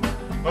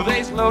 oh,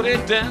 they's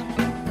loaded down.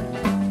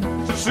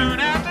 So soon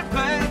after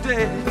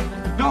payday,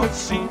 no, it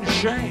seemed a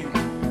shame.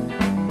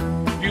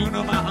 You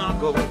know my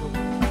uncle,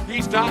 he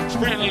starts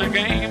friendly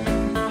game.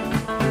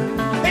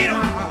 He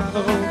don't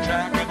hollow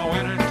Jack in the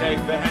winter,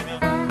 take the hanging.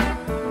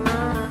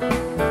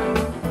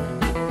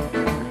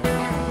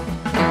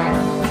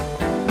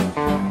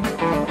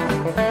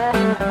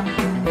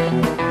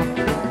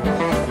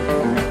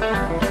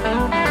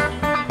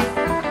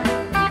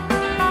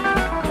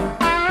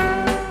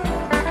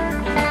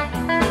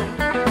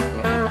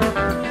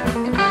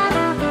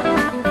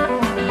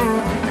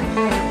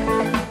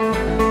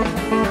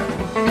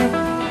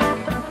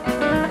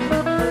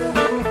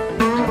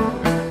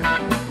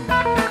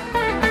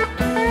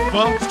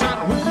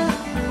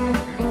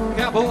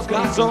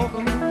 Got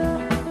open,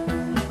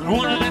 and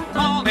one of them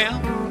called him,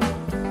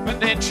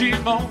 and then cheated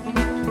him on,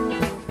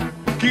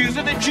 accused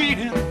him of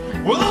cheating.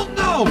 Well,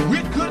 no,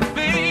 it couldn't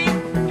be.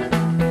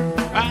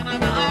 And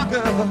I'm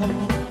uncle,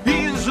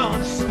 he's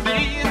honest to me.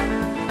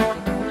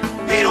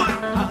 He don't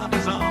have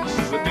as honest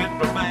as a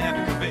Denver man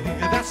can be.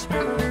 That's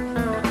me.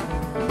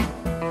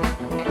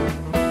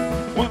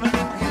 One of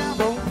them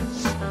cowboys,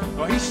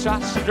 oh, he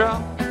starts to draw.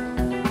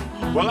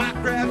 Well, I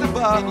grabbed the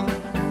bottle,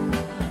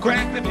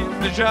 cracked him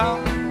in the jaw.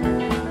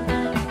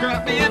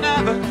 Grab me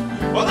another,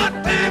 well, I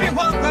tell you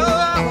what,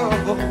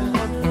 go.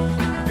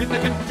 In the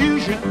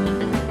confusion,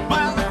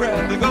 while I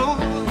grab the gold,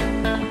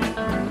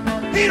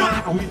 you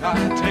know, we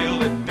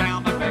hightailed it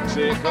down to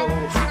Mexico.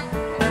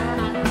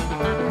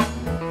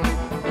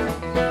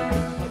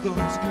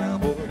 Those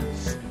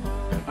cowboys,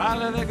 I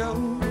let it go.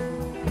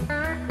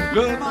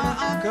 Love my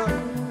uncle,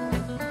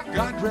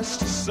 God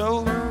rest his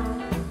soul.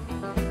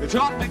 He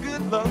taught me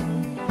good love,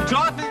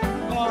 taught me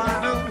all I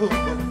know.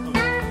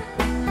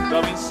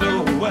 Taught me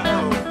so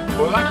well,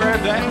 well, I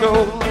grabbed that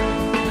gold,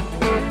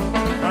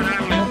 and I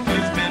left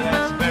his dead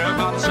ass there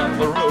by the side of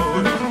the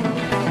road.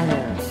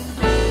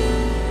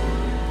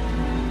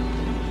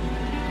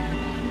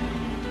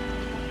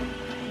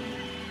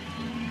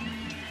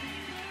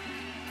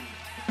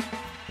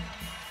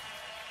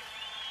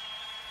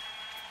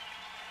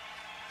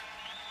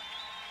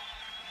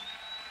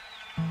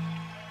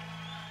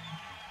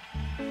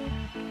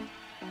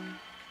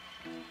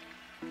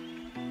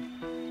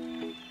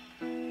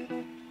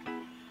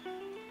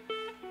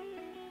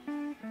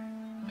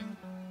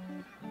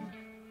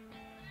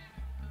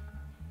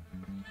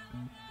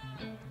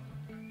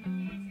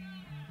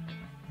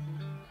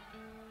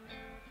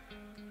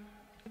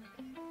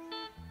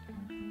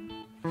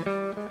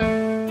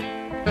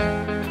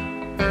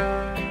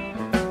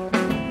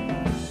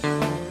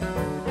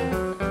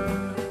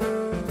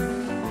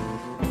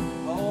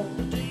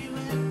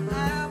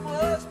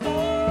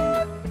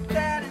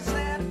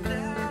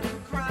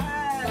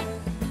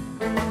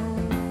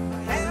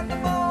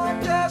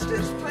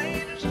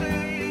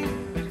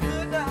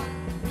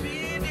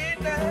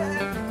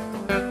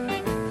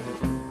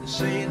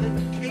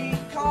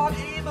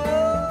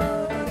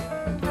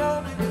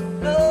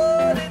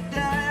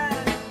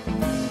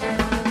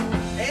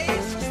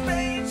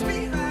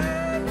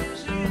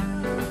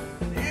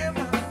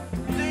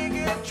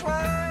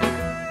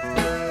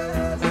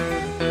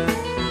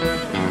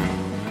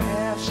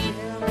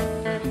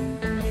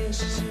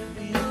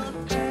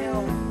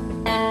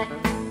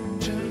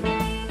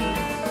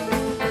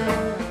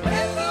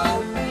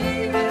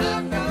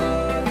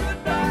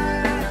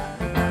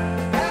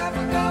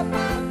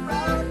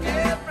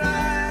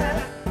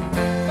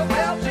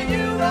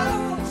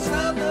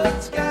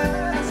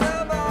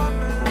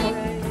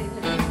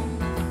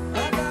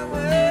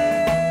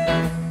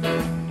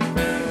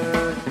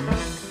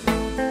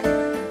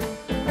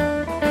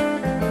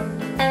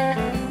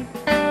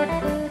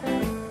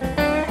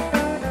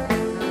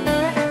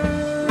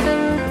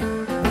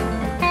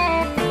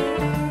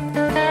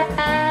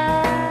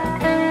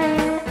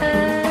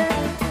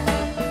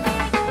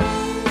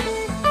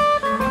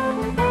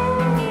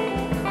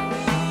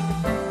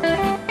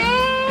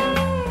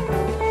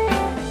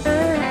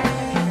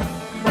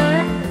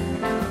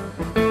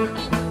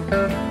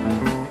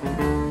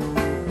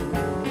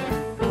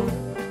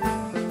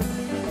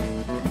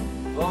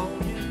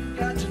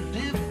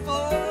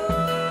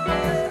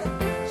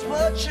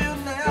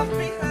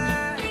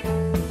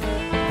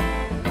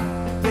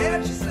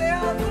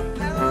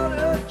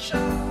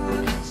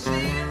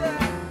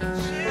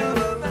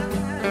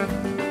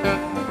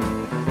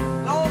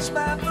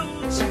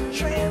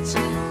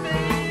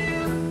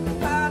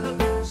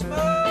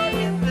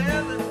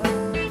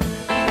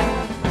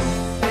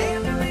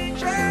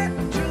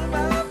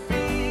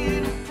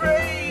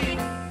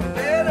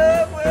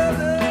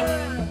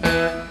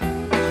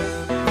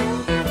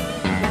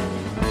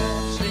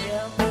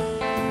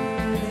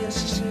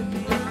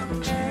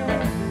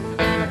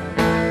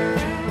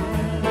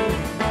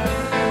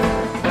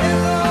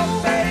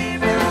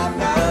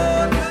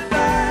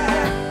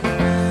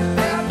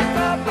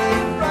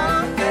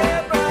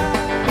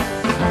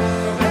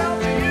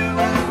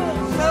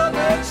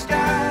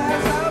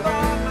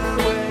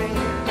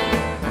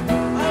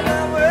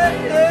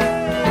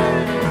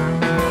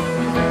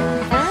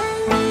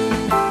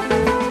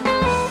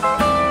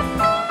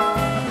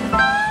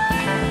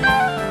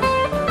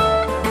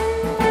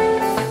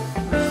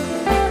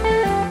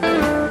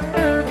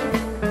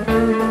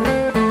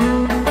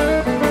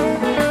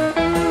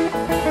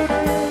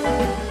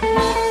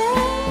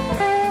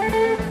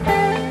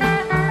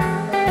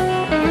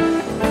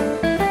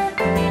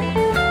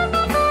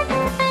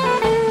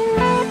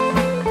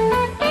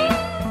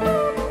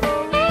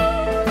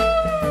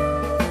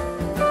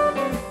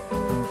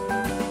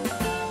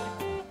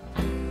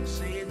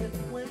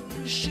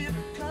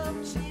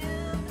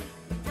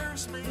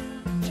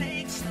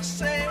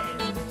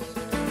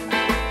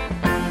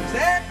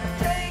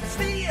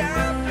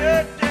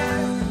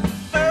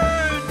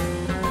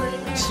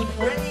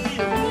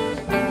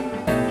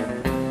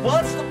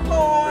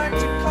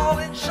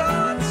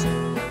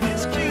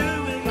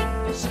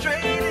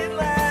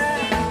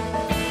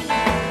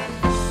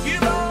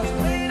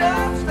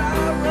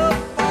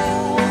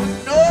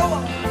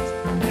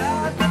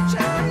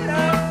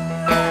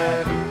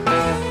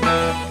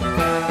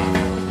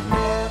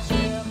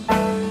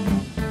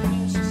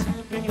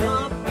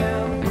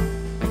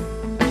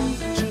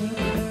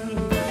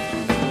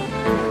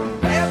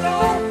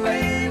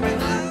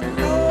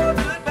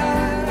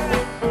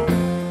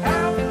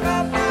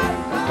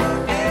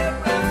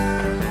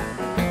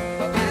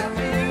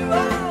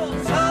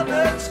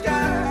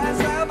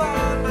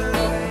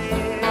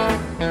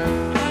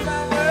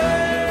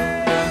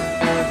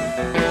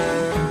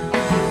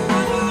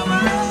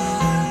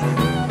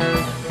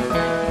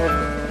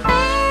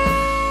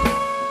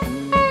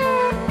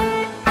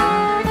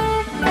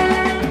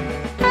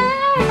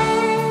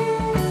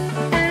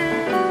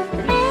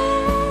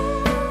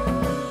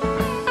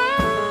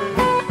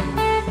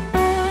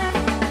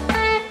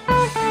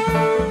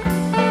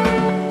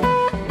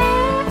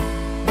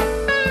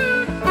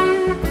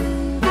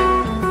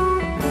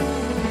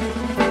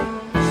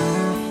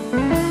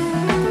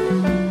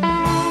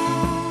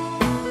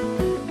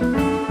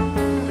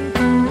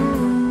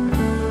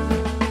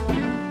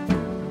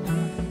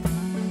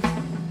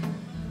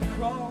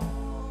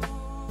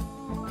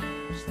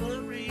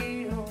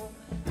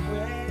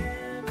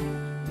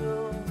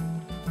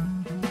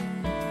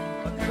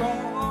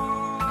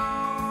 across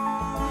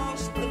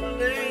the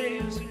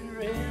lazy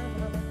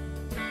river,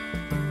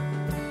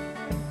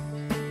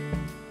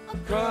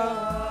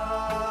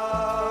 across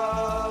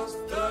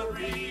the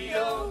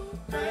Rio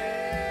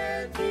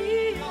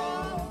Grande,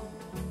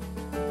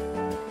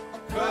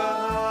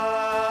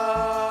 across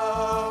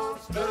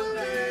the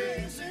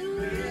lazy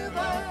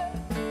river,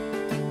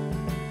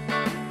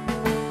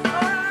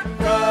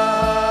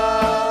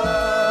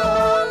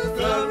 across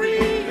the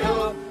Rio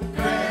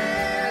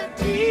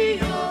Grande,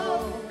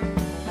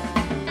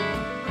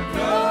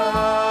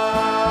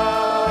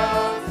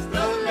 across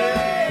the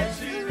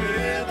lazy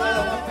river,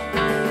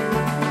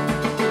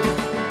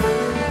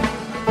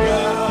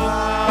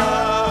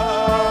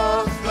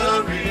 across the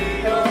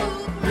Rio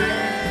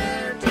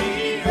Grande,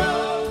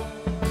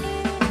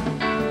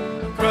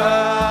 across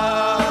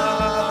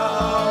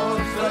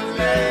the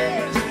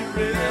lazy river, across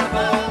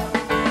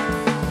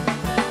the Rio Grande,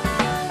 across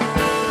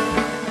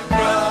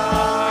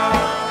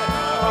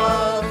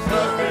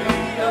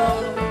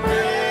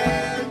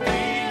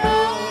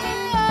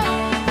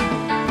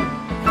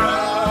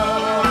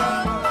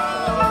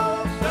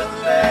the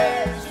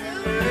lazy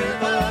river, across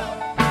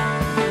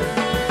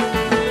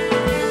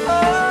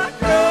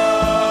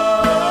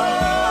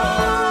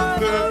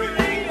the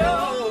Rio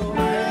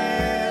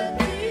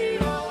Grande,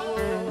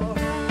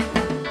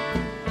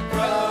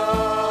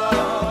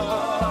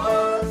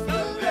 across the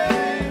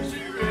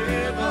lazy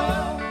river.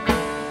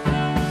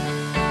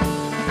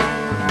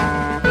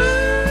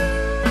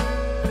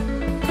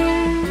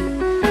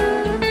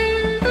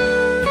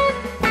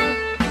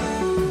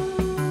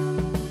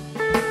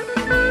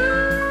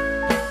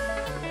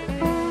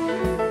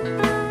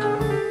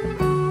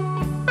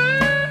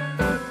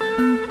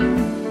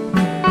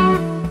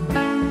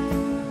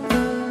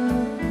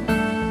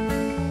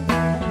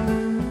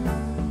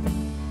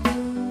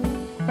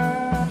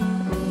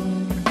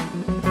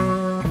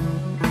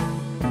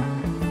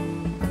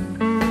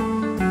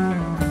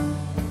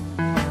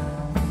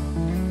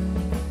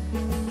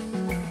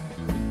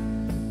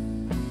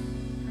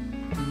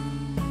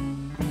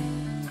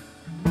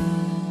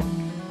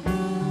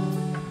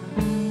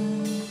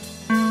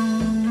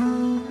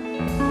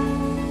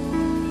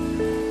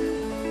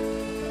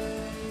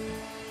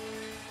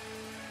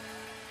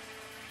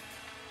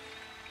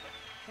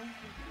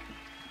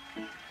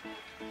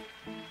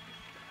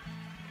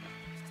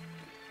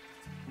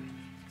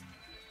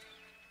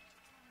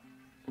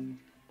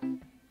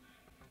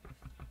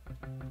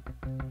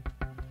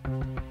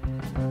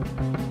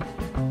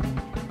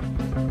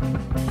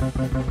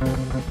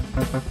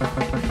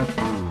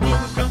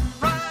 Bullets come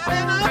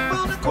riding up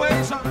on the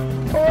quasar.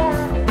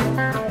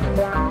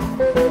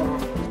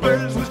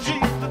 Birds was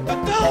cheap, but the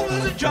dough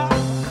was a jar.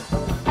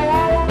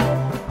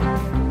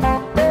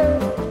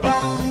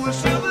 Bone was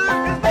silver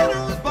and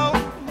butter was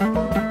bone.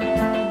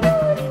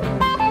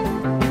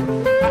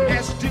 I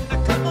asked him to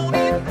come on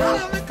in out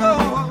of the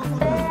cold.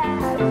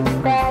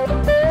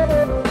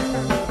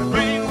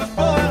 Rain was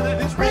boiling,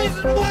 his razor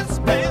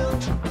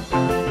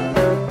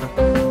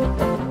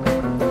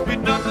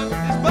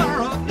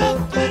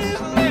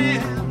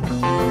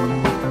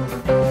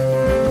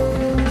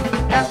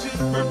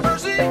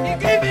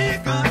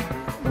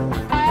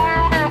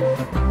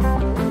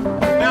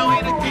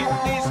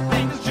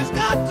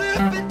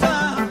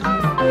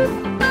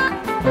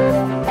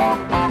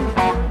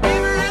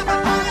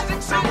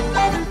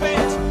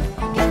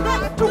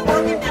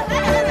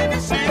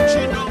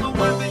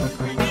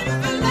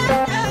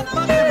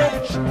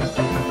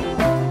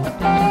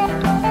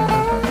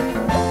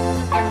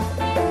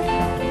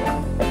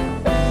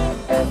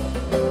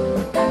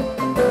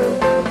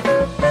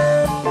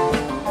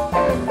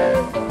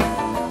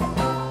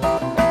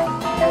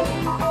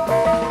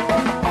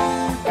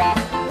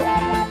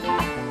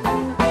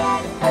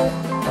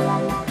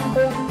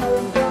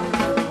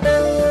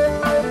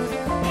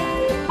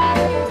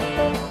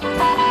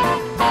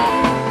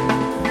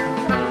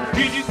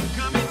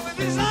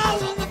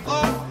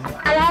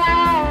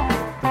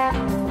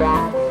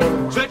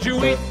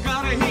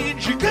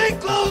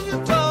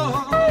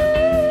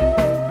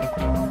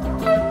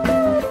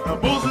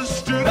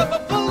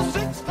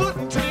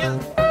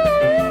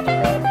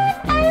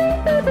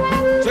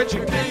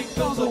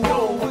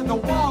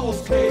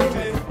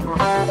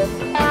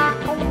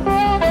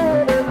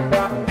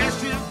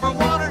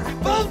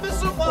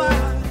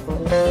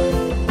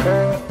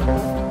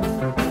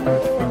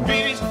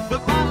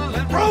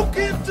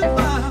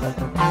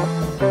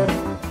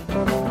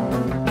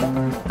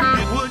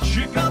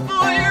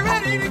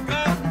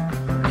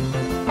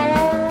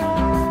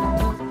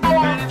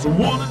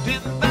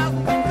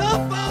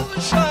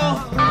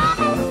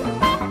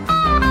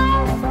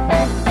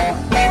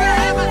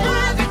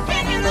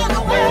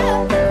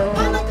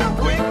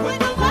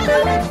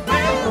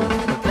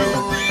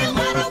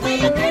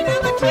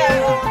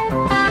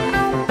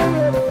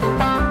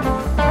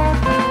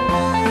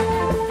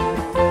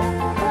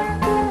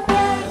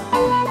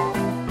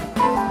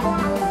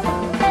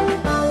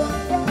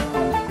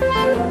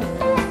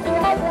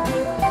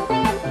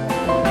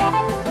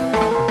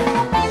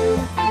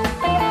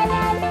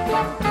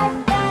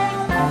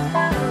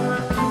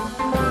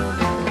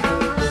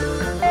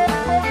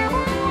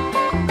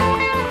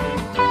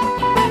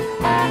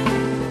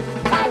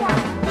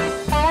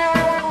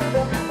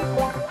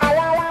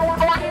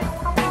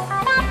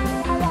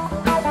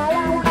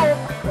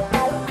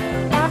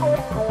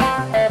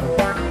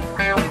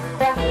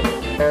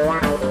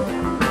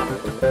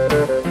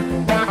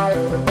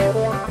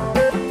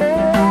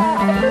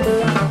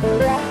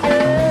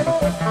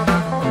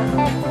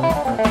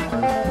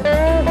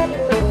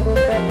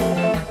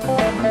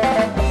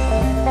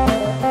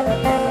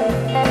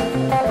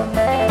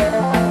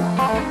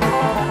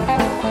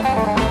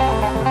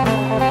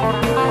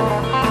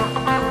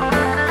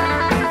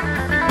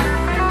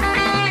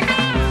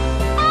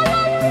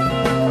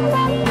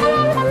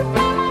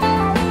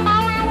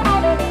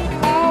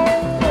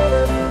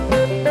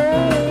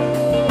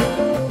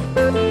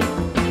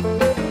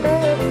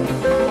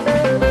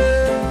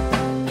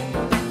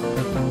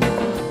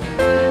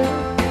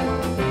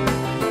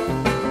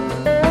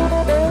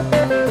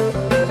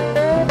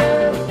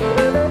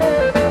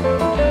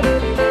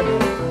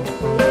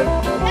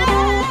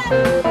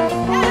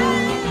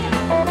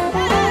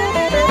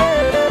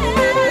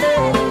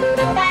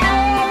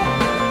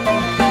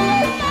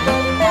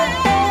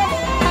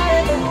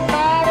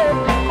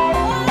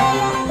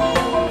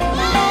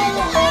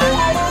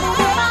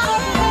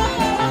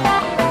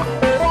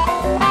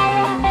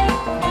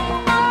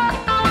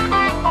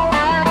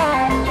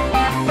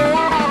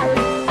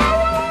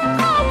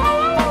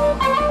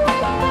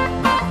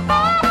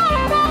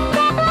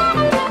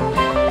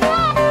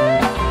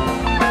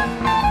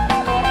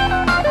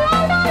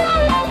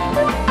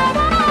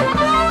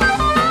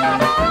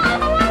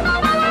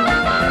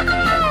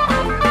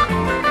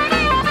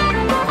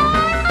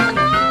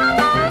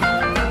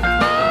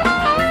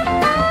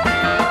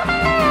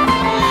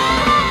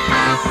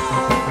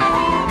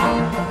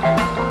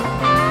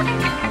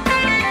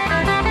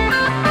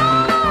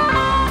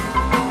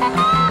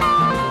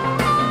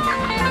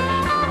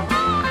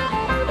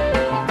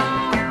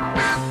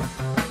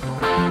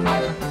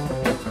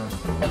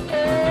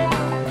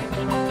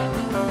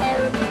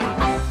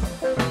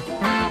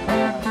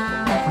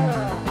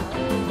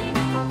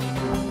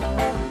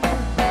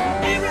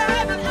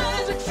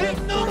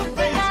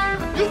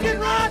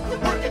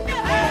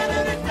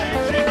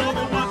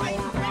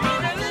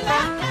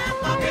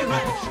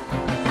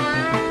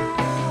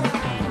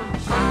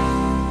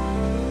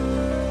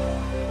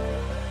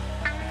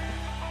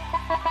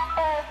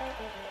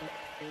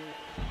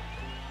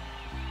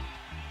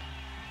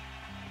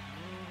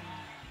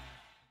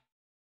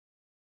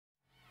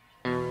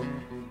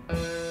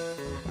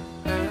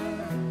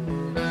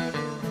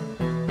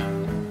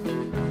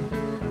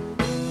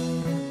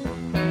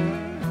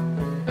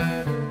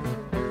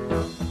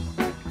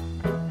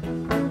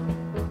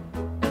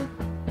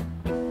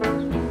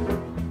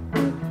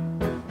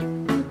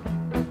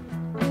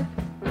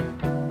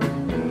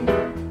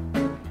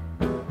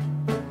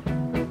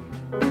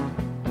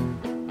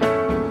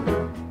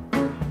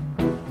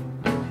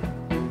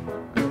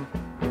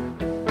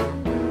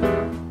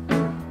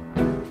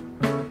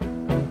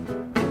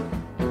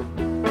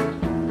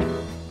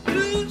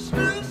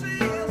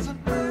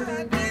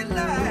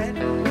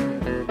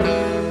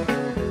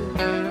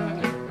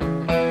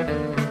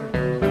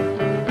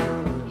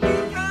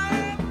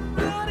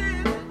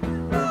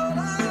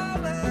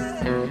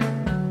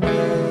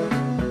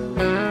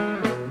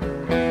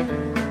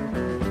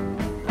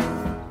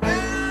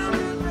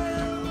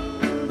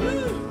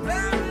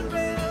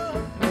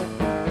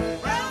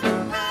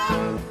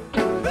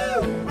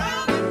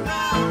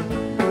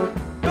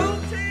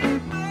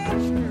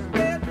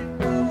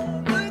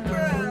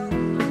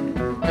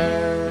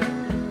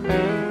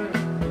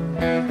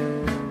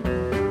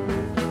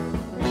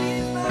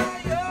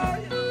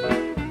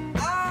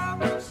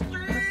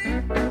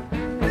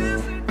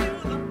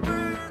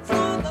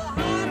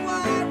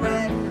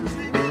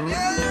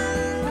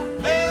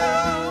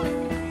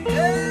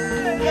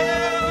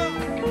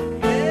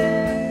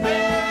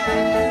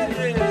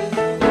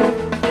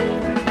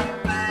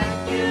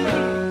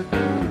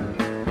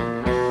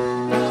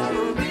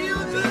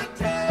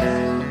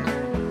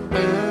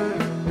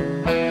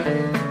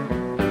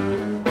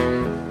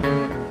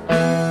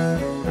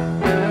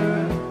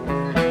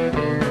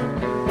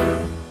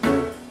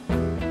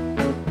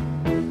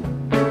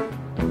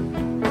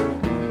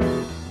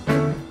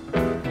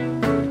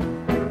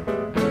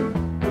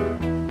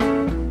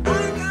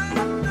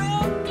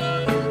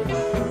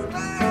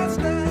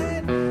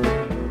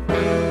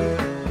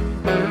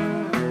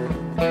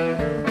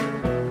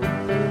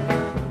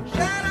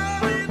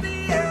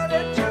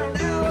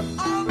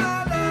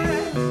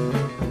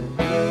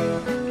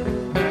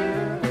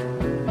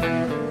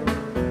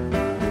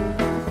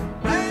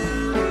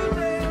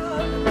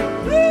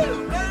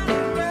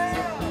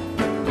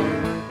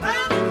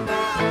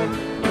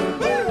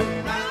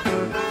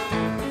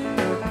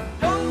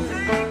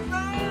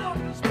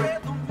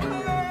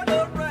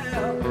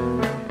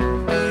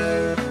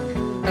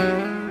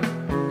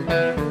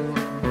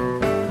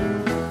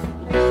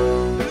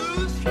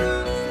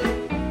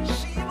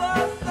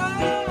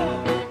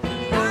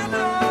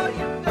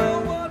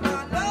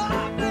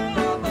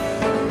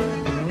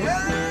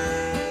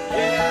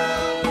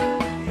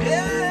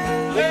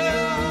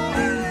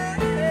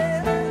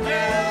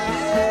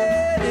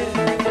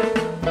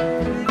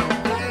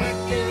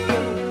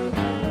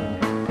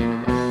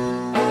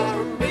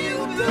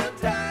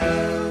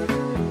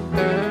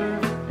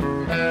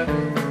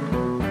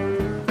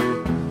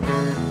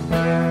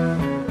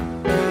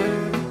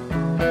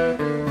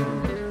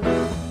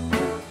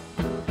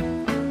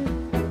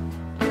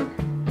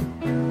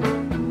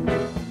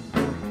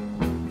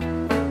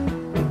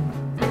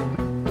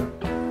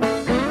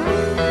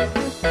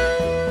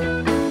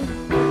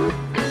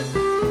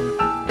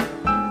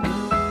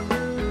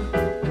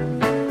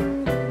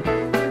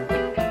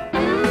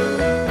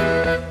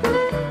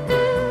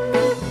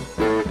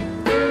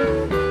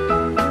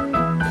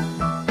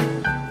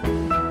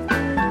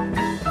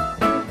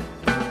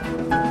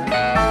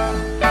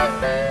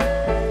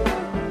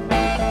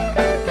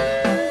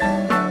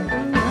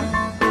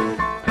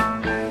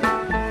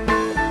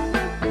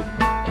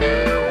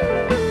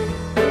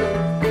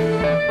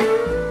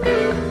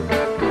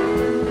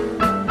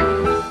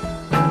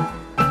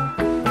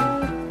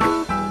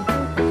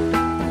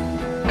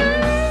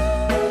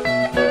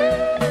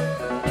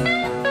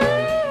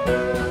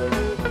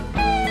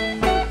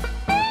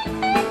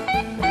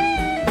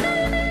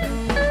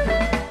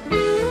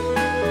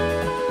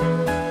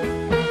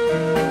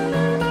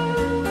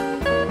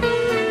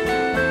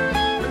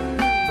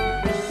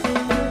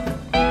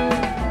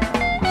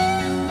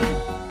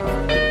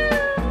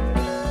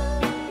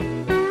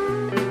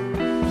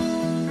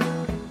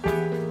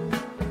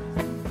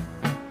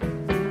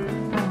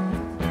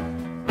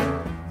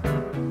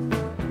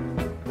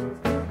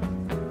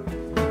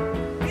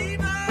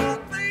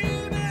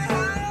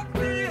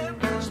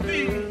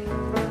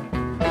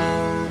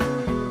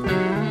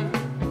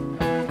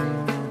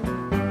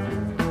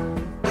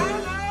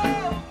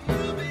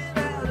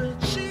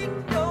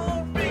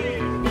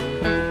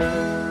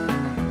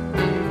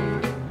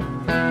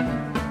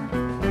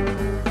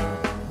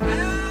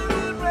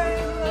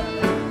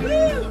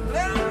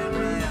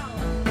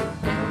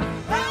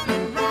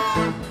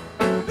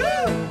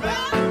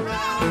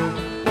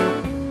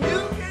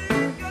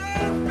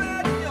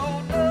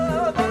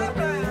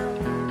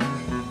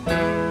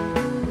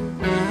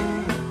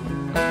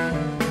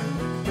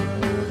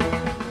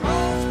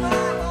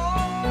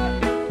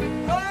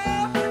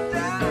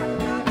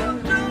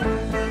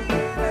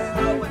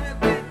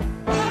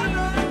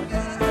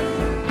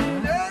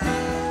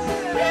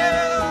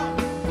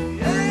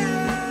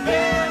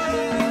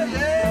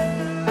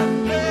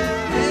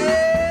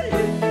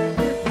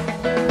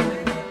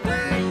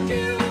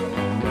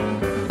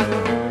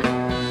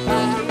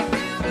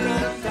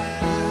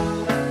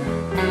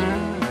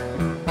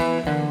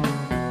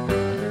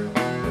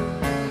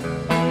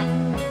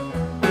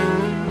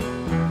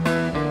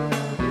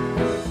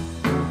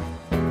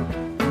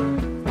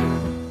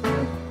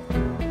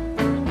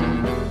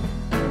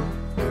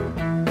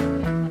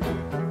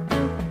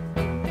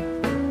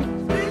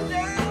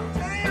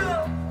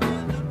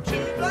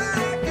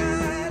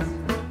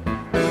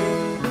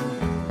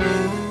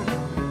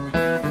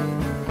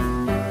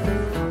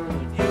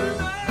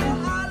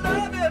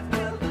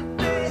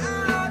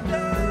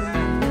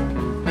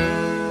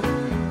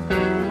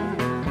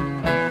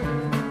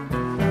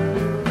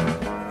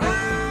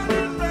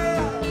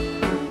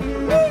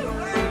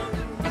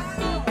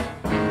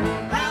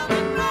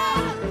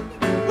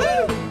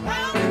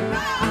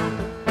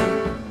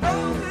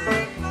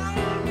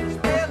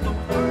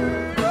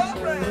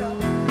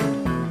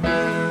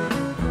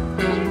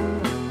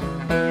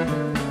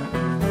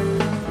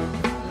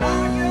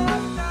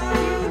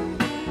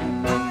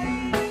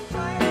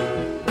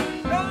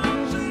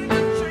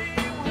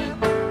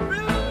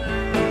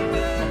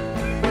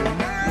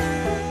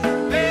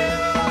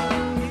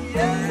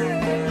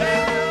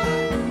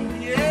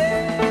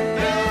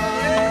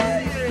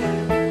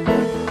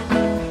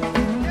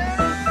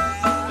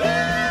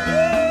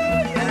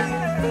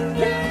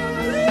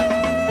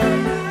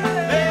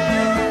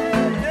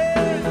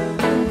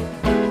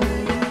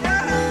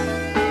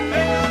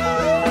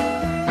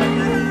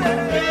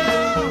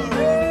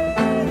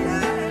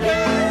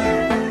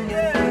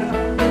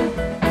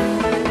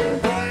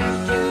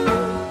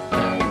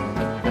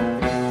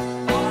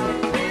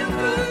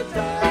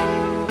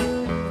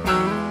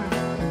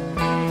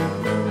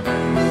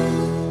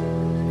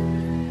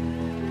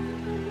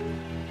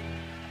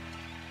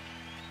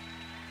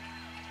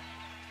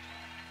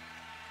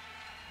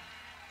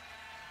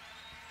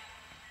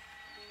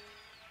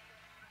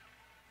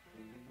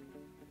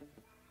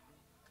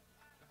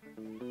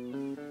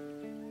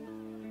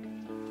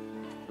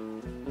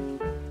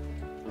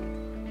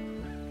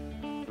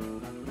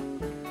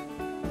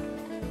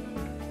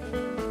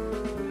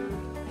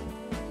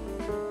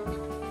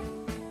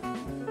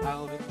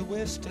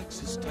West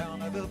Texas town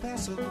of El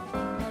Paso,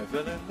 I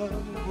fell in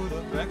love with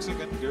a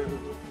Mexican girl.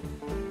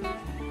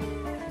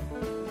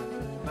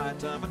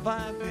 Nighttime and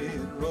find me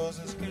in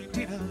Rosa's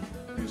Cantina,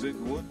 music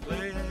would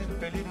play and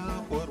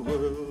Felina would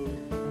whirl.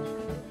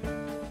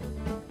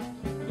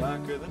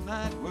 Like the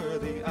night where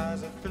the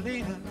eyes of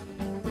Felina,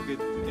 wicked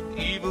and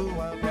evil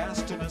while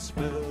casting a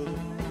spell.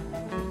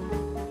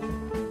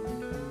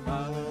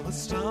 My love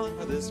was stung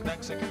with this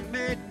Mexican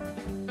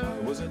maiden, I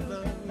was in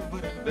love,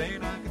 but in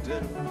vain I could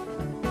tell.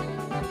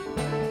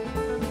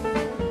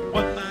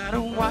 One night a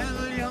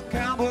wild young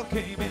cowboy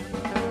came in,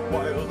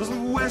 wild as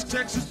the West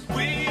Texas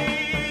wind.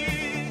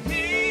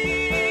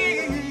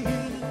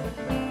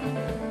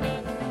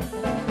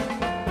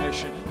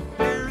 Passion and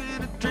beer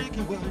and a drink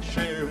he was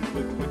sharing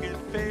with wicked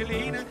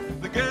Felina,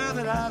 the girl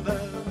that I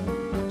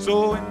love.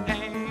 So in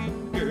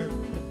anger,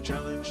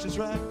 challenged his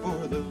right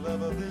for the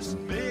love of this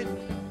maiden,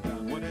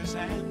 down went his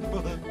hand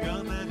for the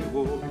gun that he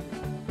wore.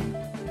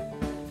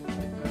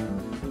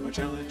 My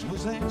challenge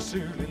was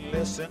answered in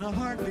less than a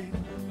heartbeat.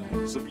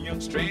 Some young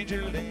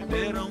stranger lay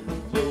dead on the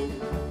floor.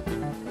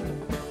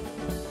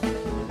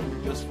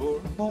 Just for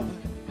a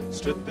moment,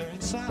 stood there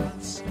in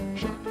silence,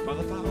 shocked by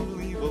the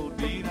foul, evil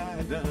deed I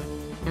had done.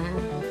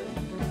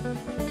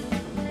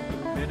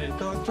 Many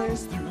thoughts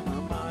raced through my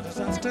mind as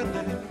I stood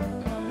there.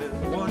 I had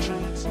one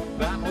chance,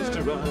 that was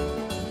to run.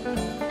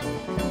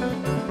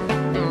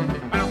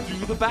 Out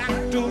through the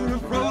back door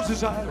of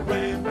Roses I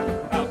ran,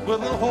 out where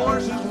the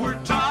horses were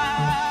tied.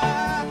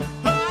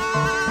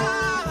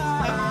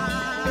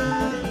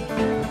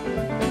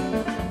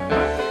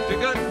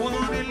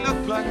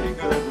 Like he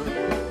got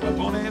up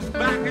on his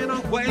back and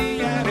away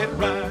at it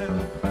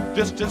ride,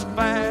 just as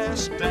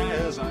fast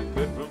as I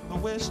could from the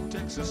West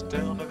Texas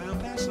town of El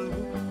Paso,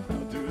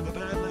 out through the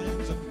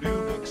badlands of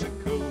New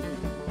Mexico.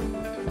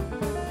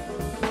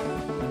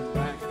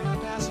 Back in El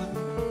Paso,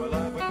 my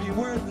life would be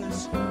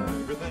worthless.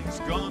 Everything's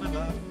gone in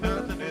life,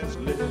 nothing is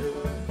lived.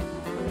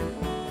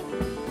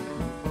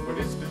 But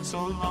it's been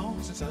so long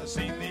since I've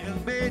seen the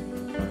young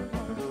maiden, my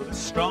love is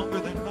stronger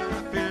than my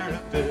fear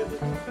of death.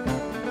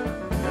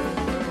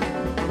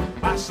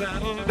 I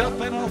saddled up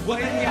and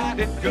away I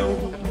did go,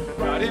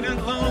 riding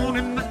alone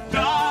in the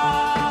dark.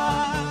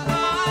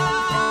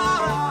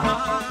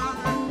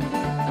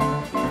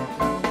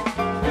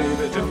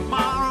 Maybe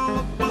tomorrow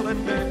a bullet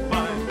may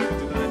find me.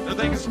 Tonight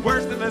nothing is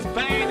worse than this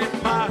pain in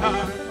my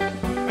heart.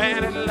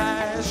 And at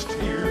last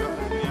here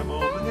I am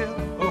on the hill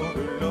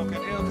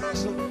overlooking El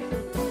Paso.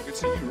 I can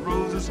see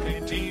Rosa's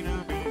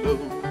Cantina below.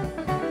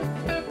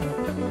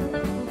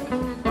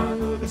 My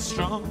love is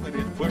strong and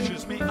it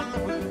pushes me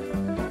onward.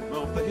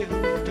 The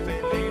hill to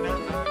Felina I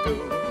go.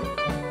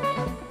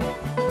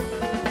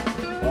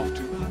 Off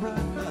to my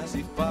right I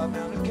see 5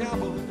 mounted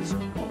cowboys.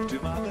 Off to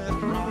my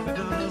left ride a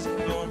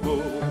dozen or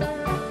more.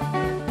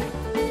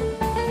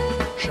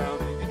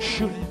 Shouting and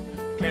shooting,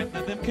 can't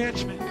let them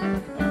catch me.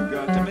 I've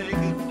got to make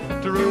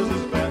it to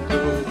Rosa's back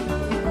door.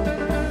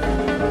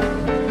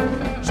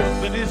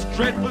 Something is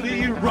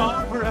dreadfully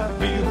wrong for I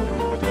feel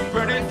with a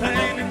burning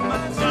pain in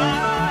my side.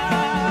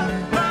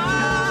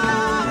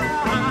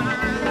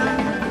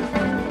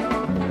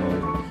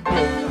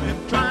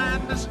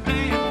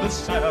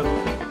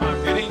 I'm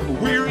getting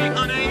weary,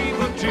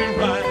 unable to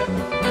ride,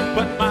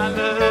 but my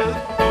love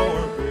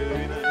for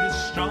Felina is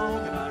strong,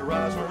 and I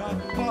rise where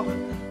I've fallen.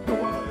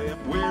 Though I am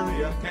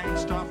weary, I can't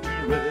stop to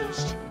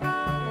rest.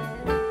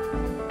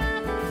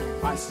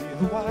 I see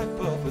the white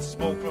puff of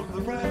smoke from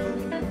the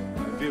rifle. I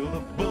feel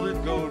the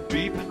bullet go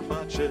deep in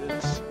my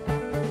chest.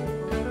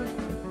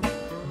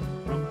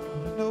 From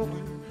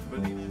nowhere,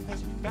 Felina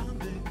has found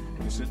me,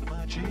 kissing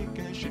my cheek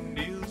as she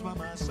kneels by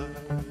my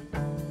side.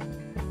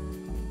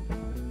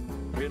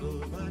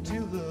 Cradle my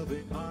 2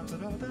 loving arms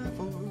that I'll die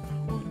for.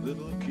 One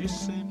little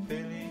kiss and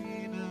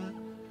Felina,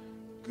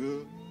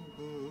 goodbye.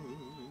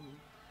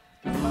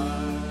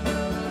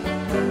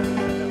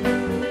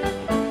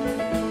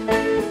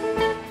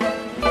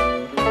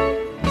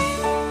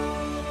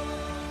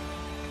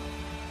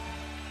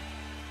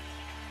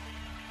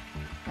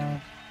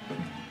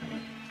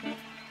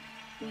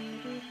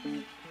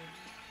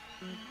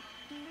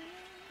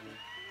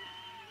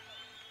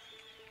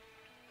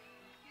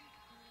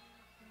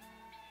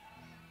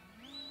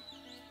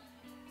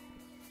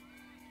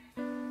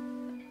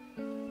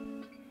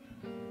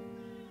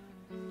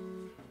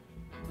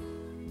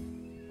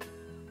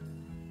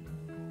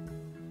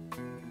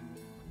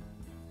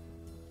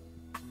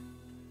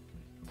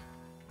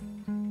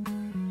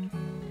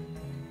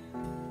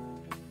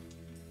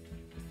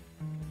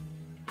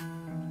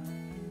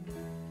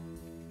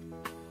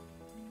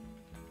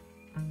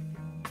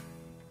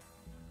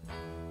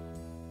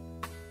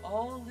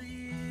 All the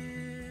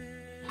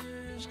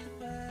years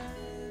combined,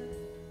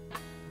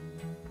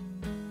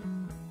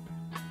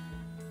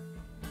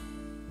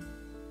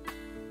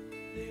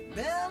 they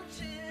melt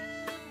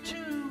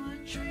into a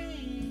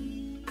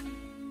dream.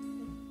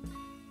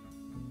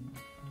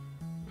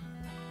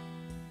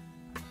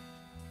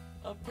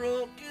 A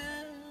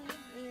broken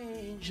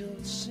angel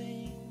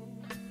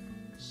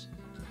sings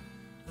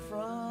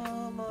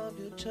from a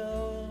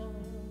guitar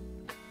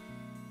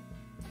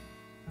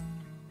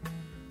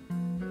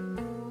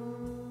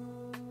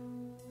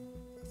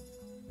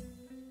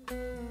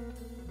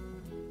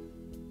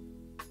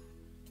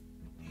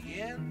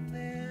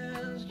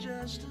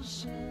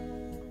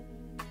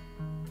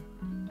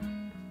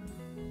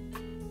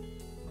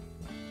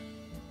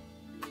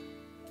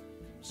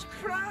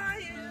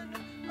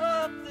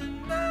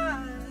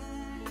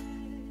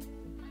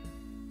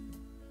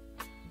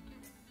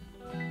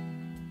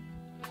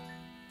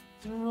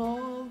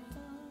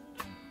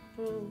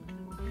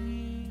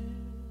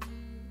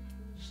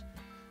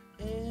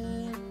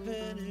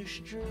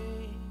strings.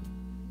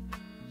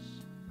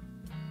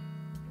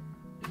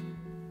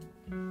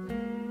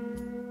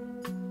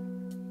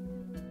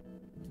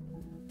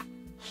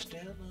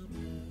 Stella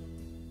Blue.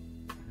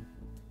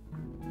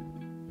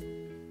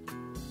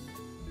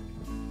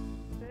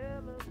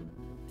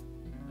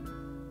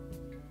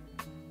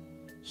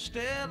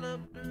 Stella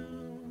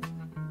Blue.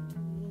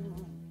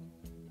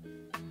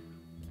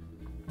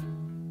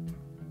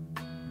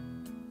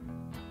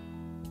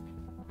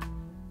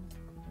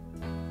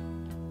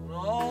 When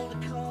all the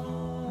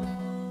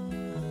cards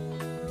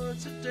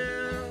are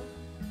down,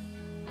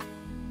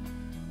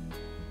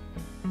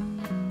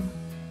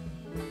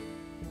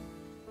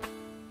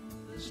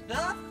 there's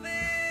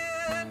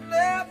nothing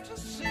left to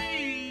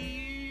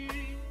see.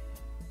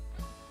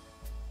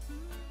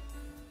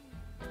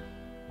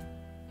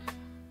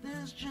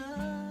 There's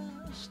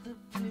just the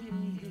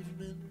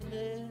pavement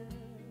there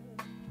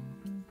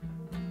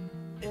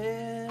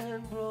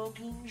and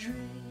broken dreams.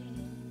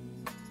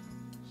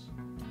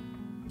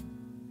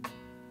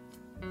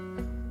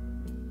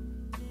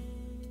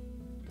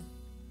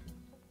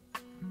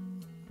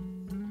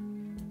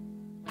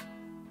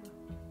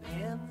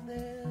 And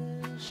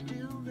there's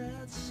still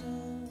that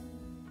sun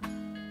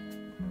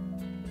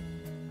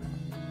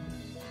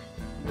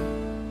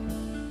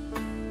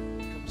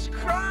comes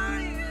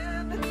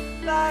crying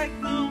like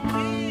the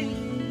wind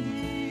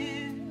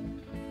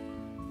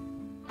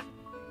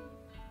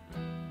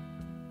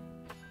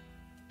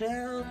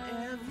down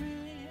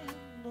every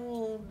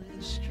lonely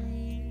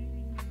street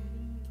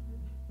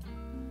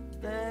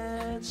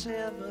that's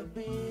ever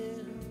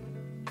been.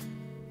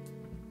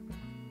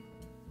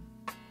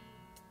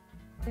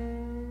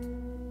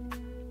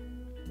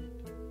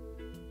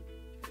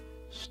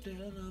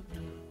 Stella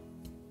Blue.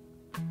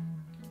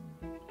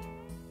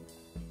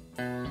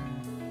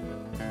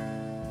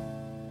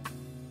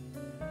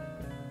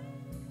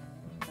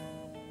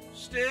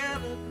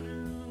 Stella Blue.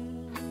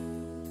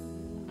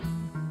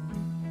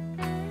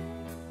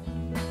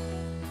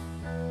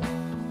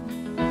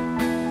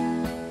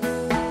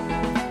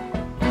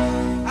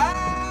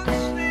 I've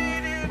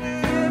stayed in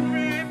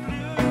every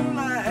blue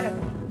light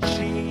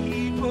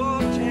cheap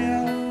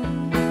hotel.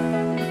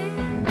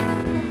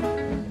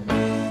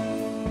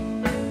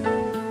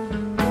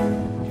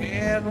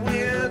 Can't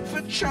win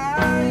for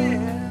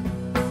trying.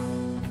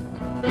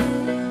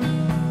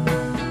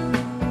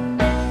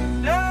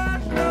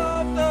 Don't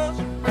love those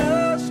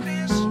rusty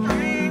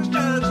strings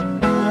just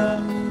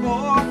one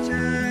more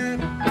time.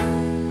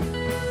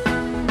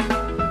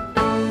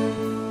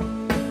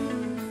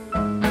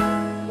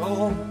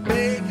 Gonna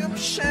make 'em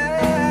shine.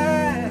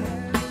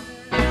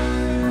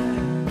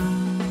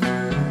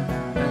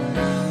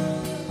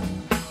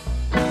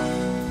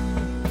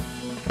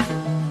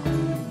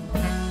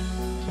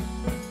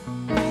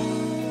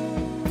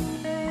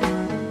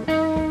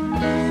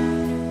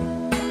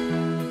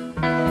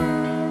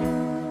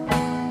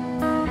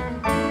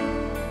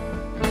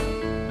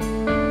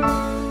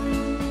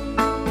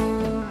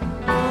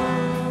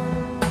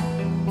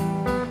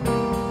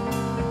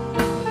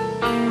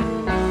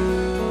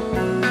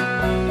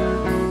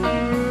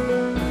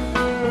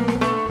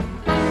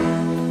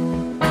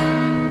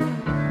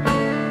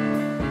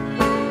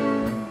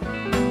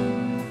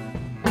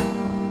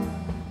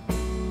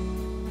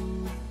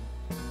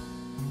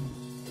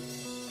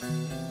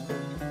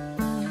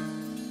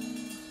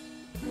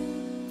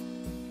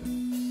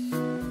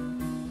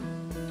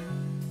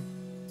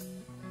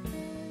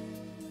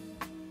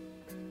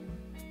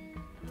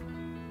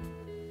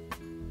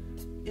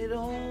 It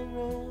all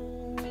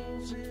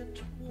rolls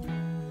into one,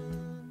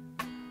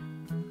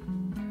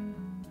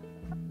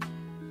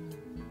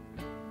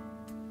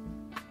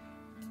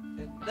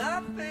 and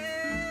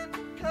nothing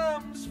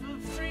comes for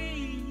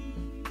free.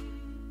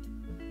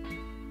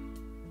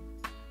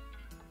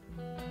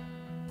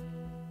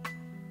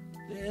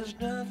 There's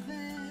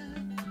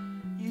nothing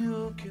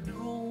you can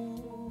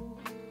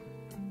hold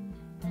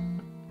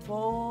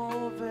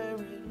for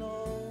very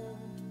long.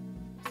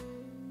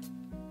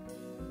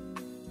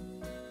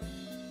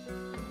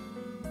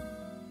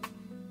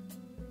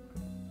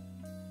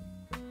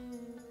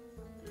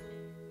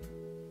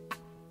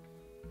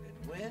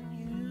 When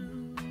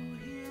you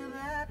hear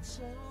that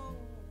song,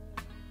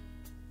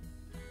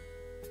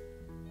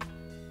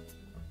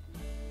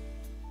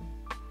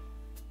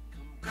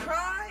 come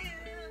crying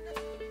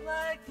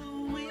like the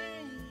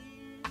wind.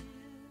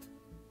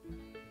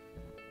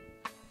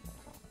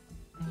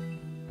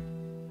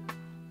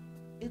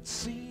 It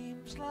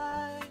seems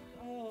like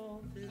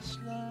all this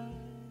life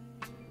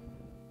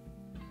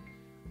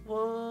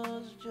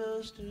was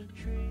just a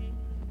dream.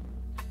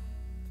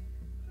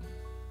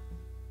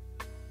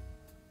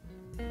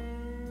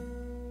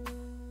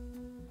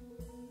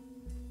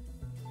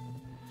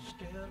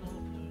 Stella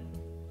Blue.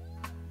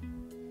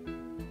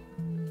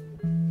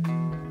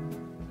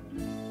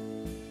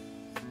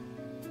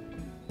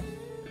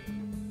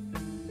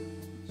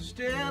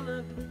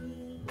 Stella Blue.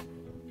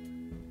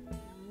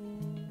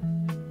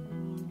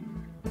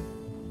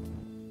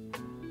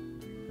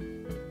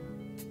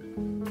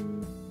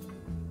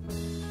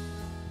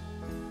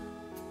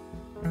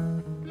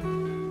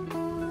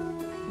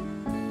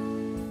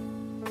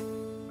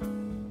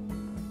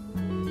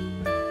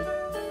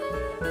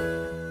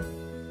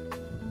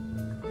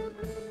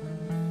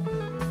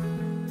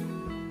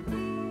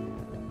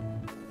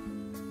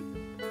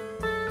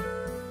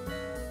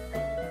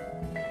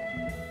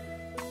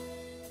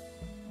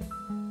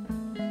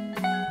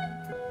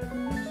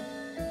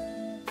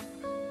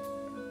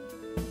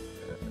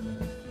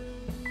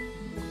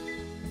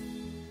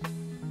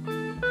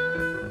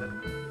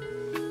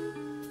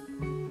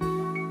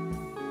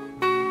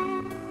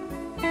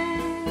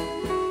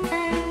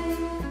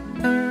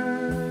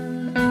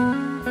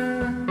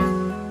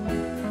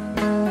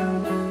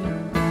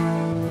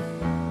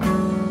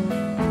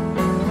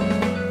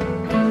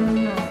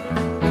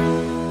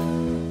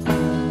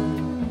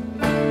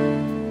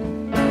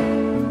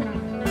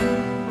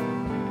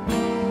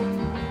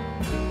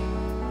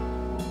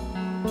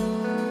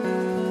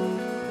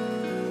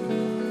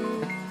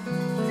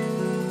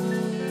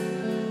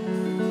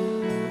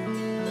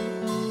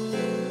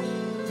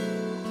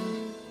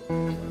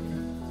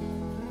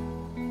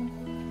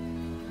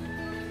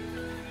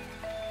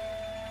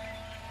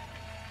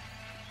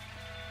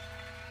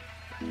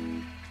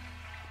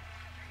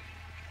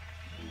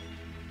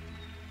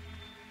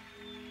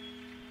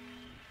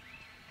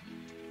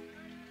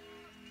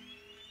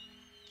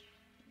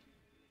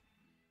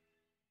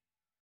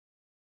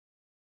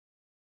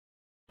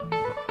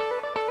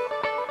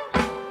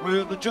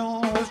 Well, the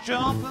joint was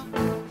jumping,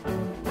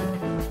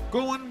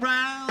 going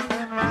round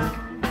and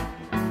round.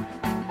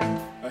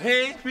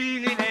 Hey,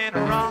 feeling and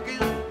rocking,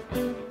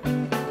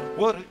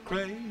 what a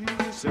crazy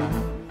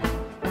sound.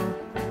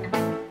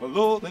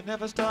 Although they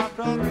never stopped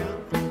rocking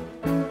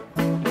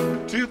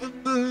till the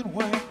moon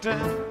went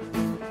down.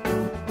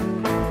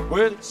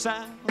 Well, it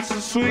sounds so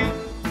sweet,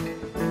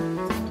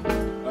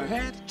 I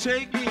had to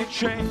take me a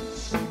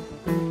chance. I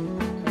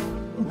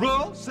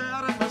rose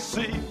out of my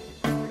seat,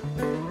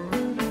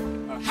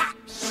 I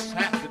hops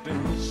had to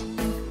dance.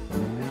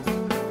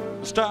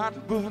 I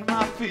started moving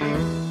my feet,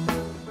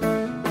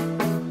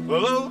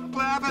 although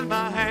clapping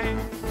my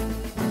hands.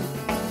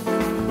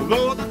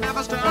 Although they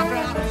never stopped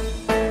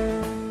rocking,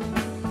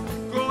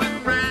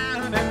 going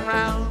round and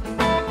round.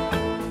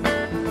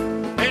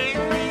 Hey,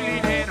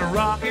 feeling and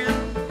rocking,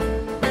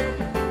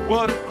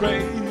 what a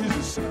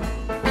crazy sound.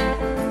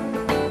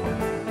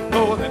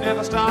 Oh, they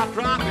never stopped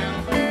rocking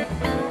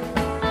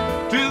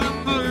till the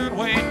moon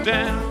went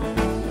down.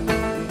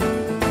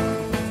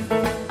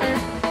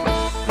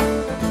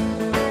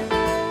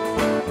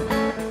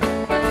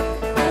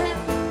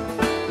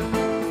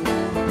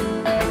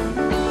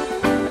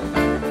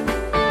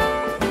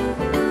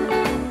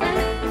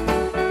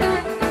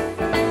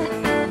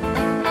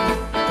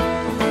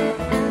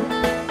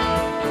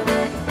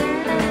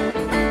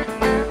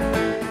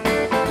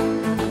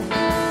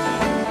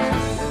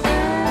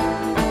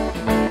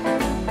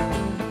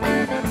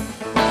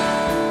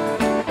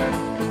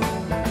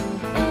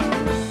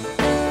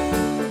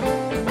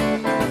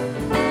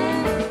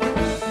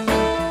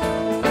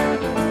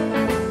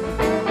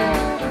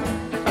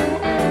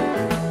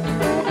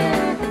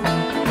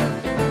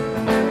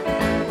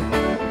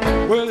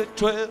 Well, at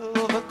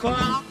 12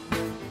 o'clock,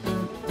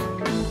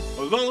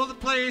 although the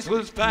place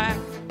was packed,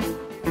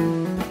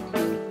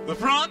 the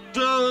front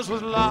doors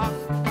was locked.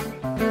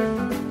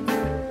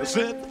 They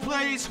said the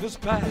place was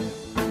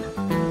packed,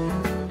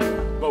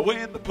 but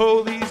when the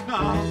police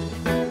knocked,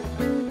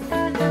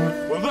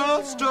 well,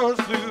 those doors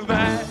flew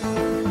back.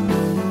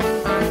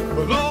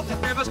 Although they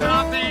never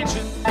stopped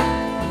dancing,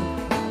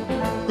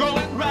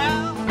 going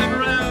round and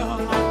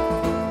round.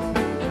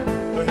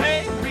 But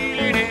hey,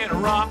 feeling and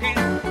rocking,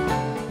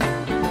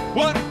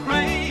 what a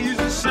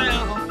crazy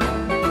sound.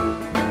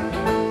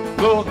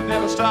 Though they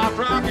never stopped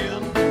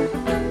rocking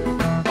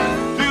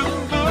till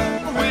the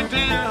moon went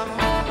down,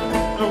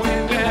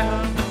 went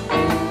down.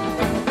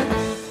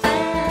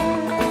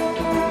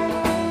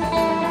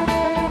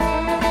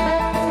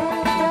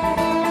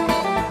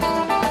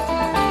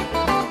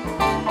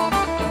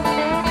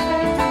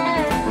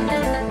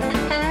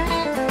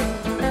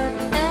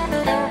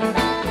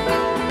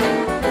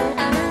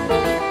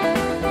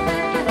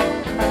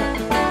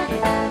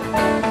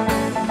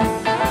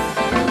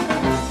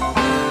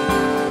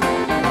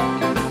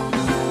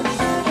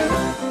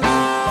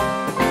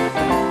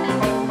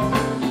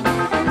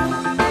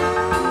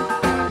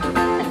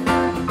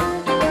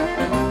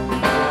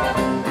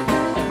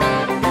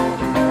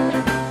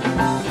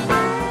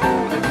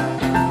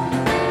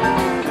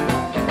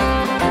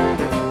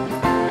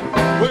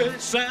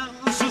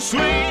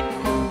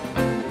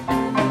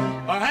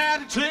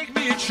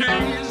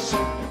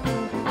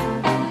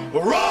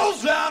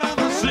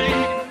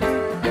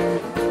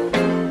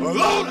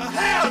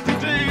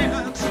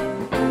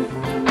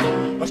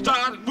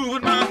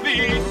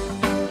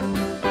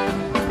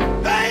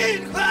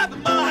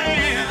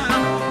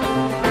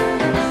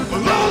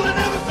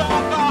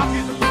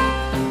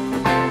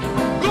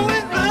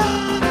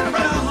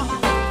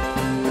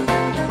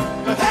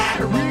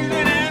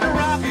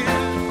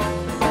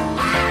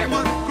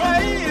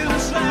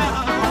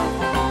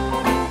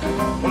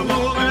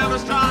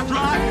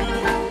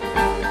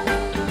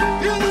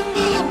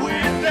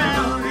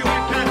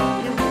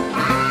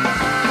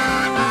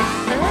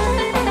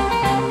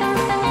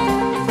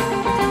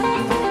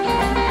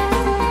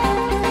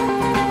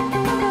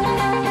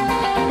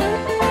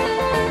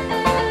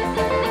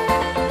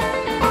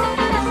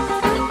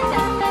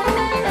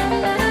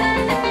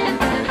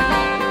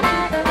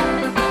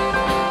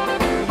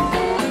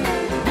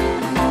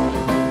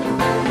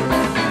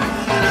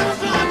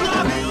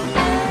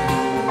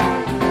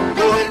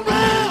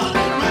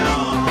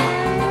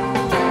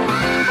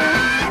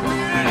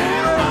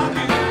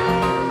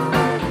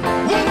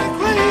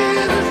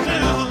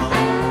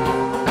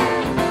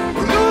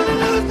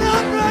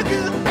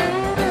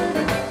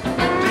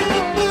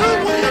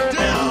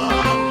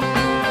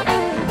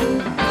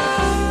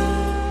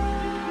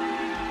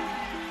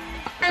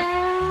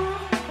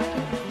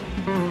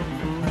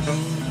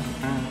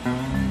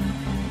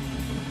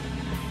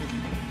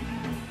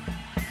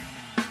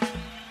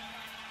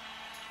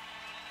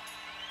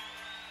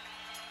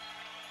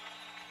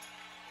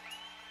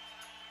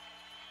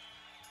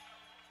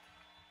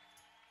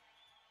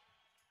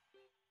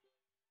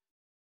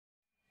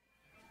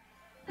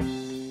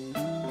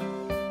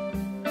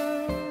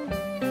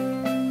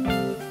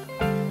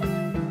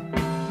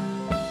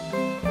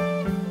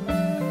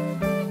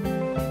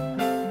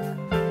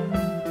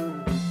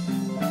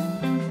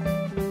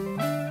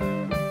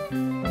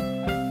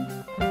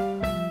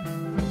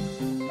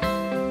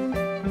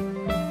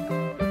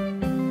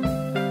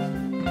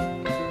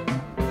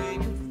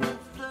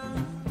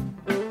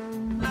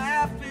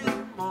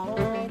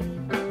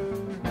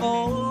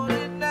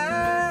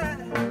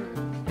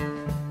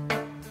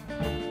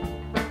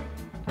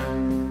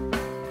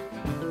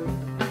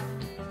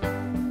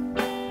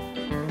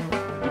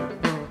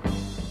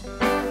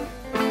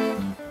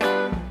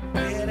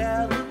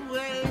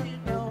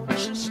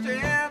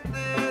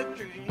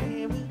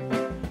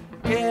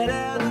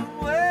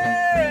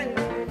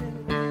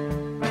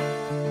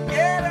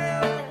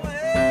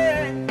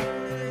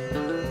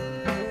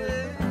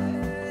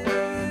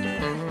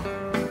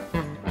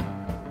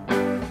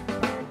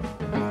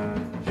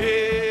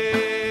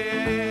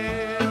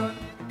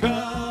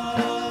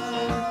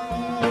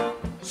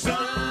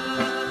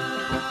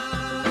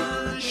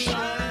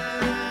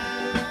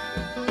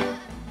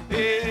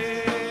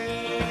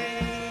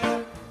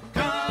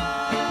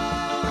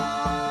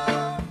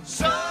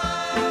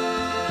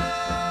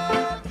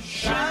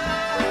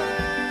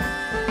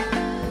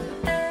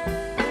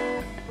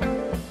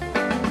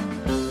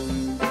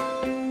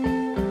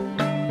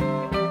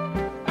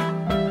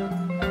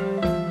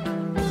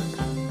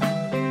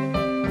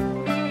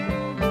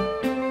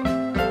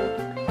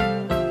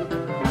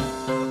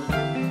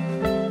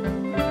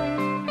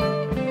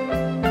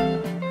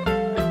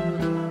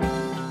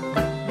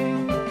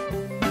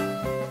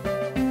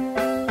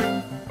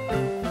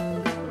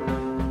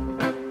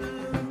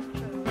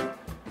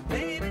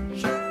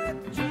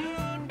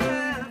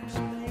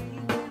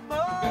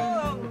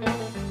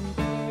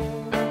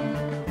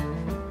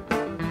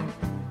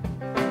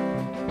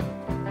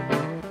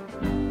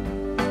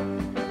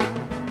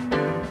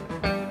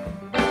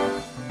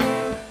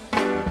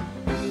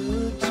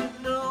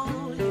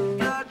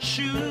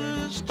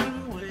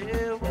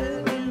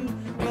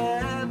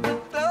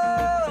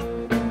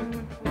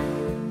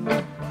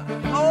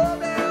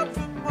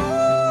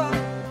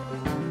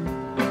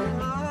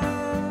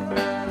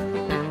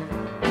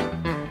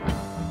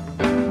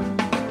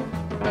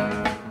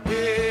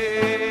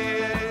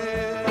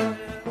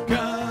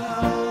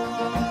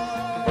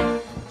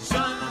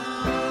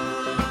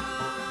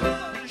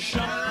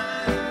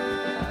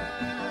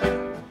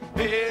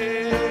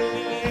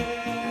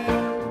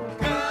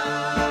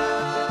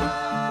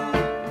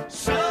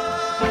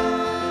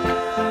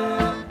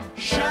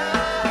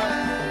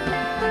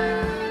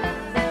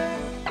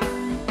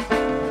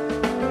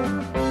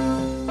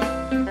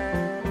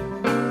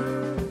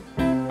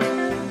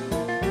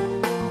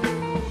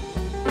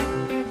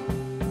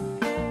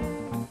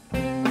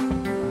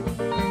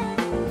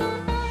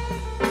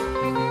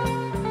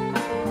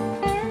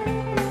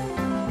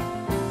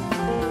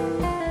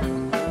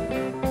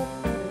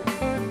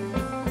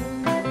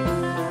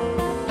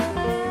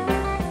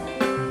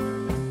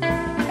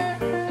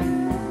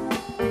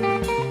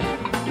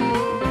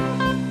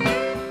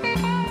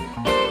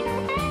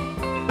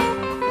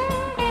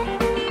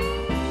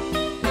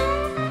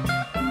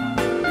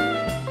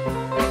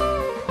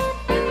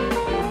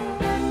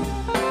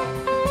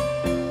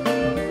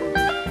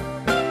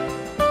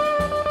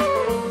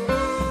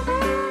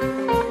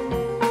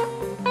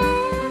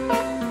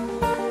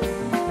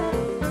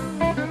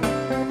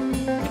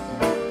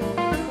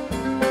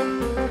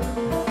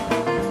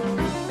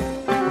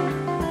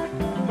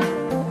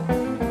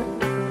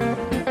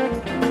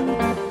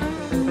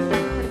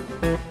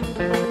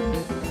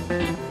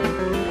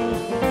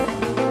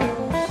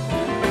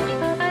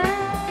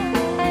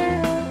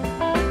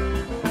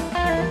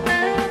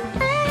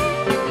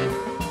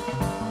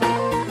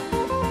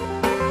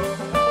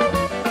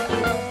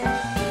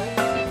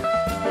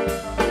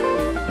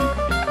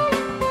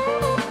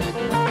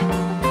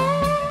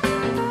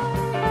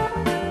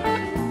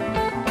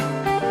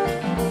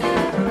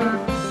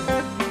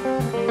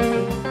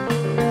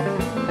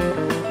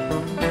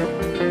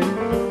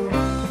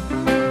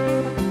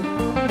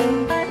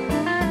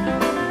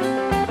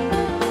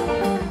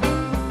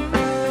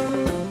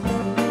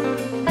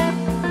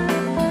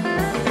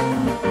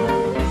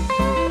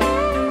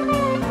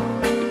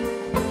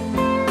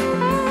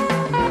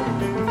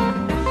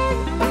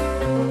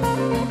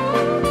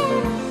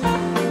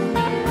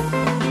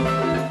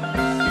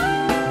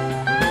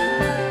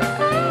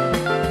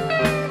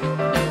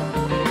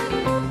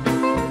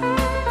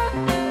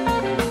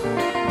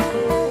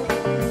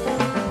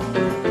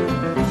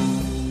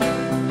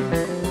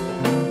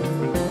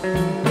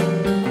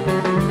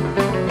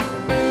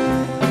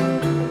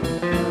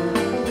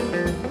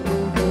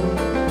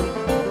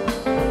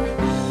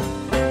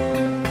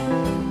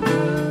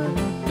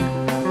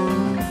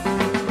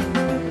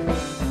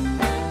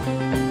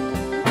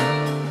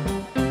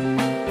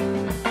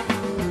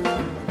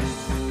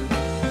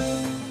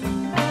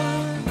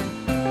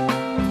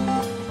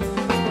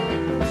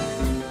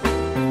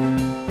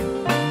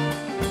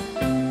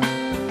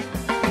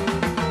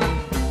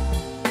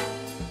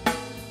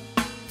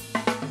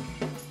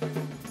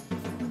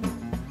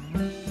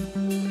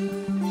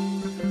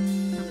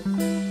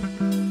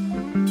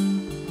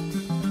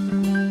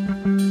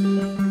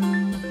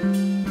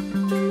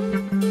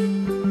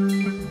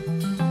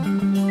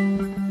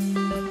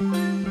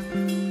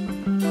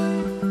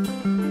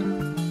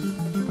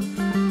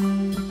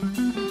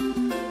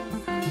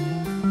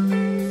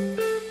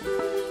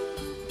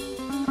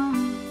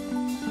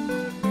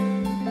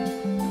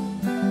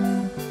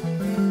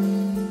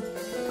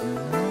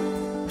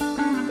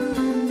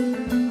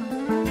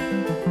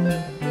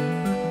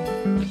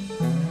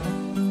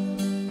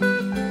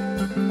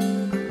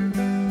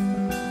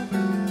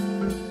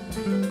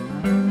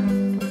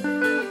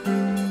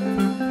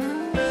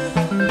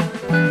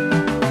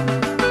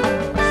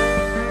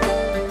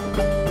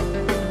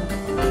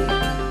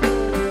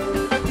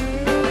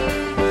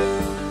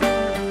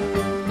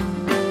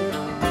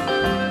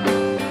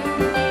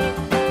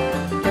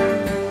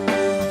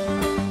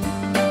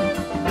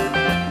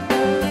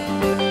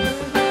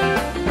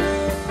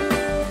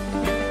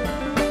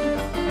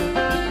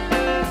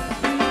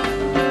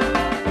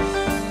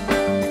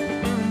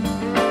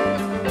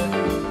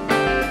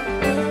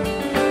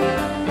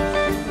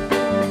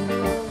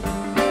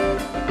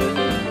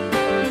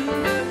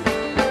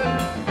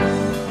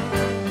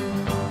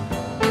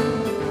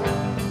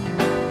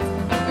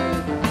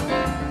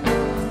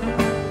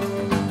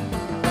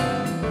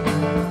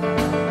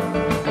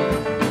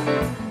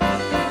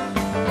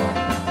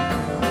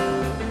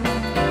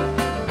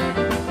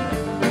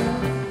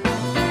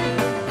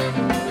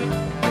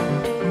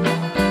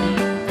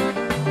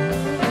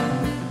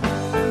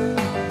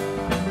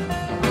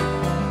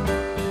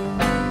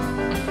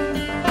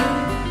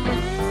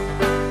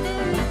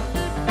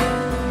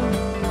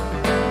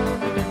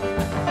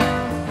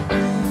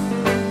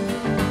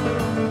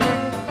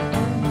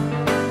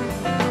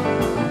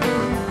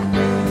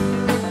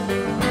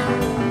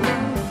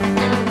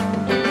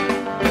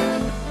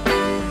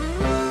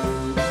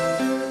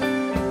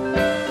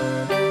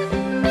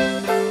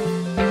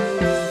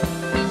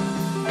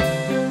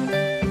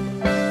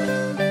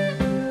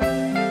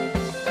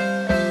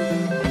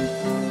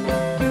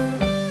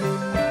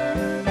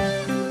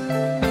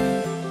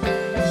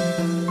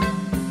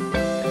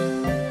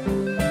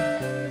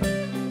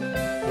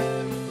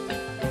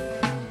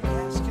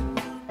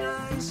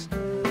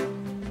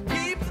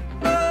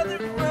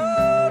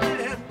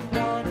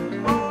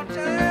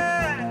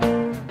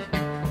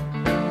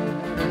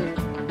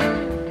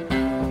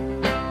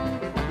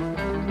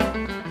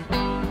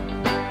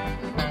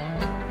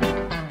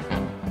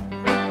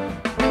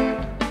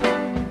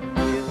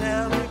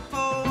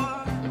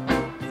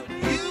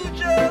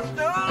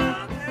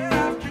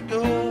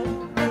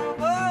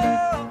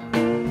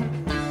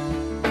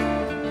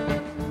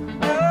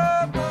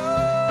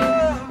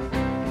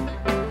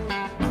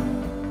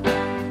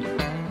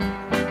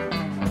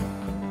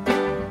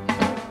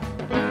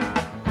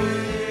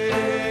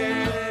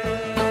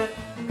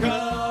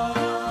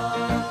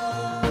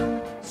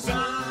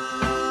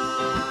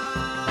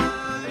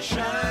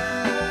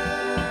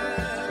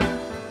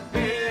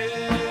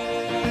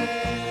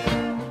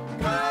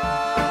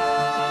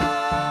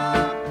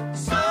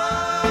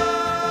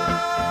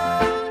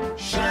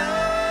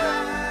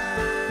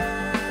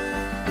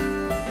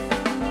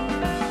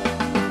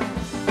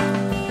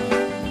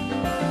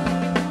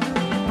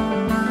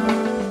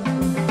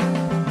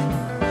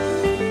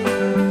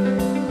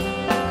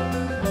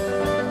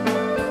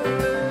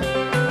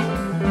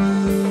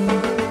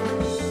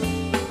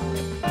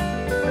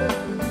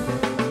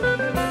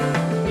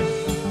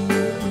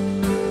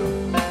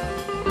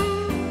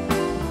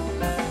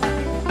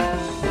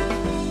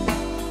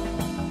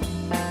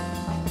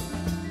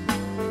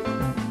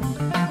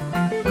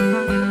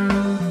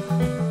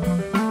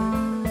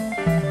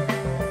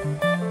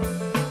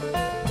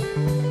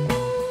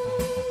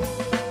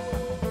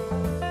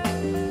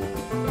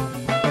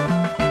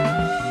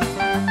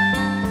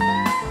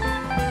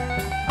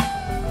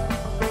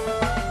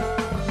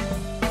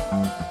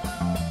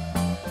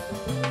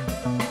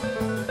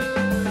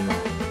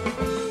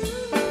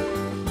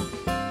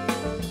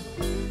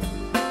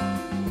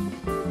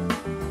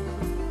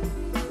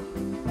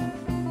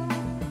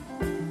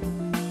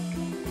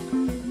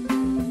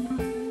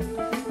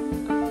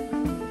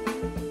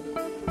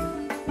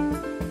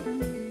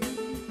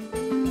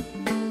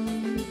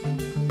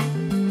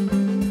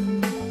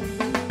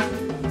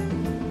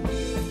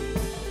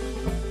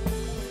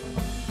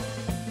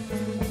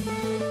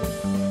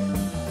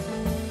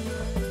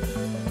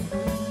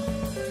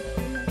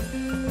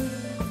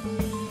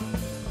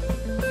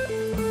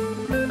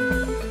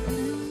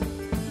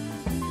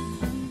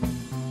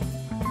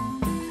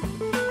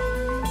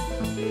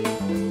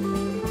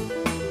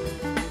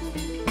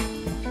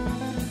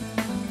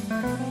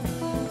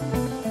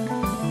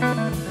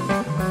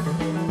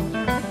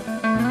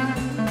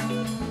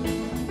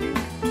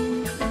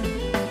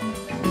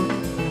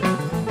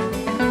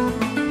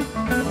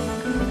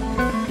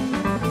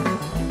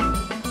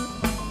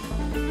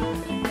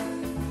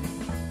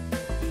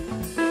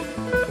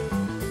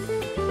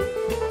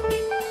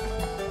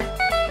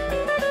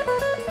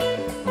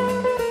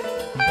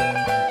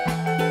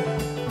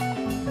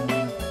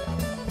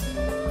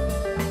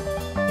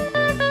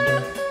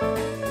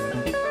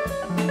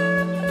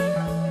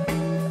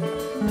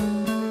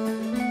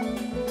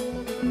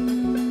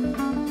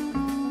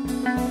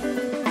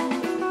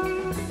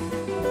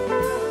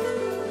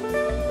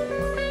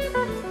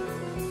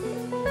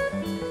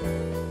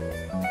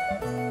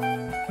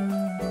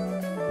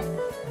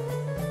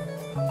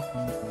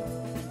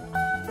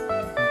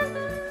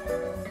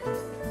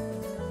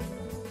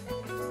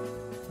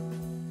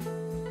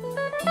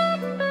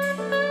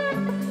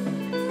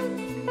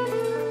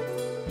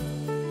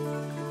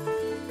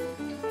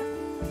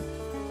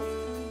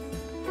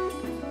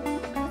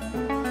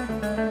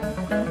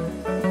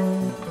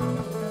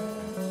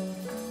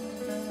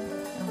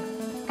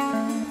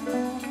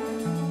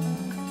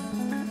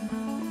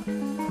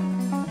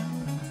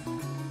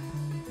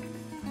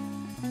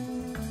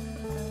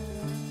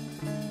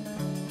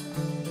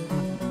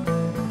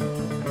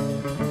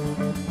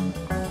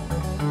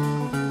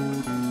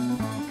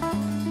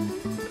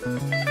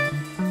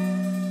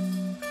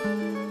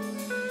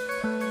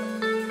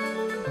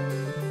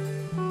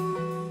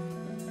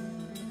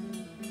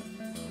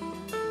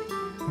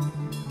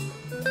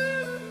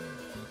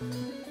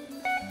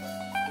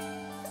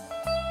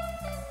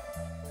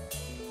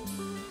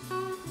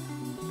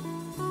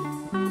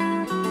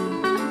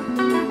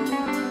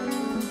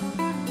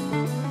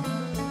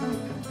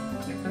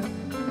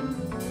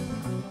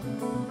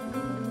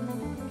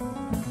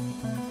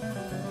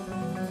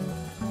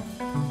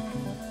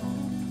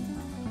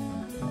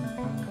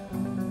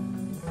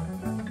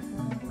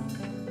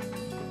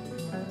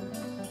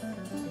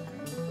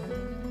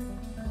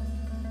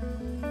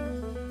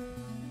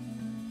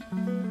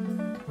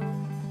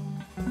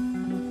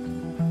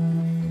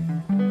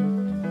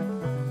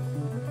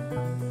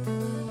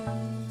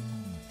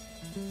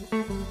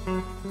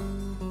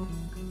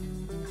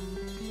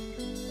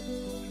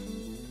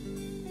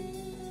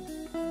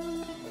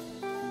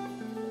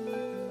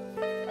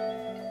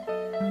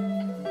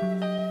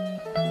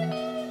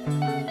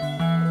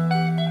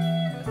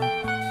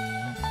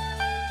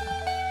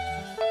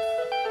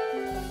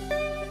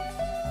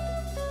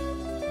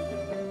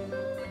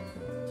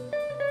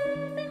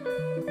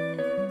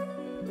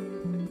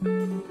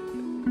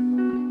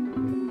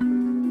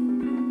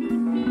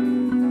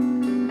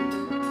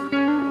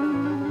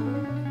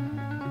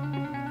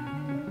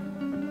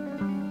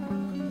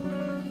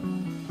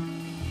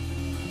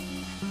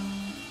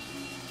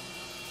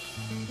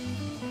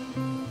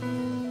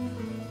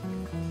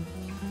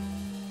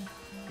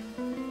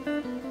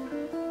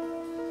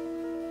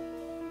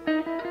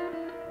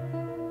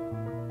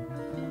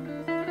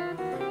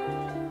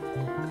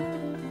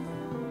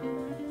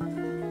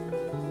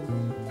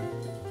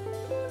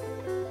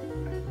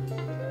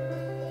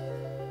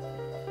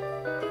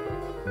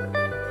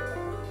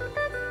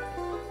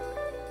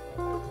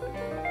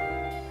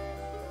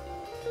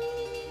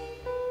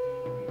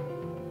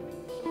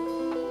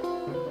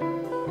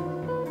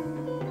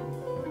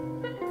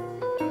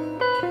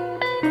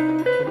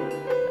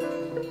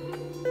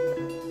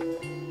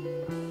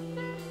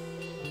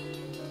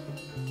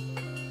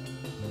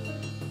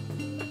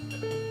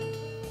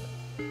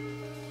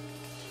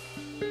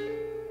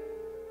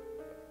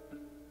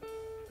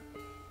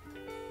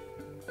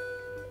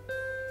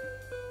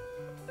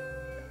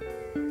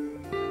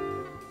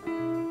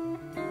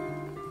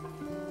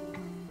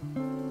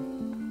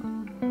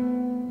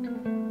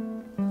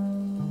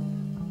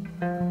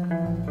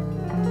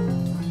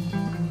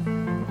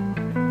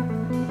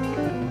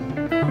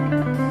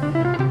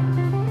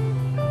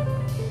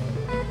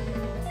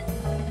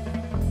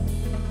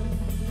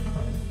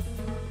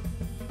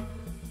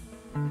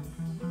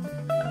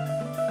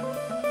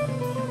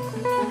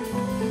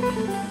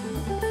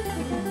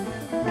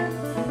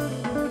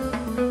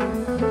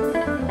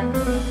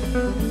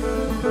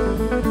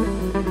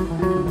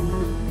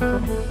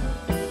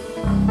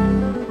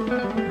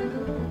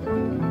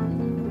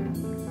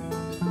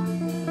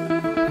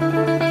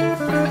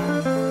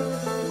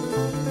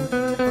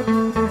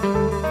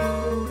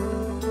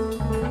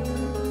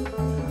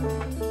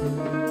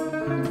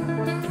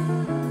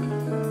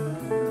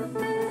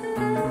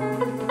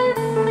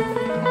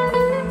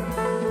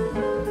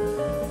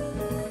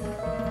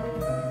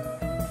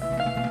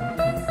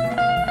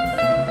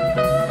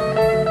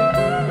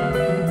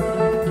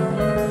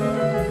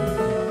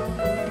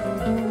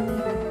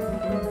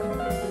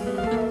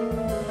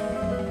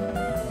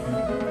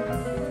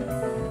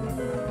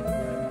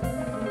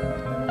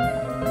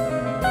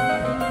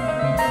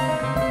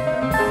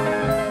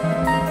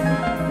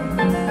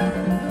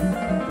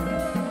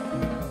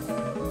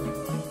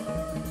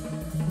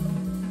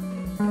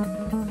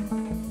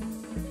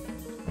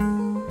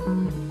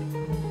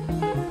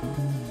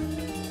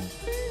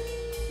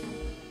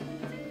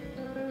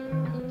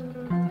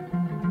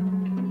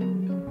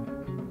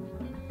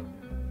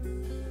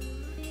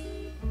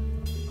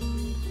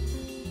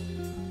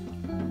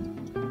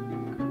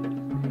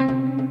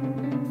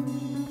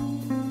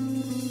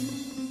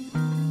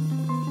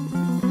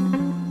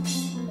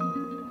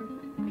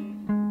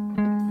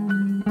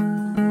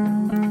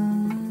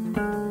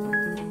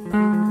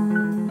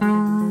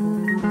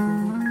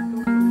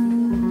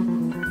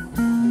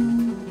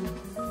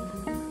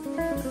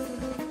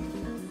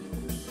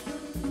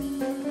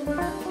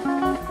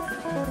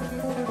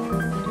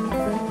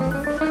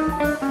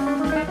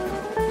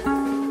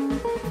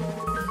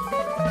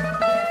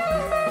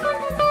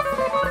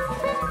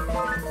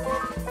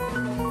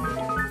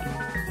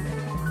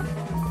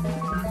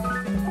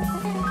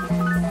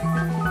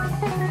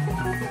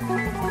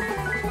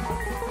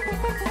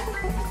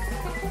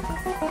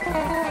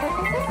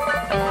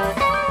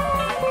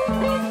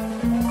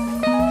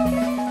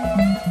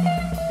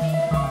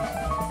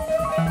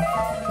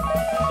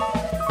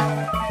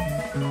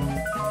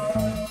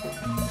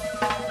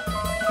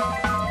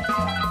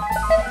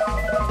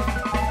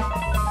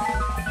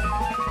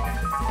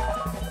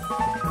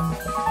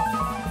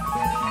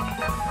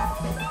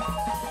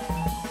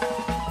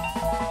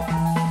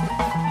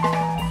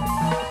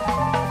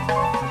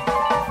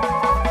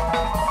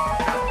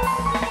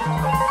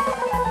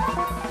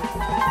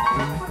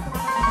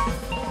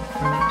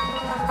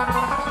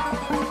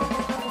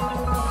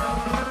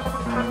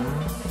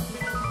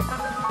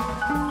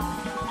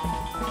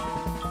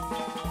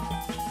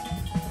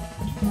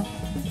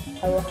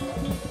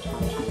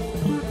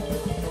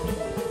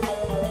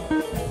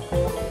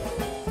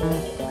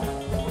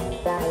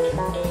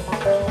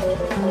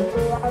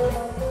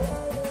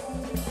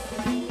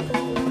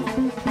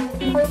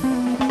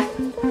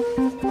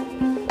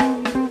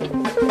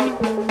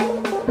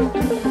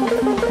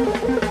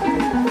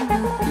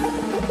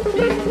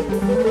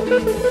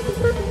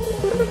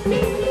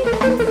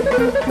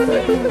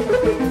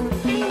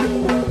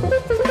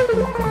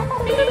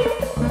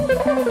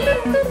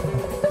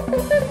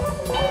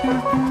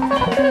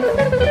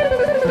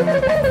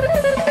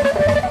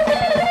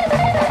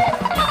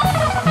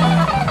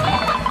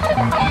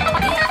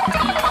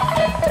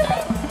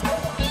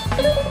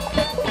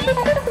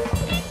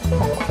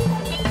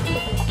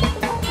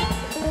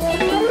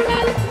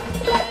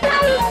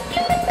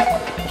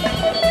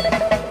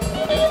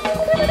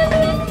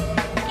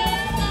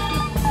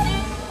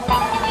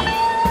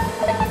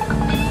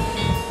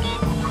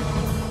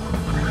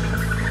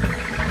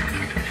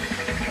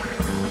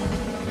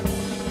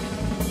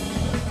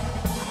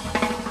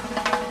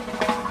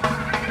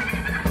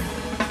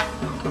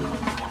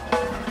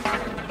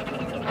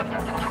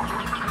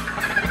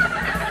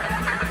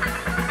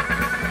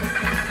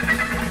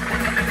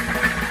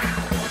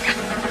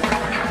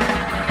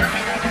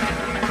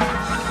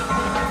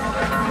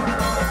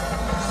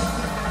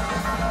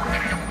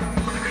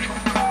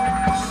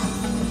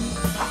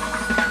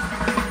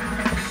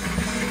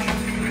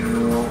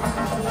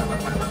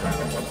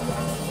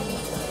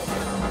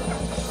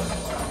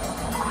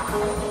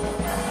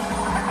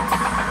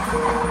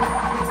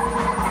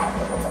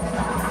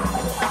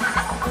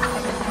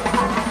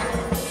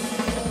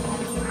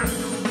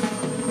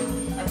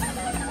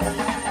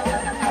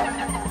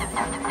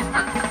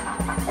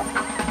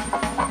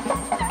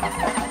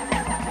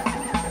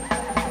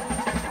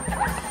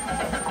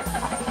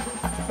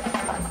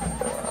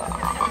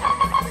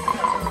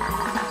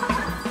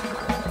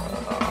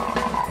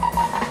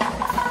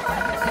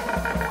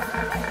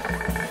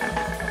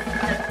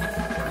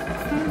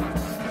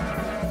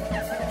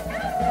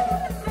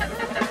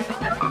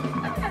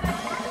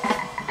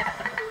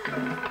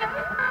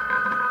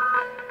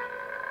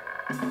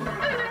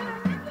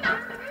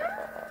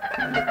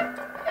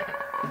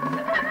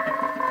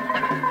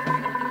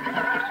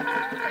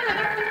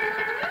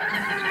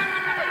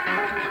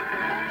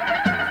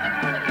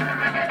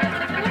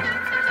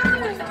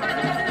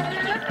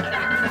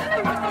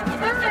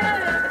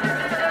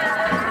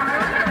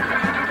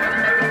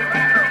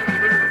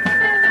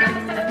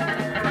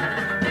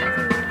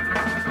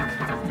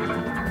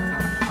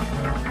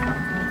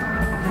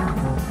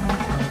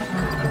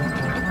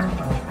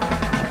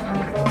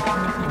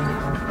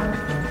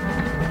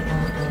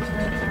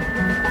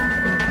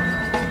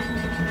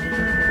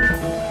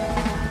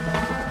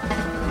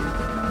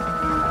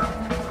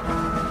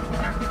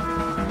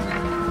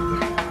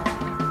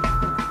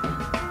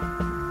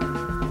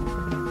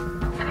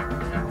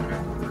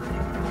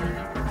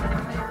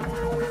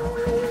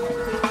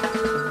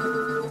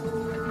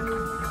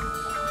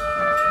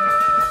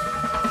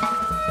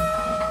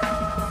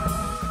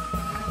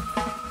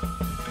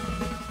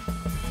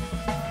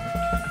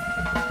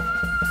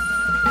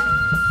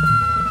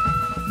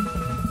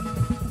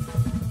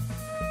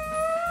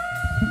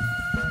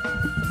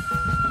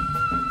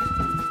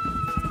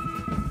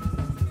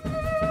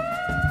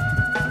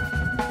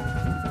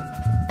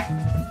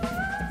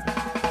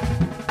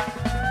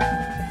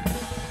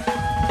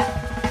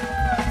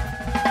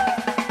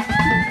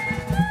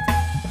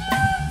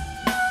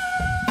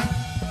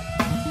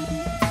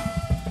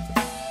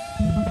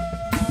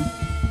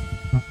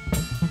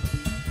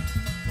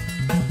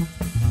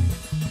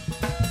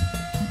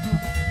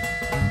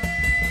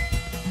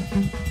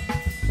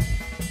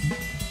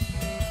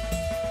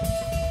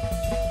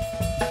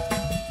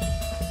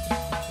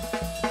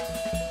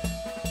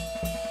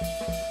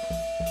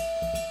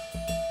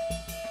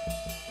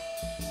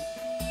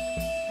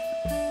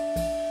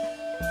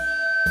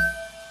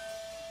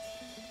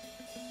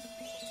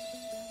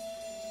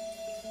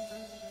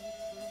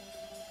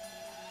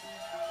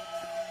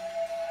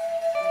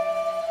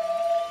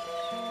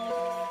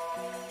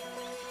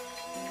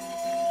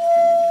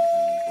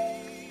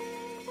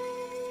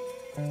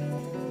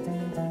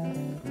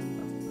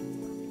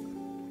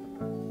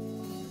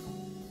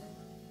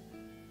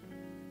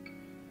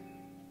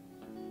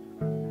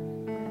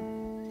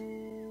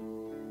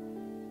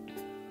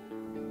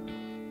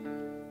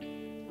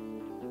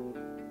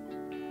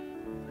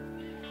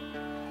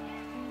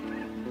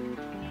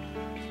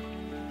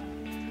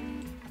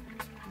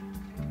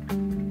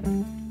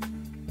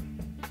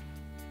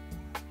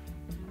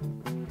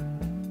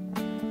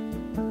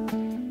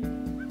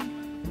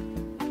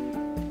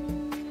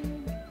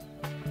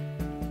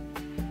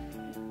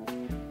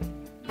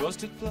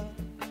 busted flat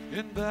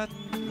in Baton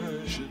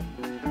Rouge,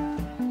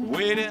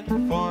 waiting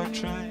for a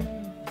train,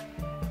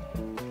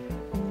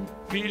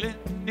 feeling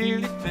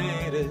nearly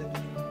faded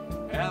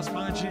as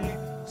my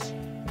jeans.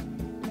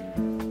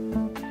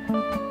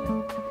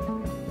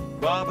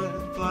 Bobby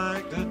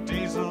flagged a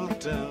diesel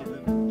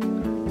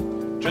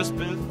down just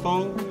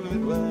before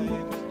it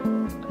rained,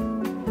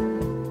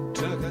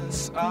 took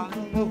us all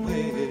the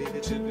way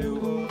to New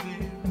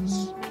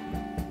Orleans.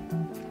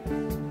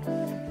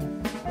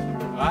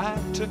 I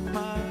took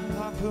my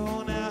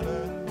harpoon out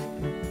of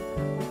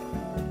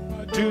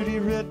my duty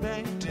red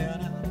bank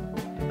dinner.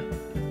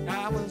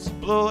 I was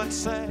blowing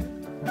sad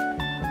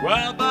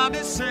while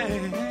Bobby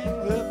sang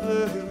the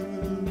blues.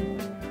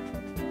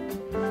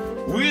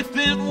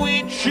 Within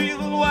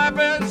windshield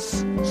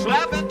wipers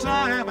slapping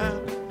time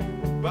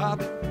and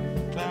Bobby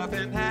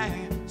clapping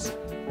hands,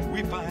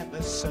 we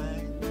finally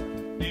sang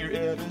near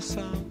every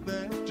song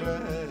that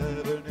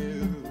driver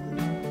knew.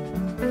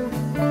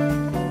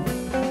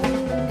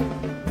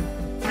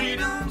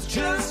 Freedom's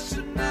just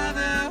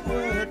another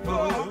word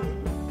for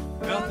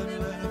nothing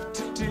left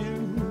to do.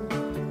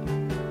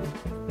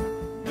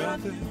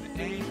 Nothing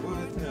ain't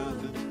worth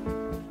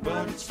nothing,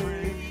 but it's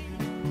free.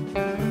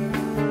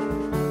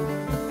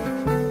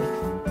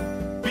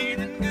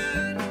 Feeling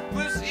good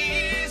was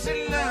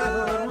easy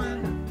love when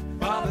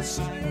Bobby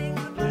sang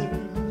the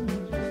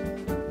blues.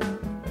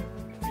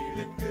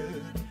 Feeling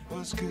good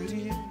was good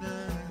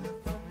enough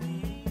for me.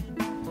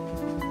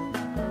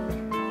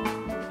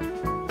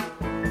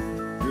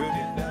 Good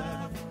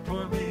enough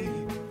for me,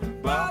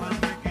 Bobby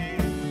McGee.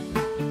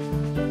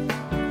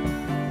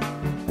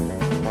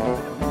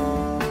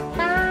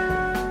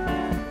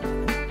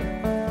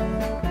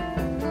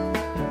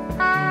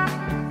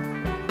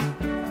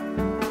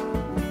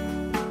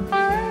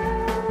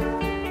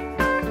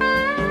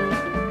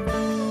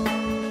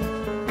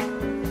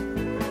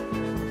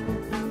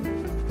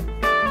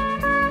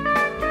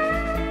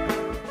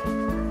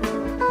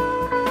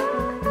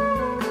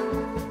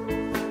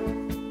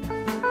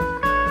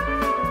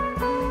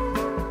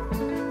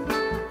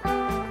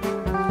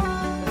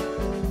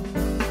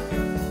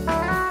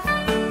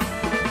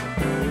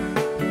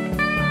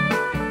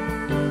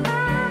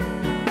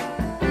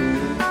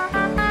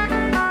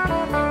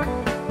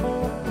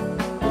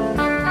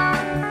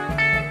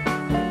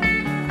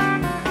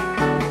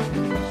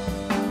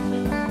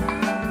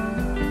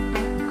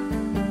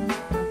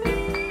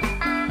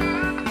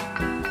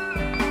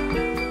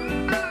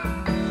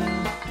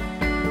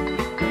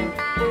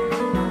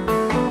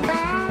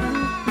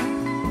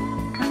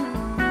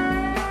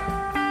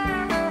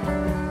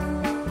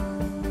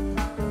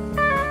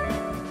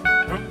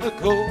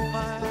 Coal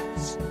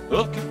mines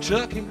of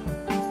Kentucky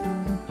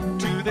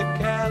to the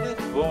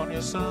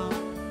California sun,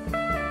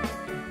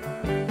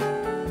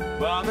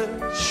 Bobby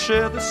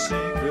shared the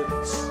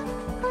secrets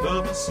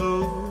of my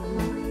soul,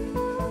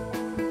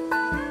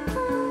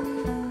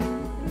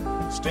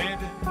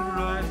 standing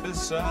right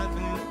beside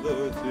me,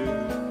 Lord,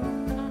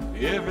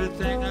 through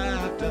everything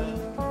I've done.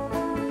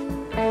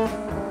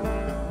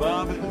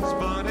 Bobby's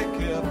body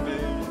kept me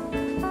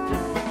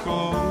from the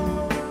cold.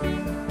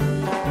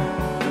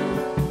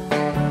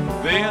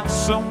 Then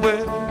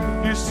somewhere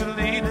used to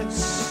lead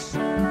us,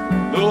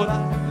 Lord,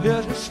 I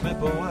let her slip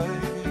away,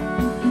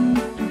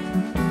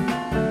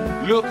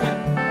 looking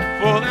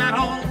for that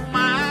on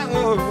my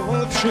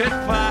old tread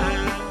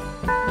fine.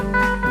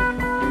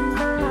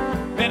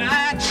 And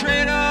I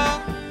trade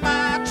all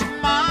my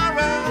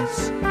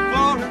tomorrows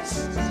for a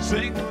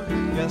single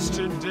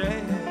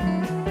yesterday,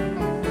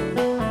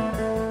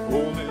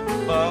 holding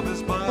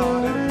Bobby's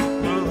body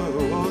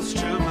close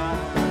to mine.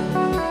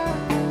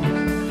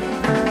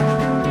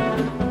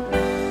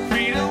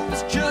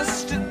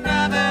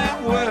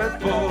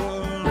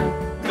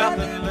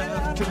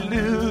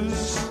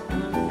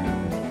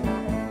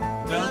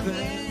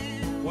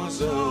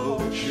 So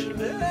she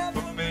left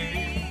for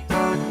me.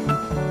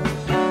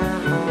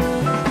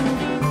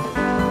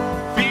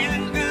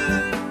 Feeling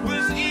good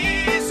was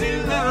easy,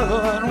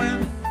 Lord, when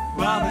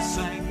Bobby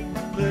sang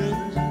the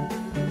blues.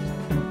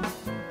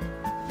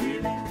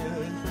 Feeling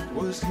good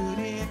was good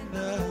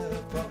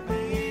enough for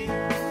me.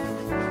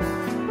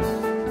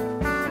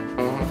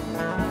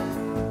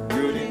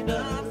 Good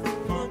enough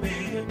for me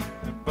and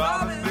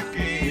Bobby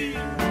McGee.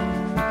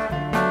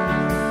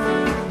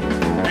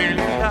 Really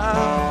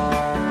loud.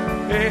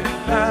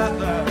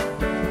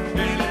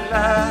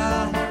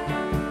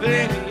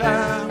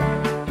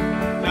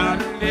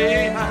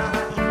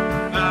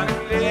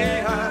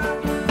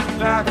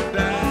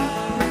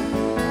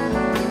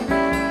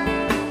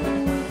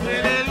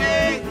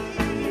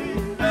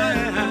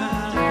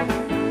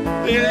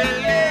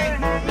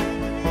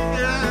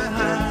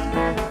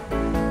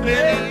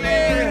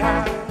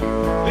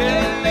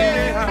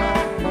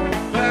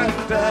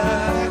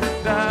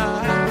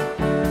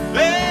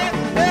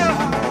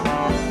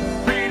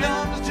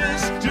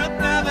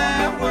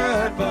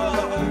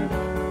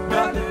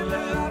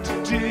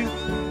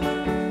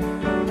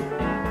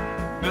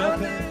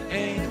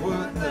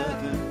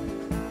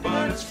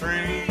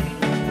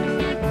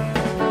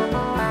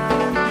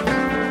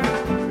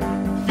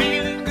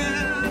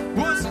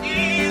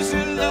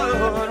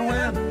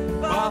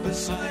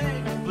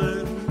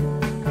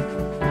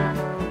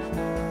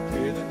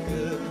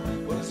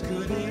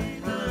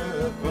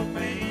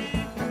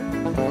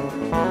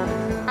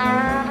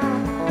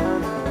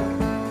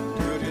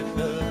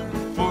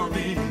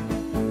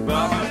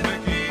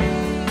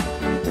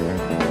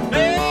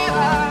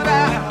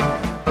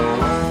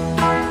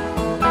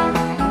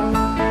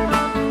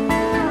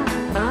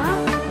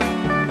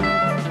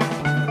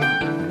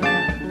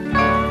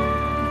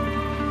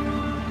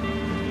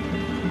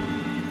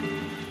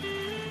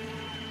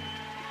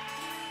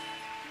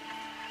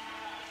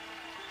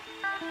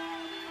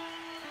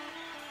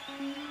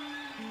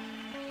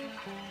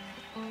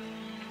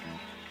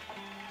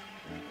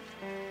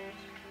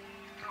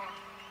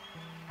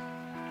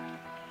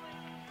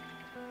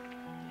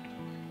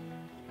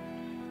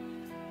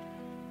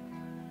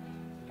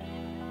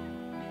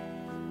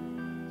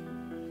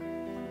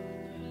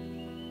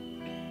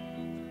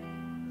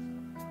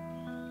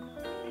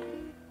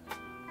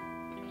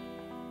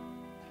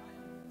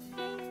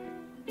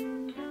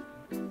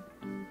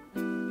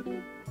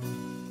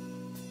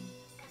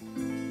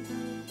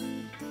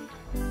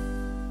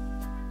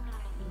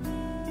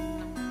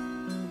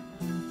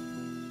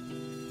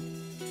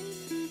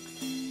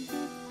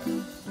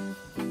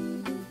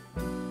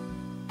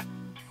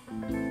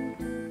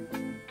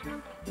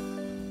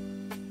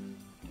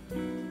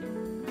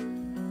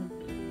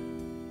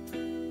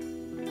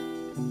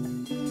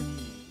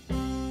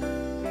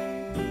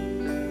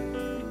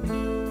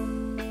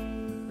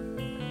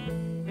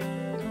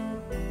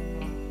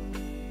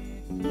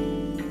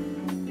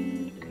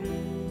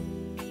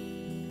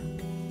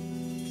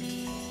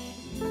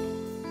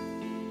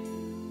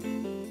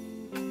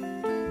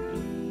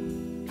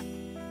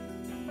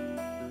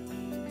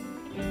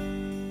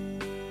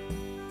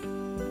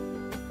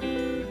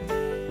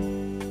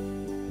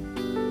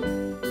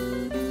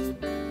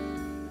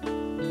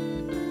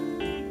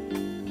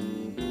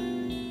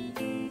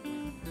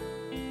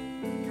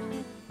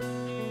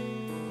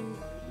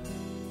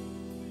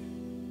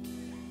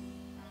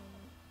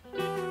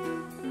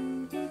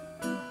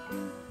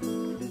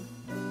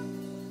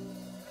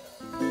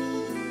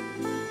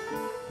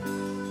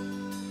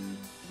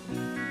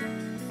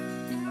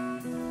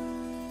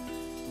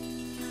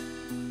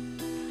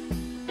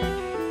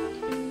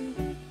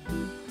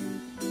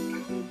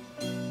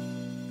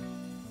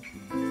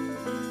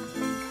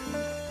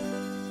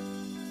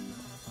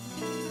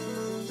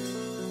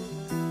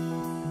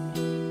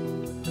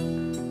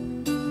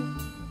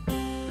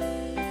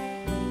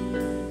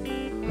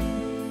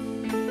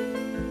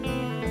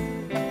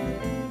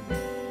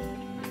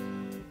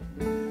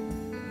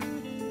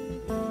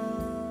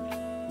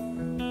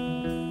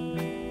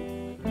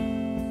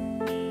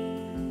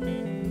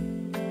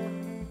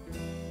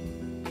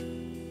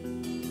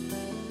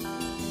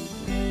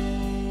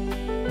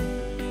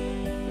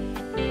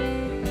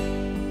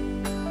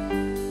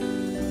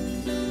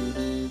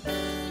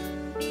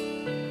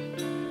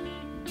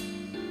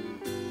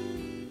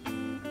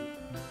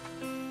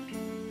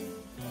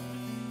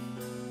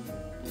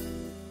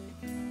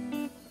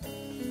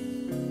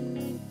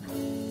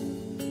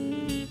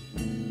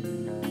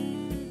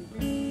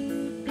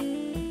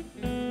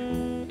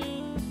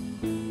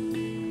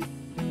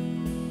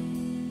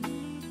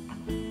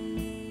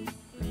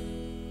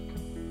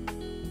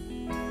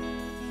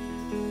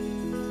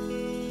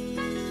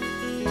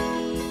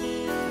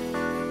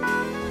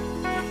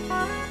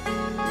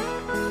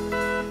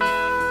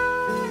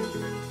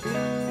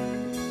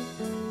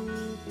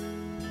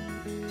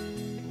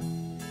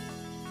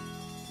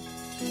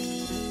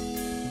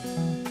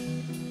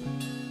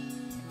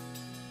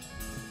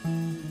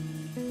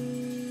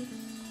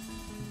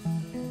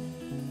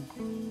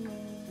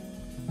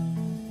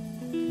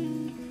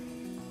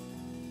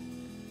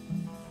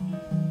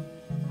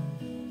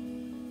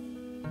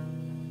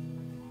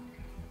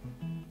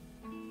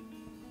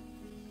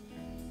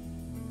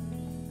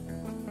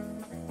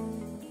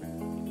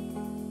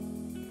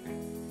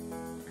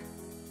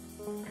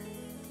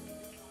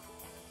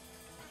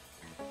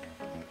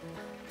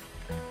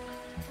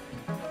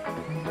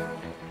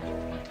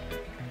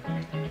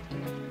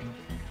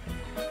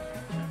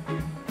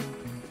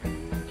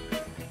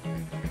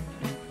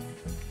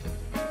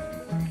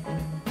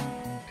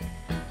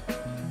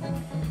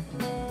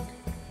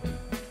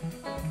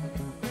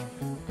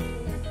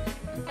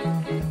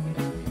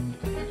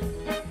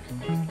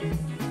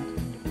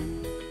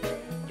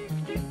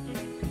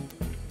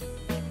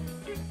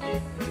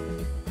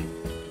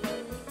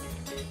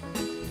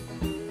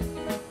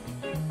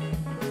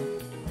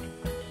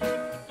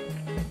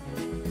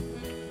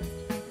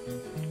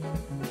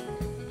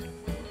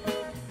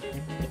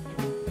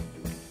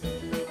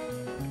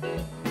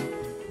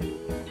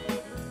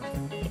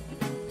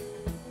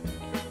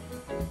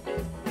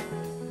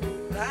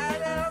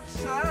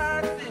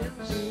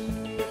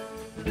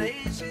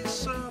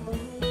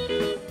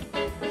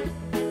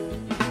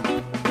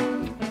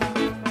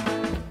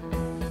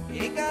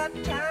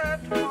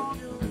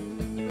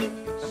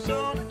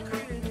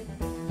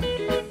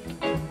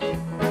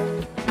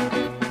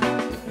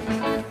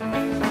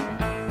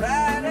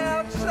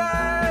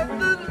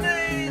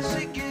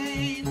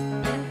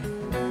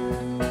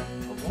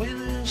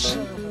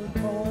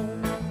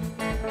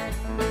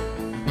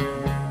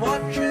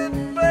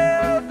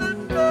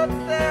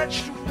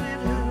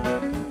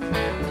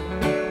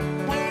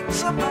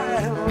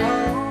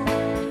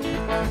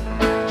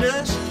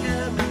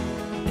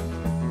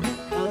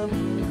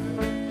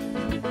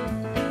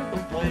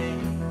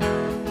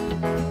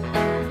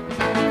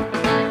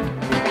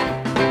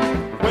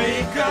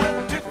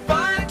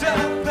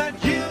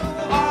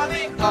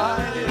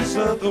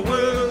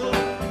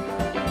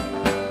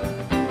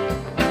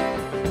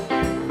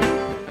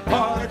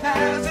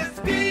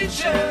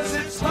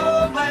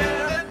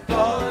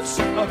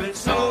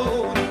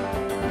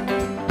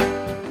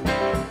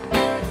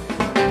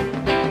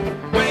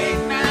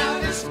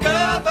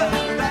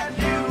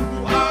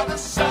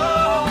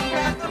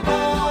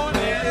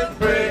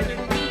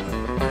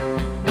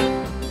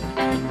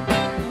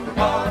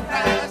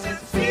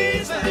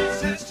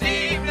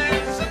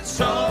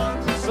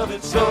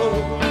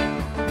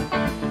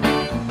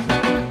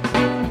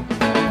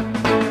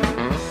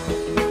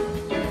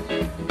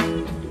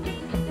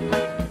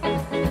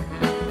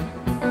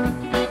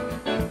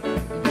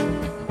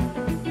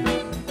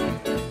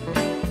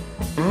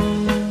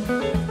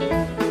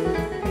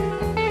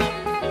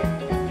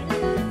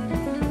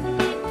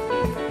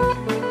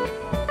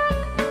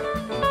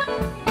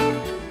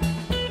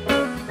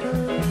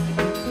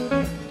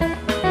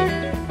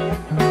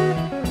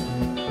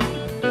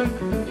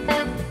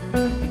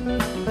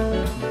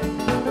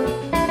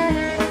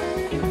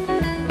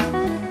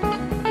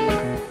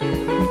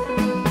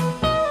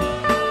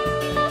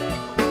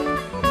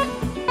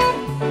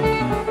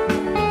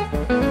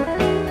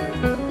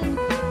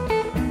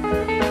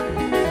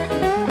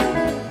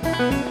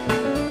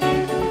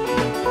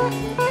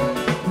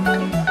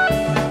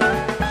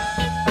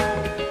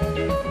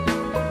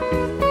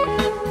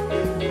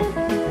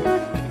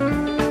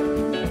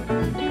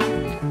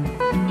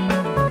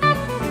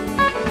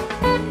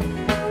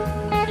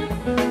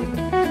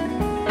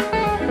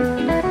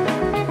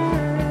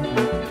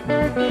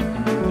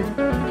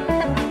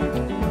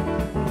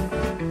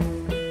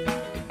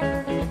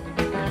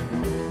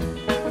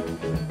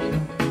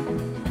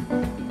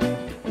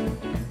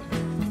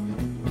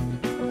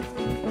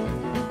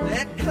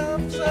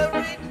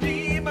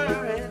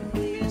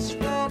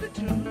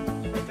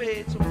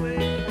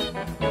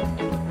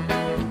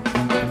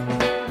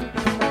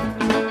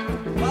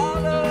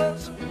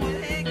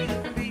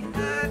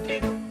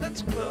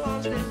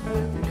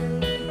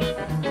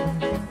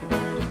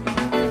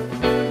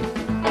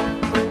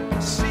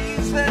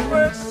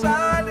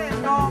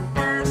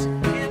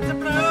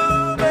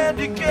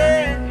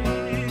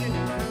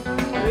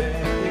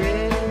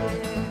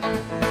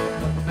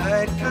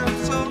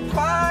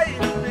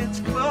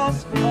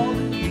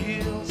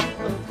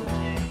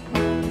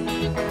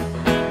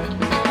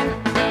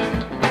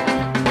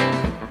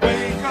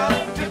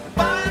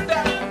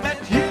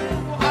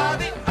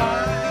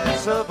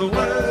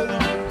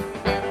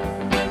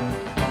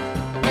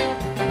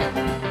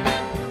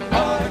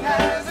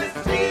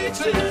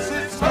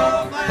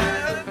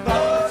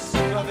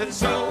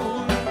 its soul.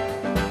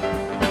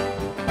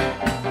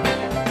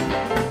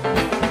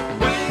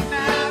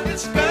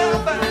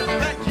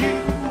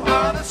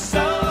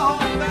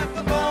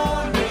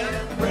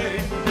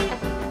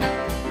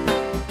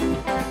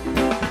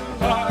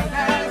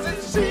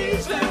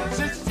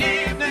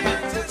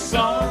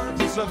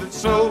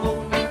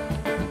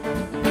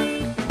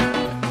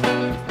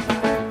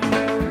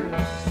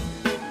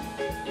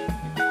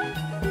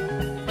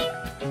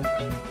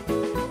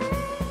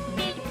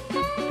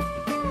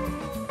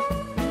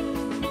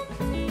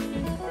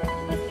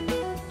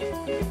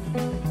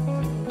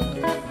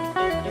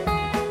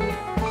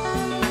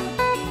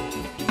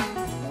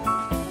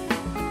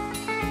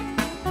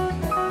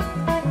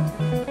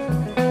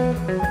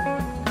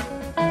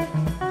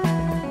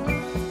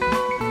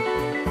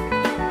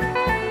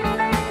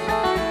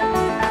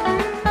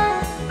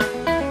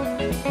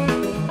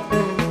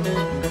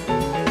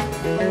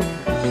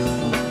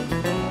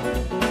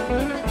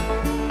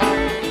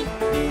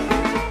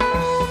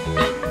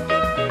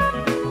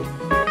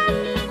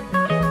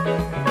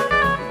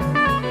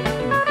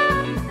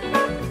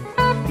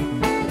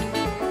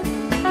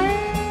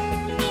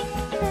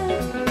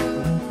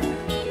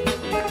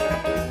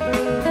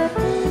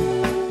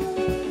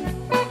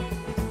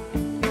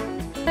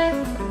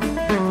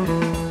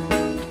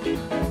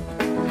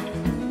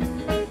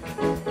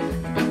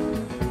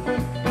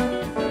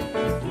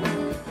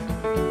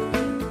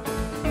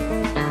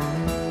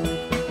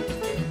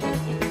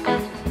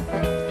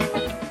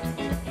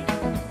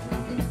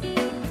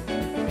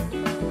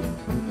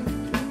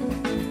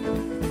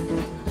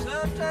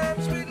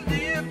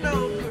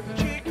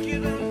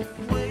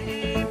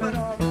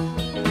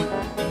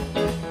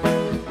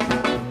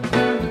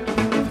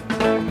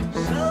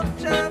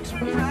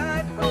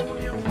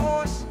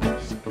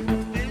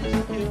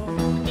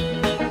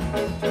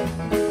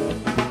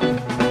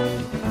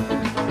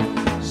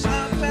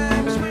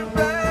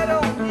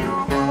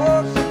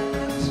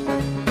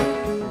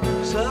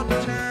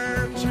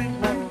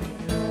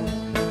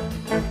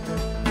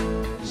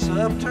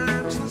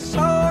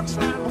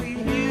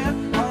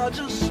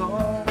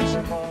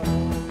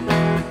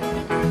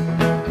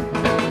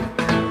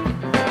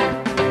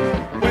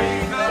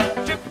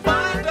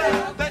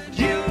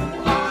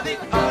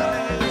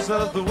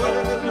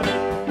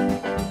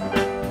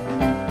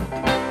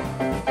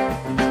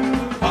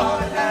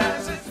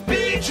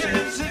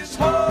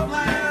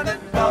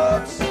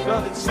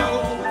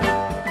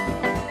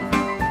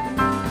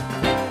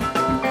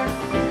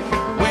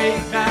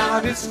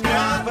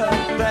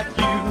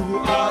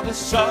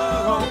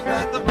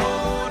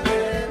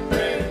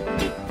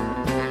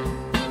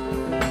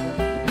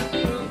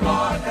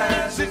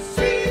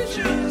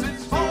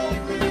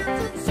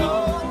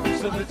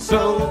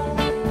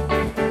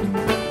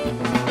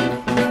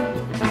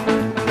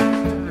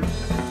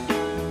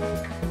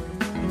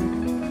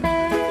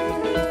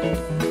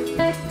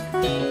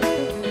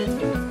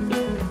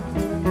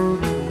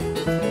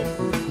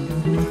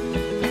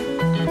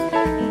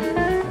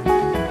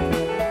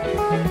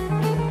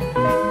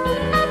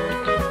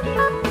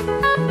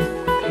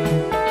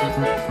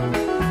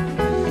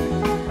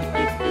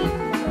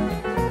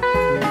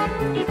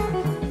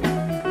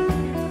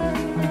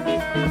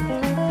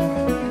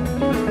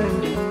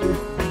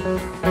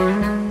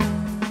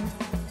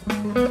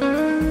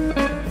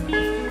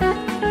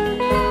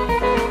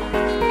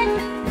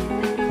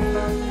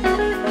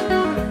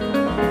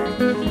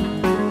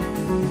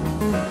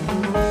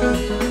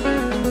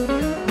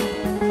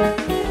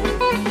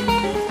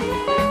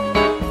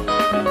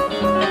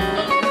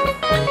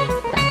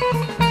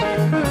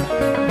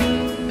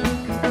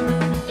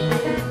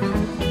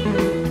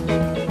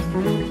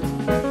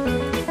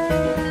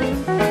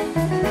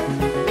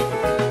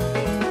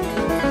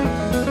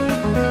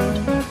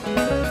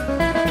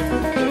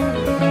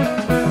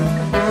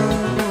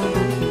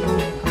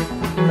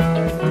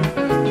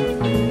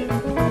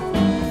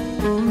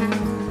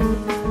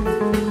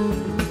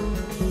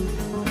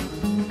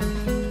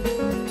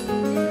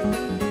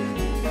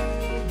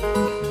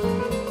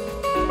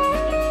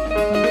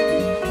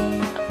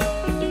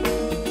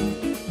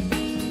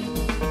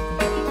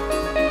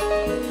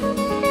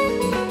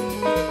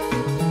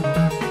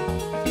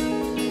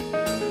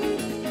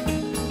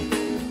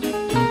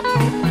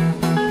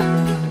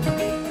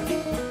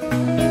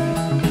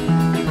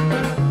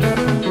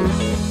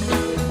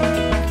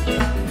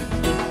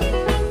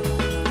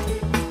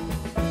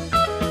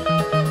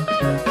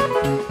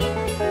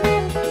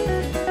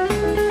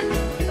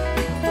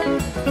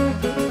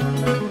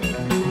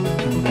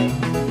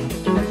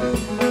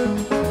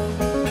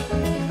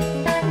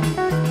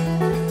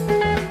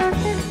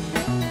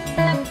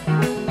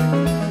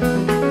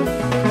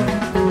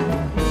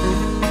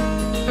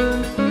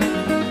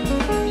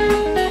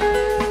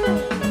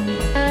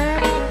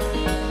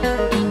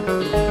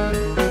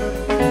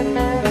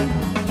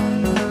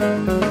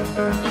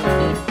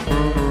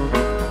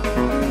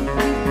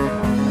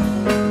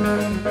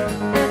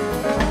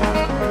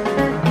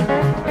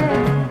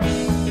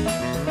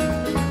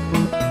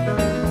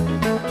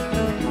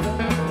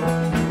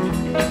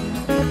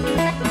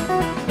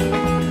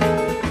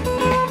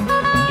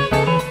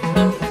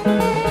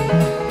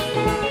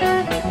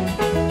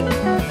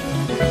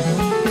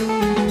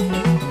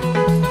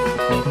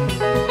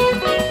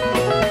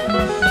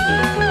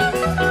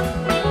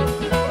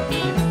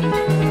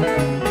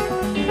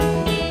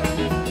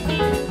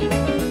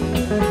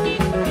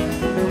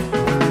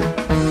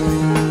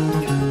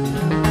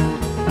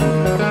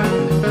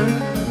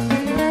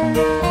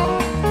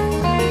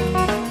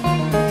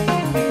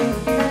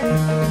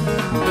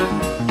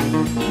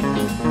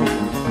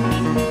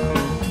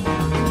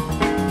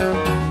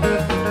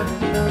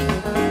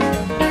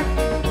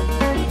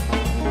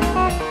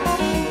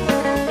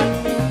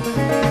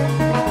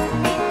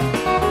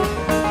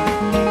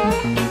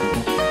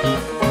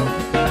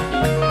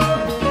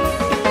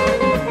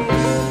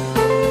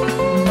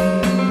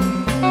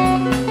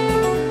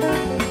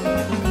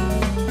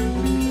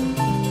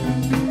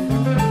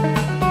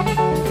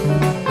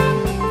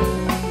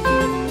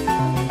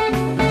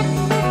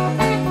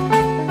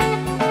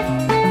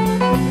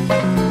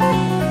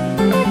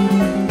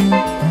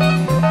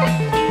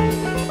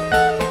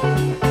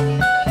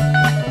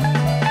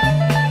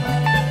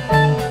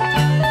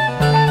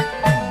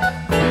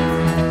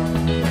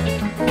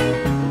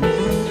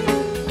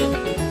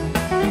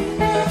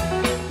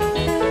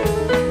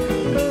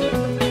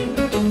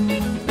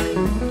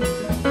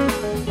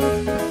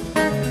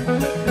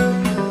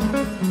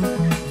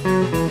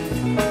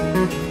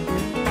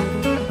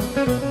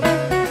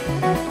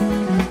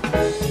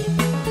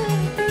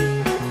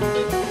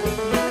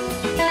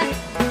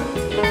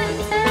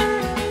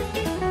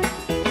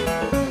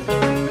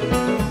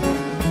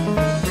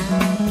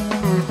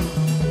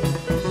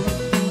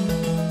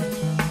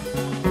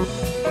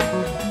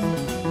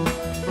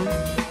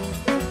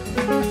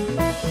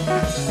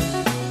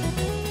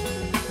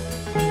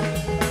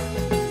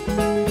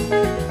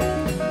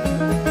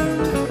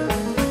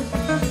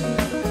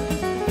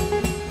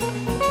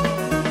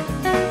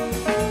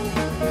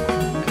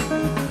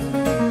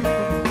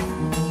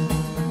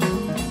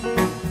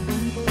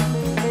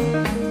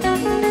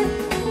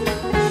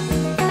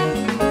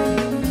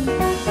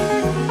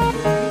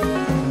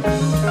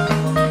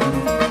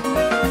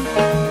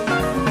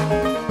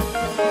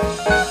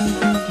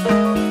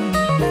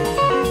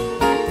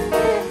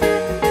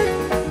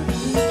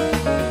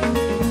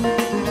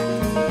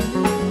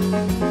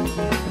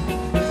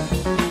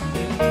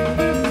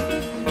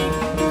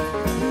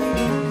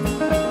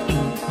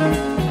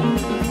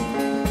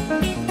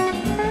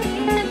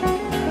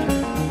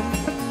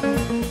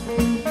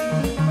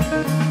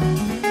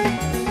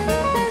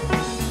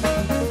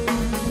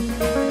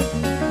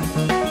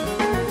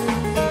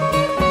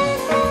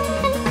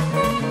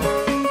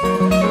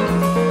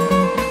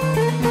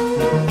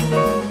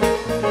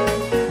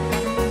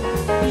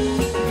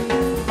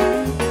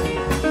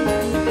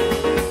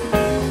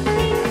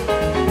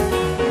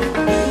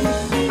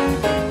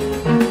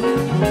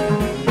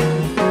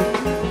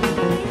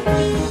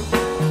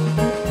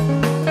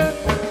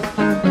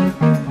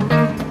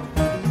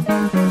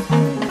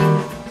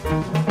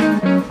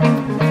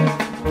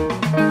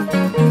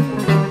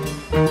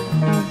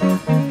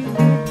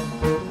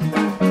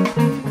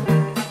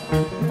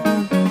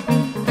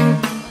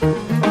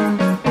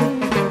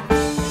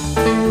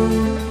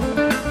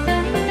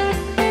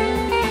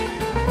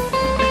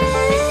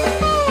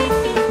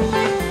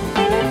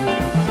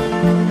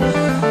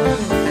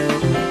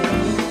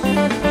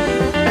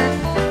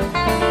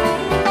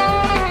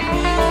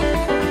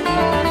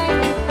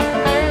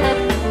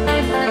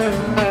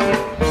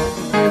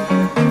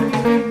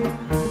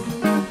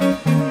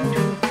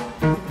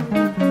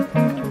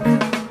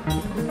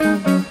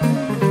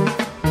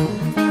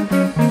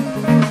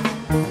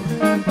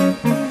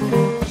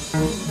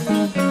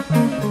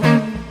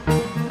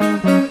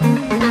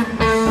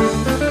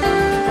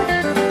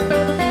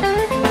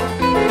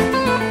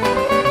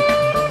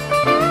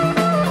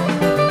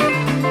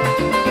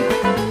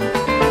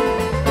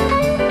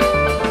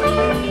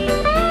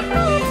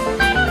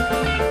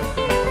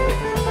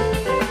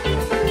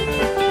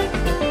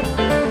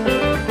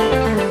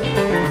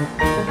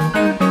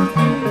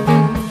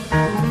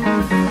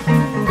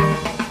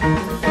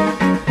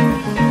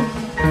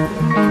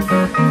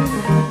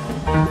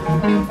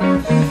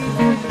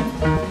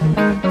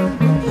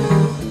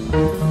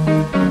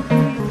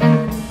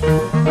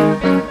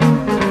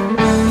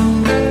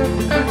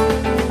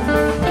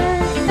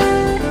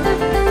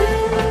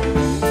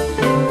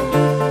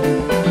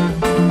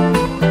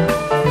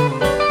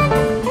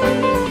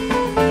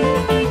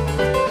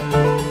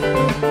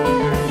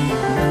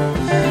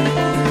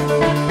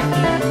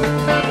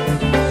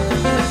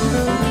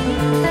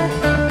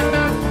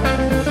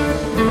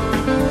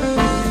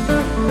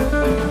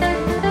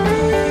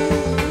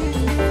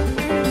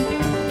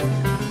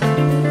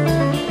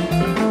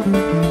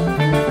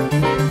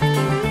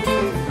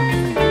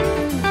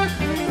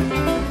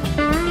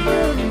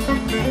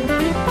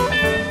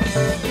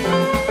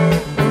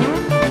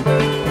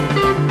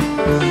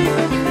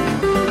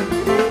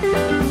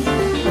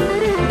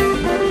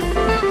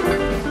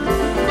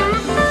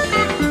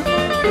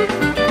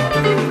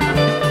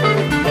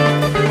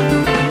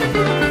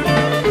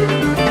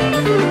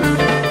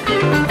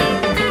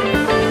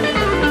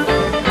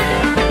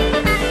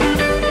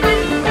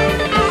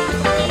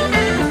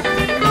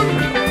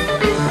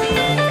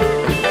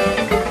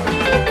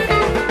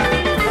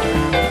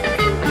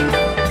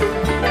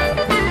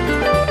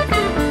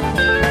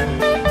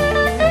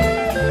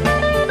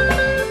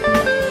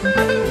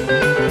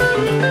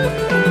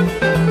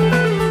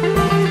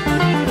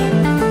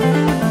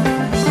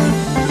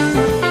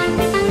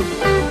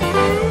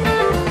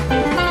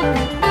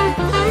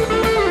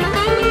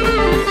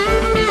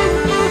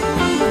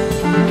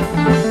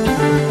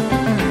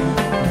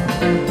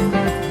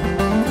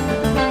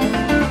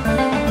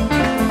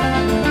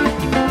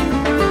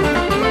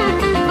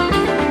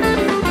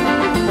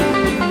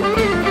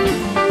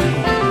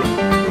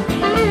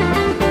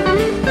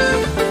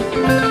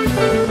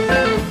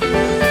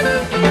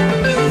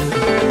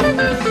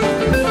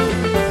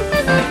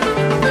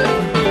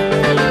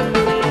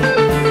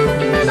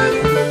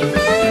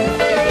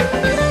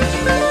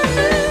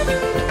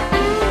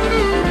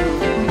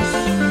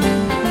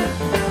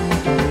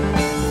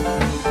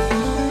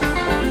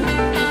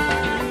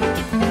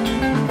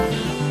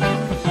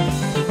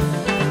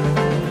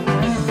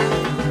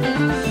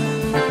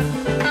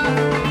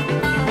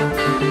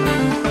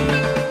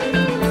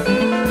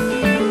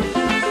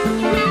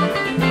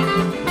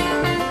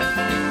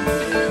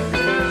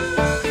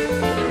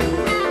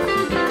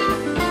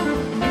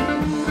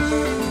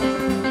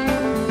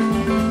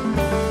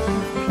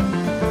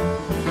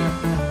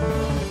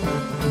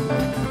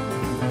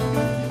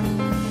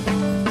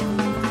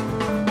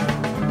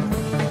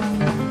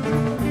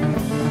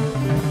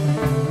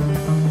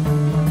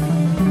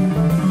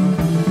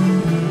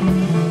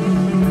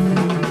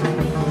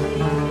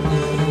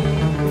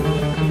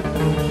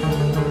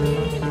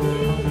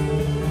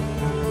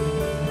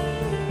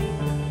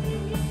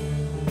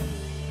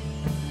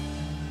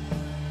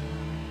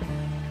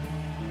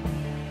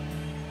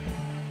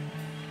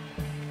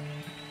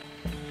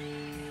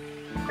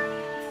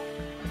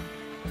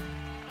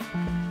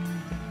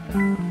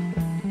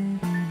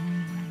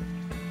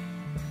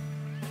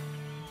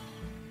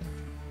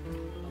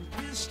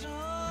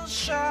 Pistol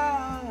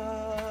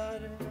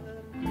shot at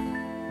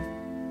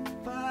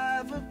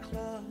 5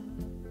 o'clock.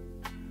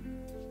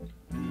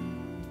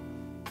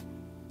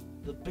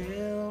 The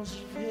bells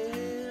of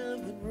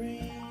heaven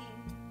ring.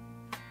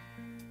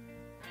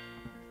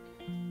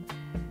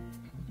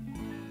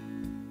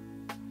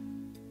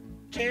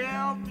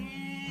 Tell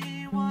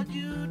me what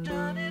you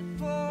done it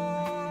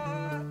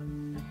for.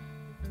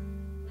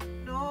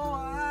 No,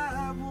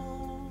 I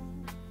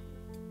won't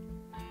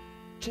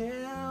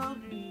tell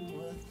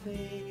you a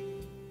thing.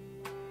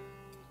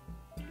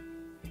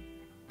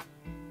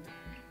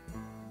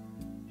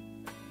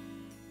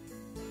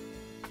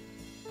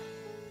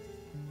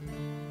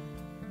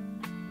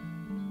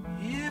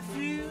 If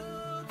you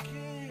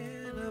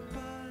can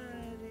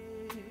abide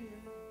it,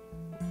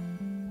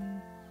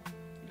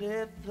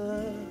 let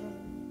the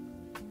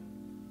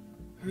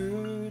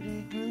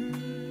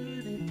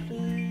hurdy-gurdy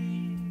play.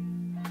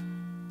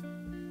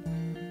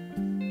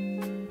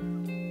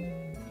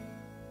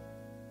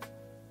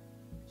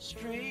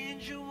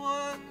 Stranger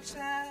ones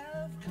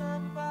have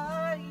come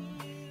by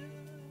here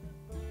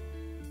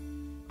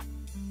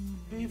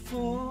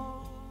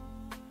before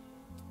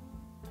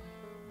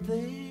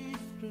they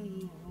flew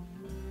away.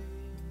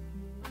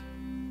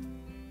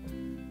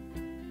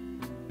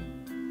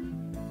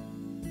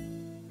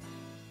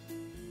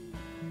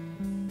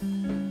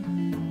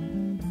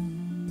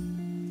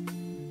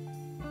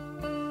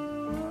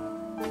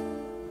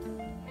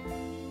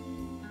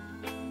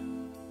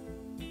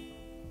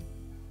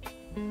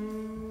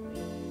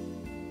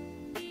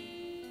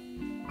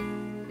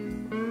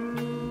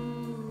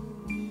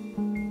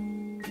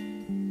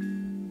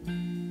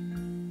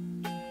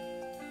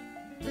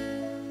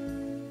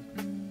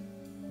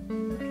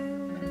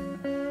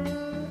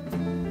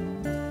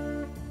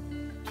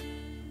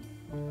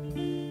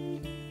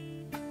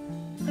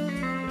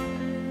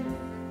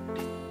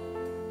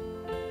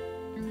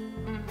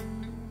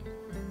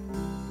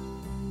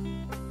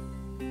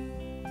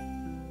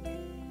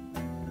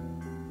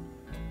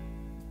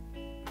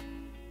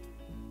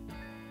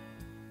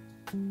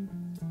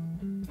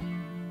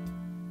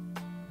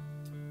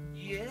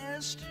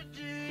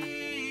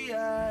 Yesterday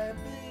I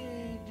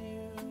begged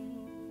you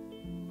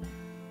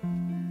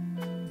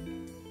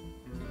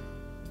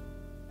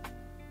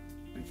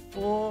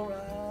before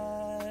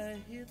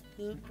I hit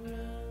the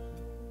ground.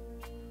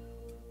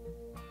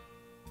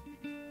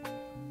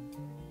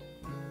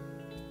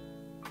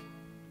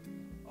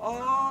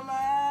 All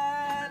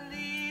I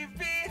leave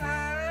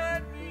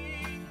behind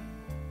me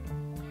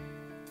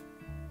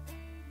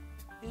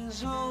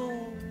is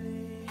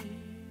only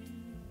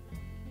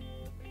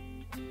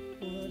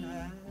what I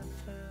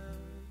found.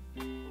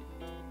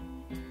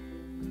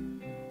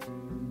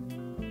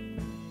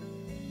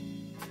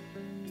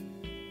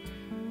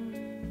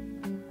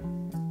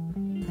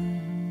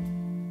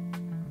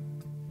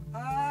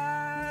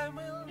 I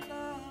will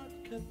not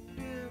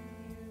condemn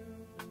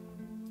you,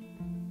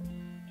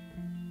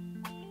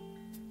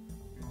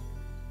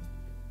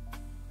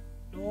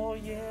 nor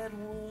yet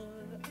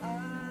would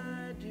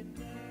I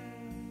deny.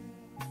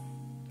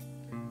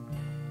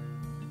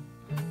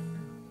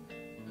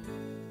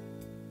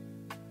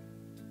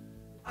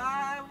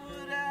 I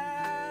would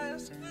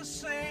ask the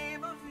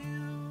same of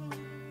you,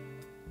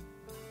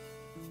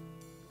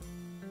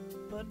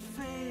 but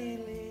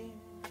failing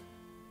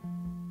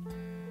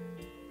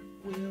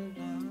will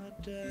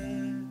not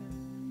die.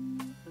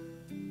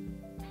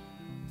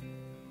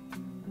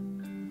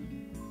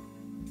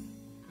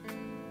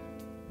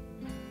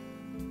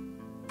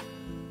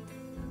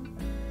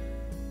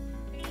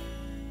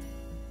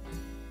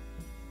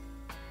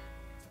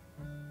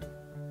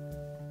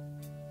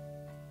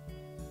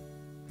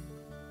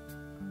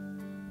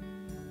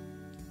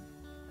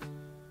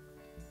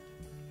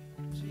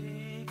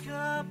 Take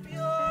up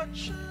your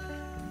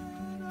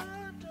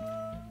China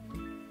doll.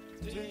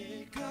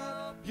 Take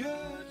up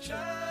your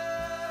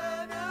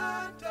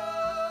China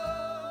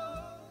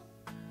doll.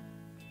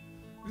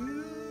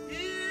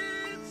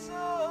 It's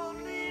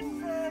only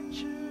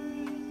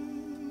fractured,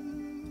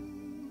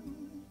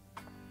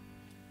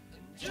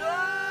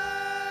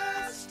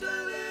 just a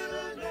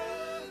little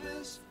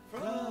nervous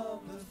from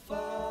the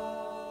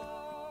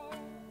fall.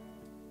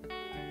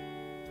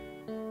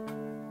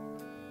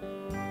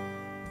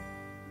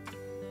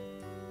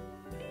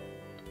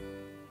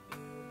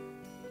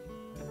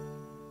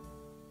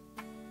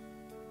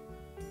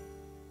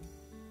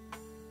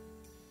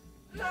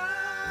 La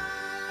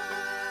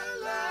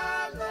la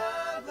la la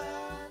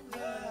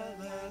la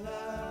la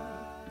la.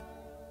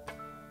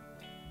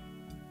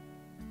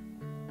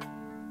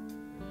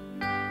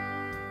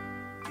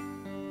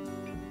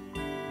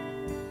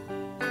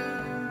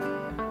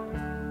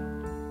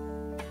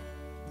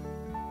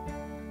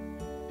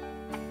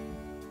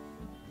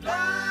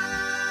 La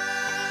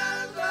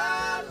la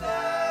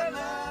la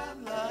la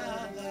la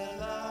la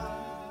la.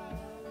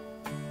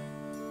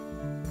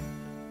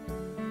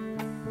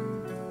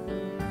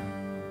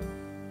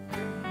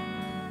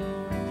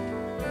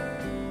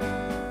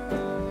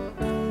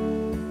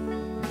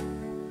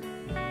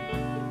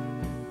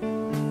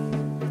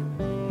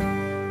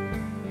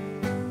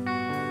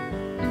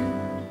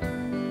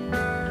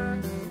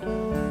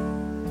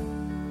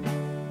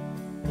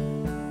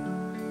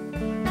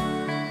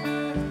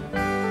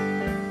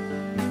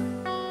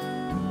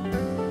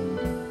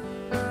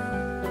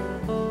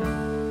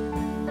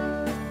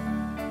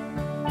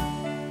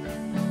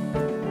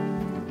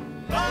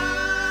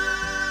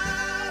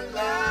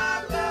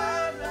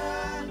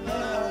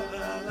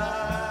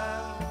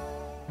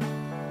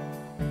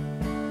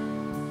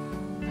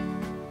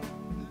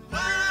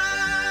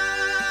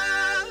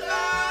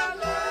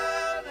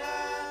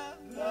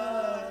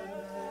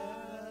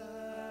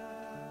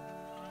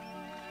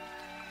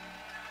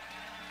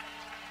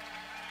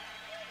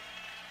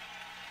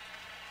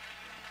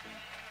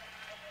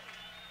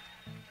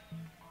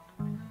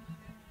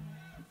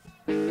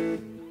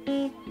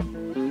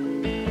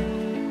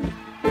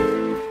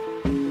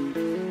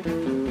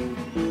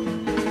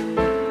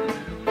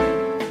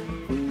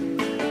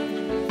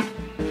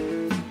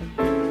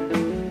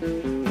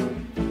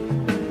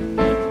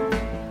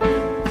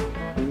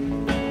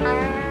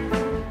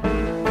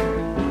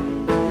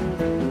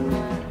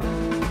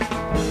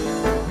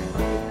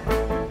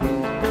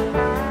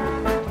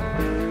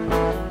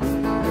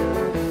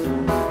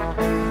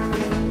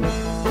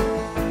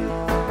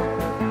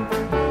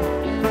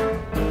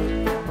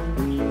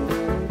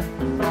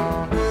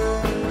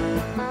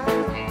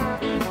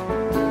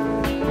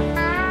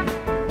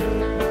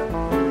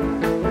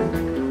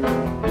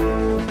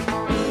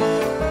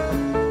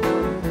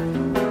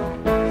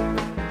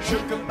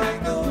 Sugar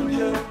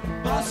Magnolia,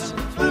 blossom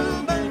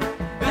blooming,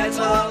 that's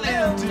all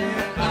empty,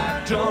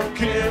 I don't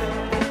care.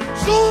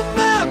 So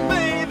my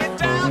baby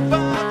down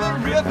by the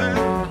river,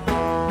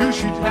 knew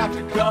she'd have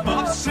to come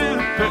up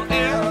simple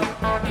ill.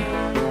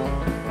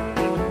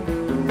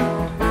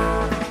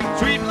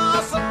 Sweet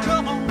blossom,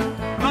 come on,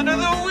 under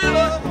the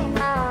willow,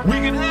 we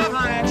can have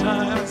high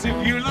times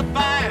if you look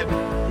fine.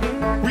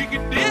 We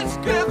can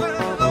discover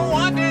the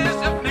wonders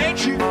of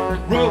nature,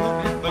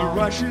 rolling in the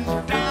rushes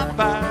down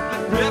by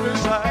the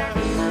riverside.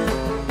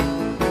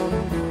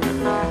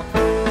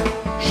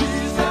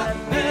 She's got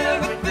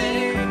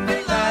everything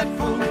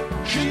delightful.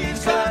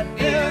 She's got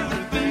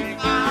everything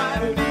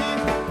I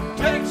need.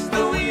 Takes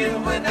the wheel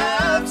when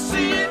I'm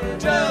seeing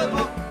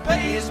trouble.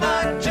 Pays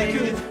my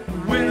ticket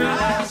when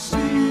I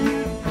see.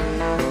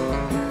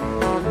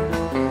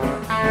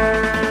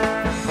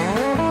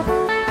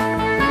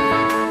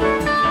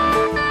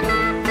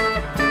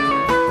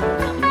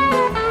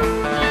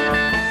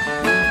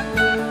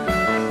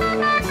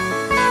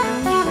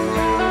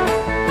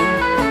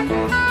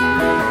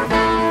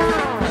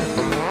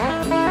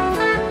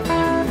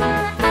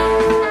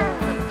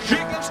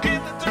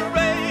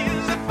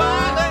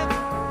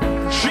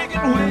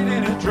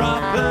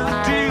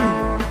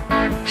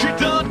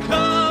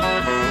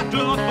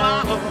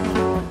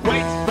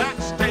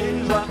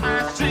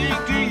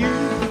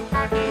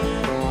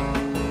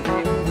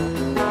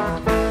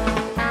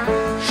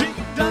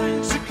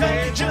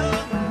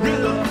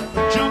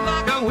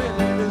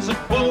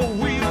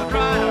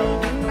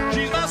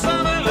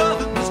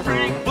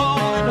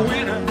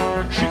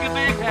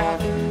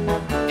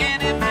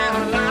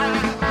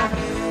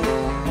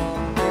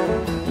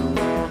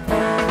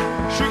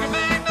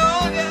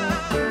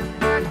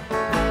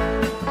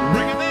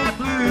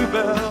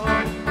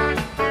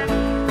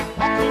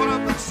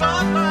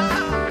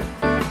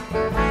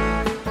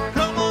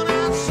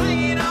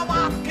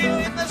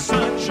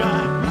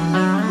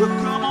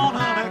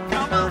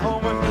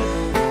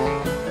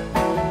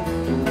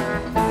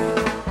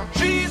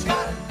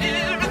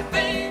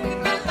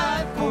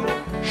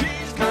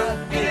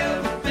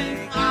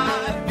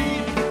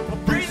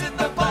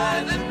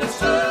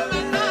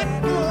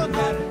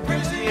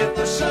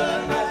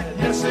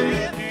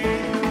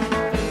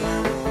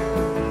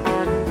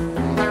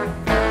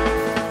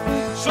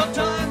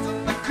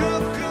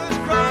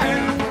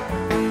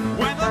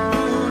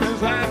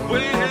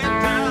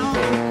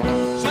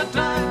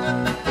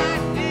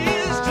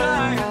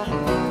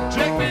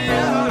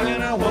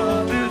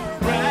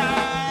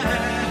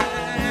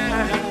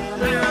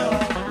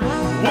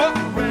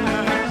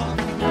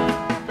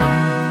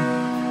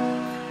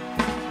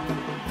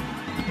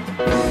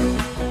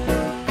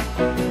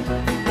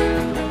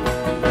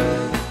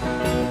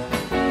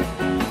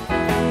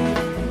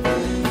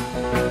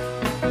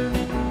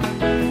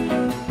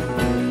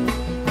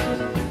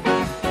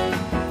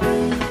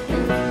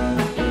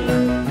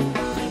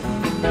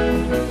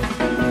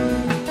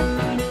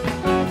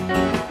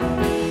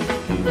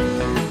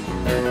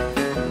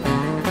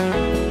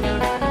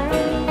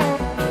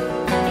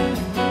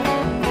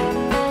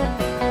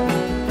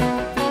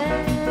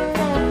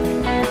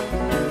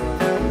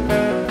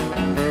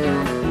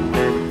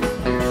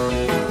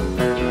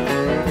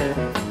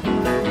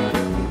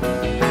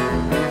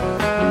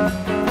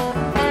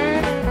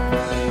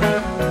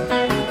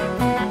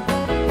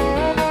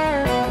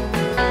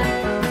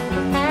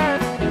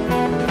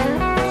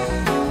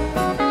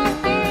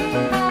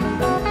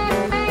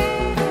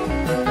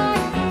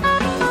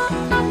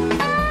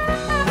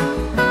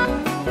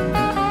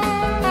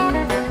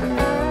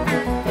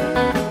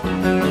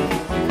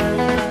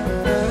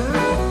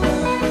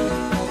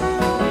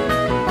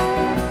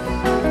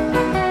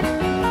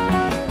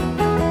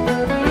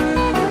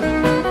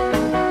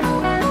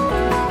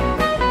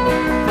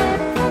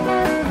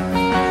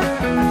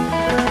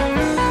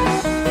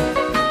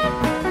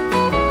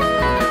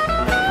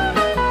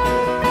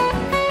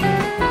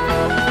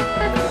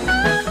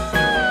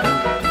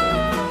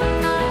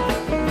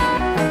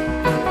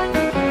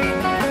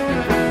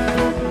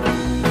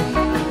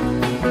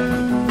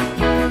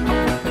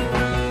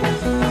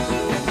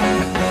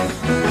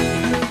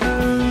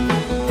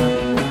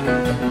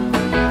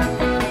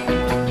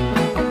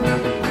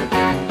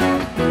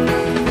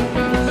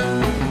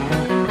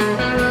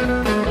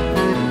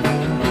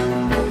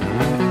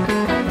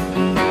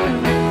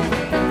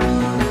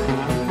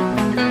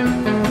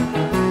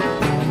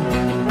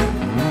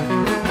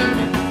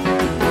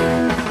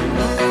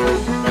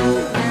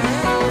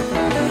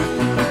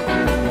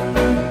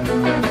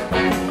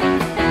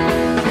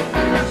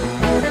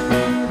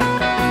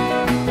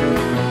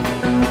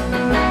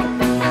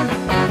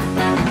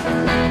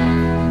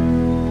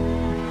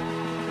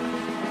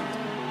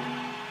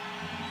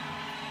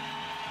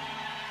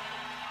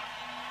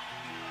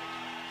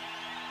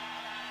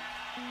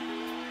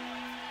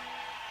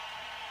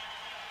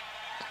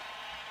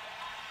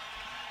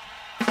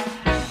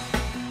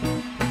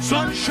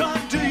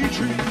 sunshine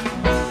daydream.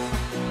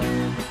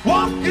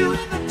 Walk you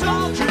in the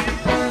tall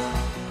trees,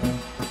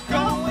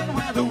 going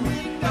where the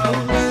wind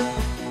goes.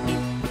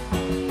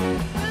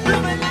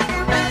 Living like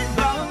a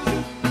rainbow,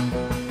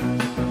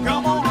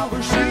 come on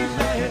over, sweet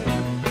lady.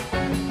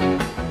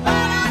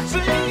 And I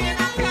sing and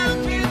I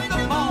count in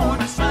the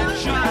morning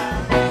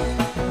sunshine.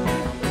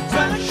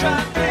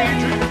 Sunshine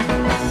daydream,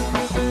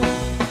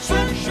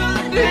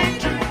 sunshine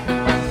daydream.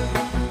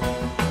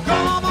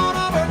 Come on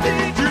over,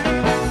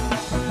 daydream,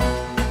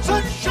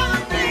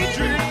 sunshine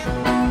daydream.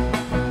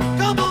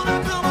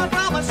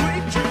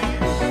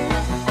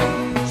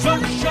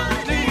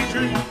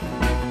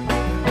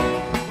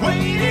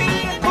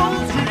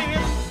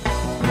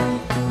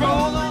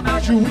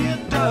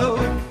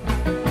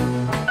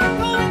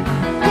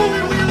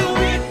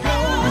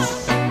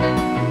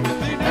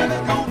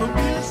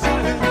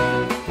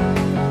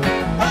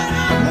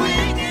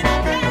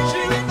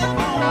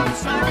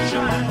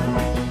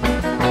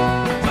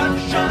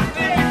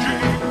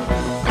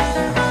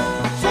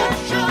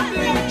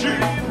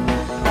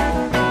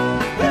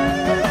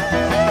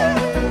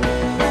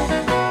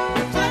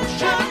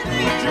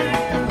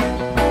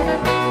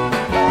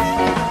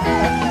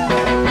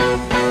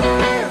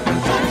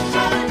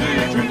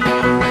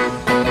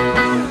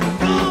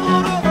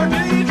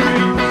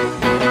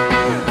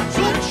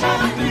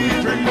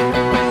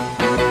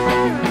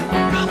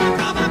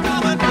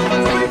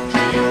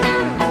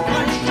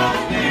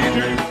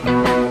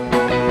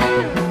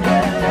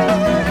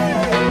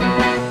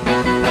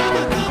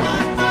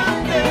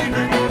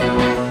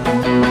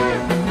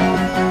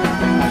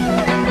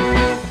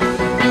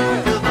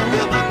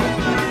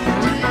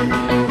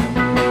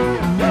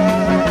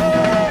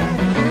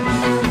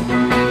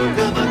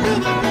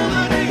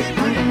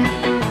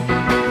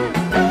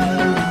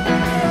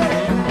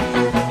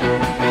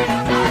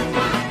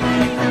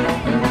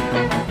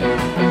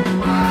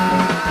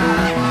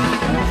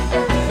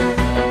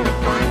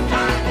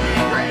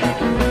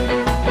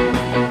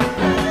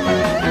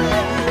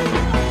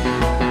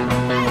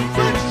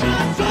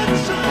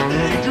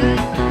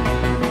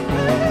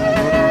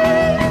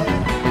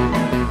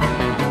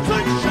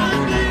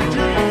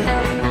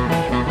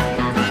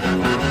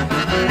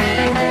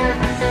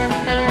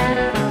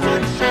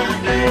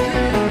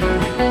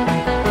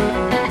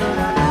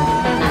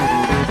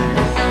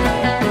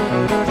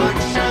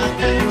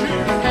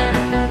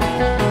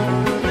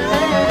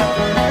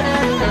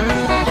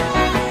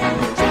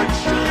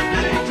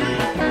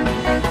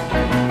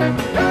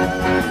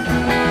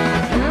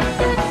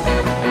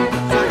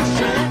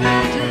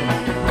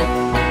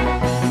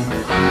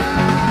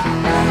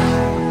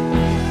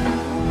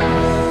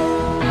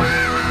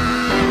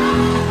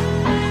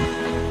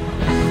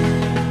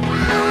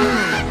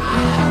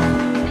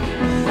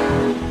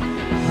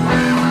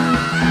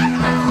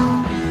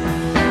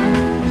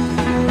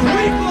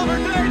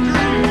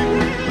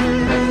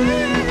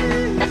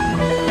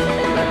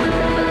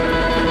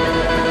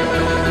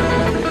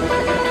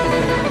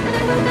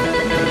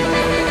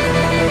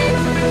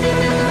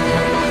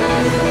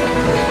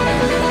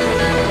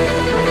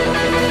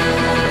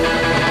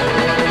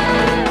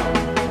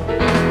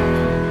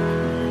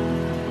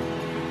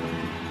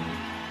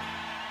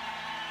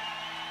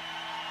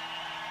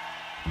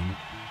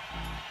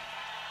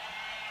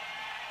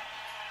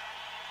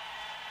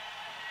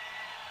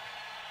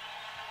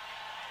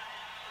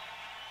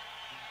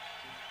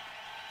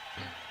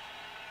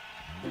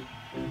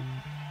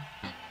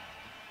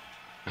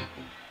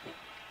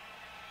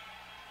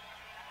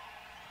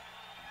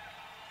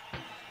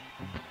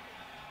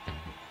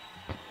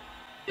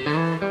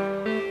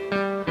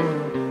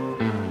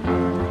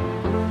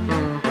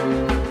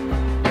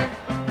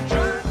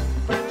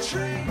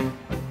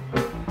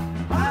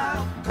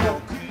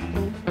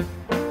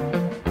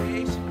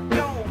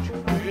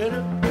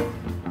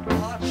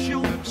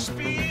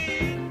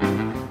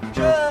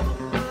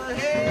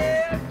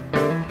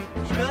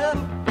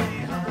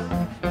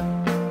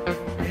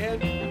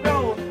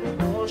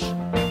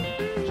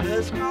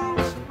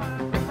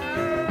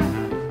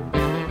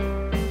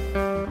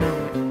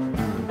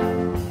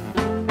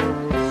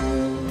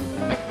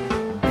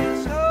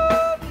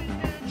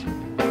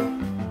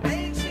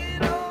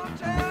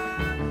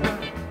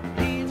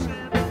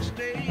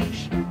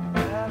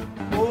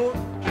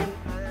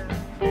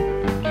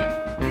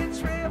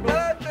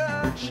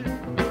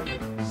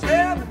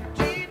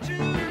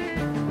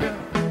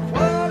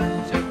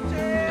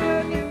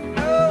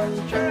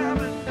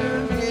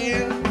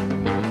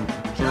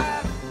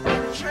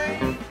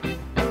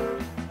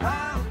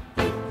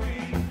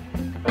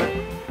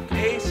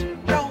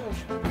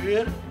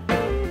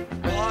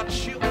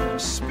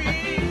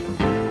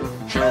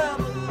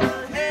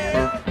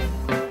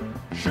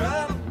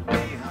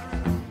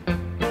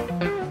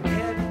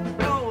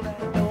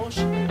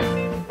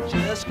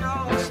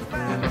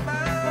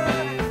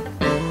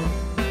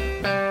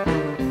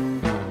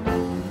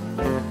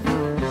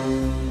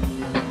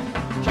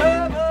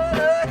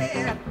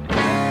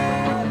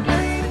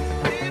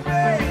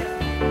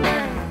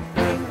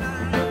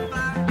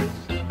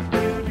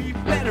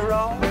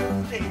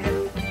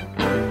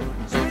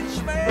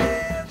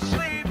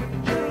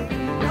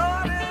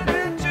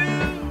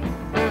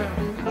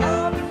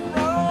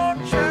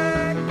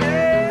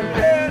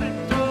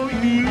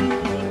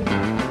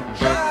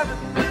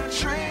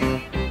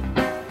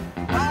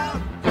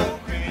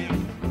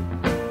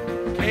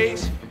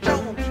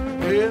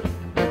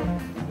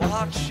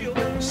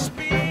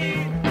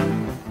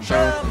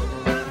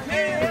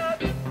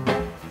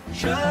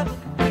 trouble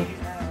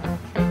behind.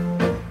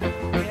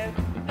 And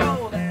you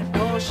know that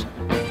notion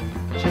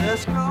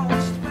just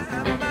crossed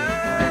my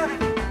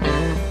mind.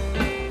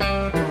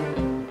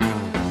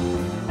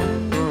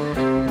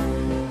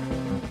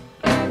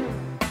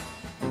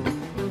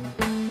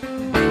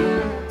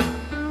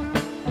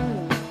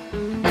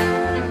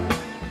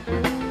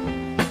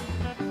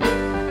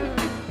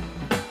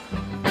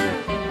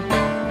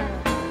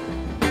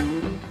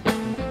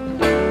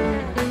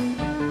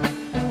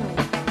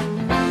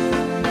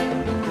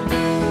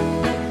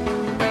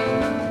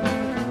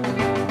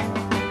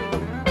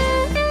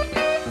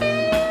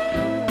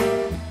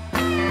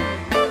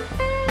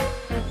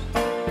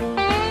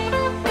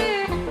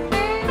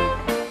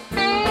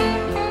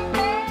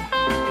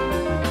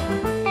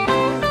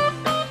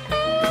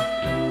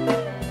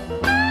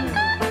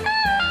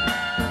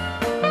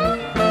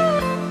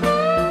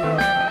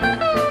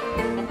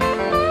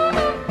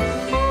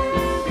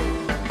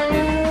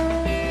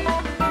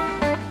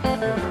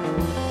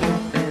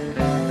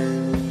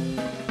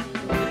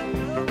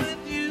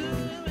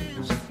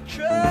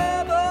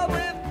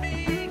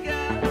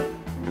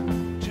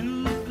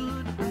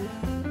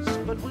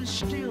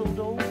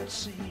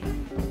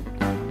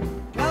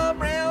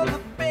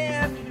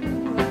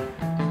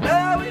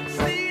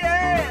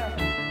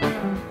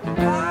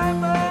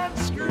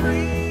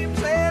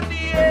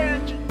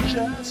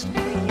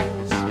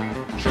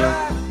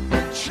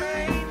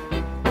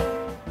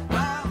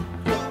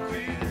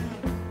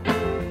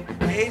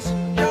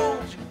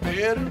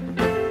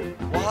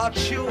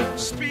 Watch your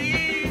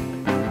speed.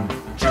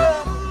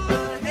 Trouble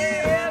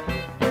ahead,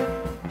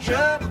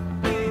 trouble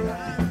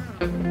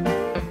behind.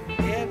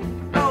 And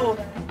you know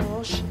that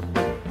notion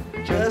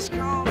just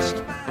crossed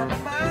my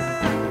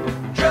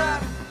mind.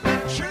 Driving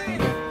that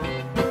train,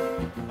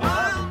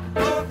 I'm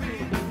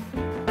hoping.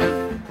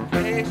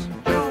 Case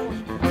Jones,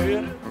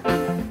 better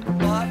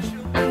watch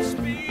your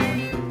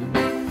speed.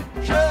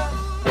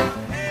 Trouble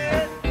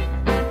ahead,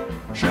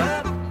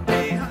 trouble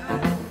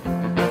behind.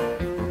 And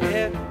you know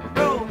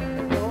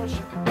that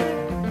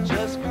notion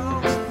just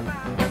crossed my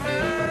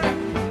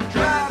mind.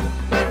 Driving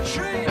that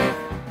train,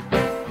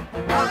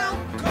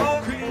 I'm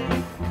Encore.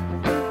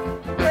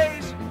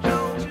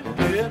 Case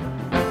Jones, you better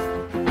watch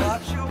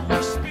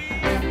your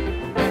speed.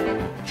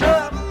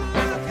 Trouble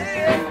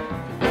ahead,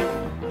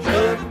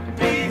 trouble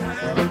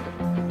behind.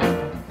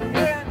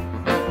 And you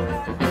know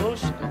that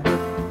notion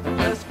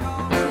just crossed my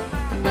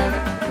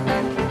mind.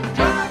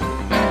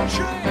 Driving that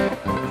train,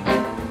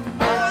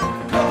 I'm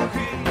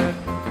Encore.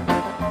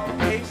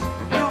 Case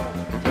Jones,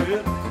 you better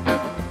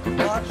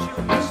watch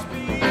your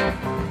speed.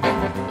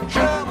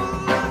 Trouble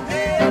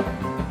ahead,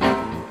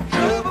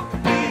 trouble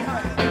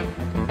behind.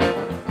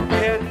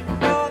 And you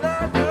know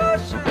that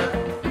notion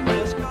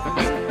just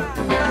crossed my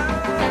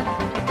mind.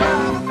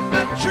 Driving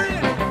that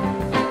train,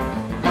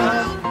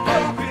 I'm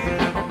Encore.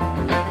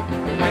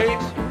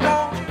 Case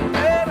Jones, you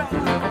better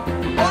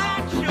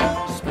watch your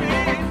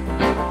speed.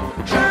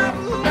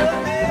 Trouble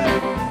ahead,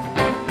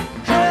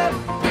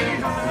 trouble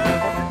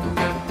behind.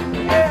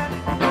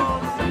 And you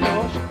know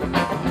that notion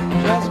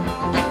just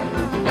crossed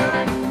my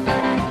mind.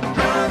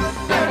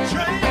 Driving that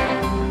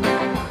train,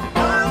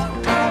 I'm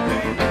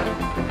Encore.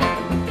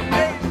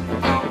 Case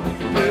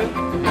Jones, you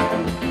better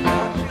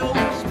watch your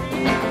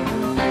speed.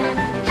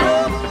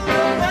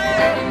 Trouble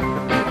ahead,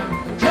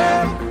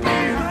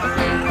 trouble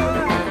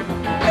behind.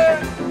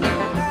 And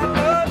you know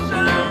that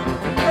notion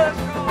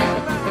just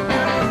crossed my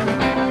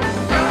mind.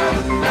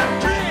 Driving that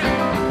train,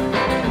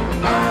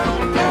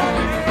 I'm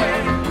Encore.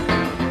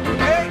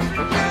 Case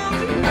Jones,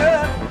 you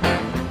better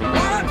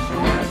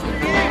watch your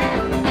speed.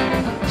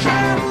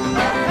 Trouble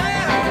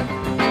ahead,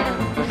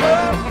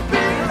 trouble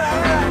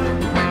behind.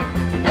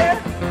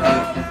 And you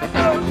know that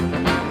notion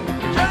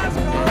just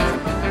crossed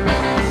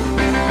my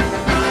mind.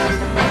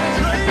 Driving that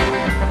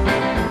train,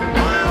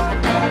 I'm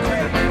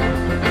Encore.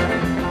 Case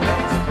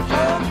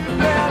Jones, you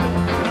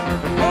better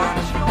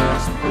watch your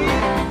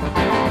speed.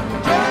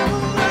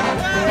 Trouble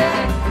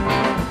ahead,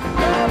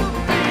 trouble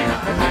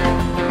behind.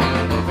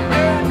 And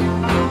you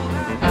know that notion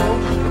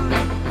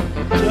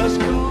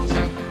just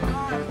crossed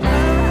my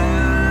mind.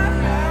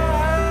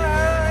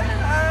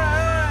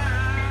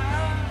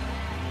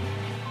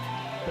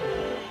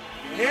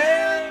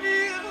 And you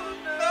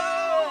know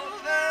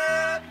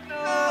that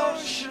notion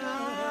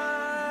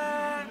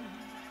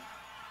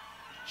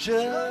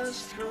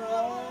just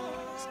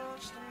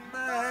crossed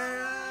my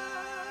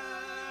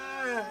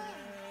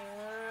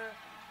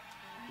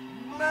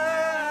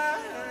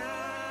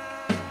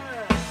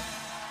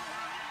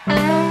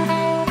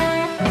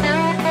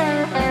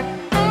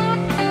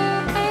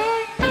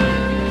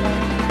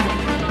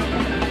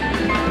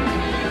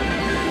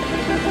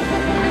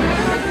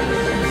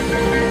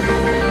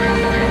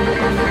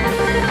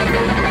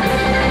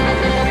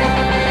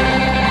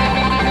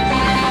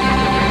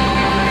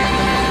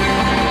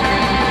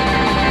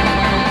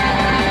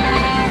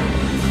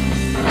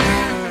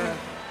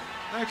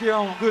Thank you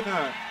all. Good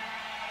night.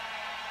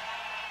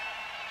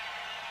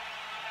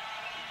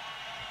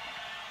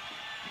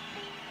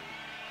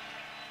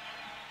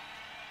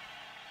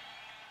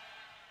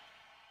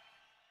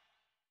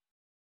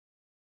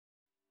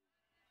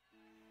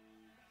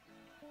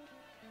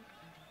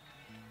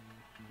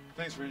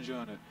 Thanks for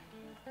enjoying it.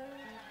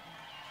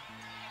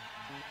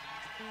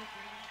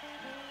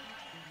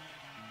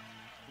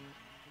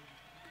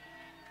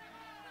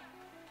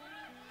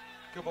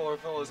 A couple of our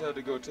fellas had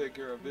to go take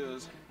care of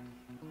biz.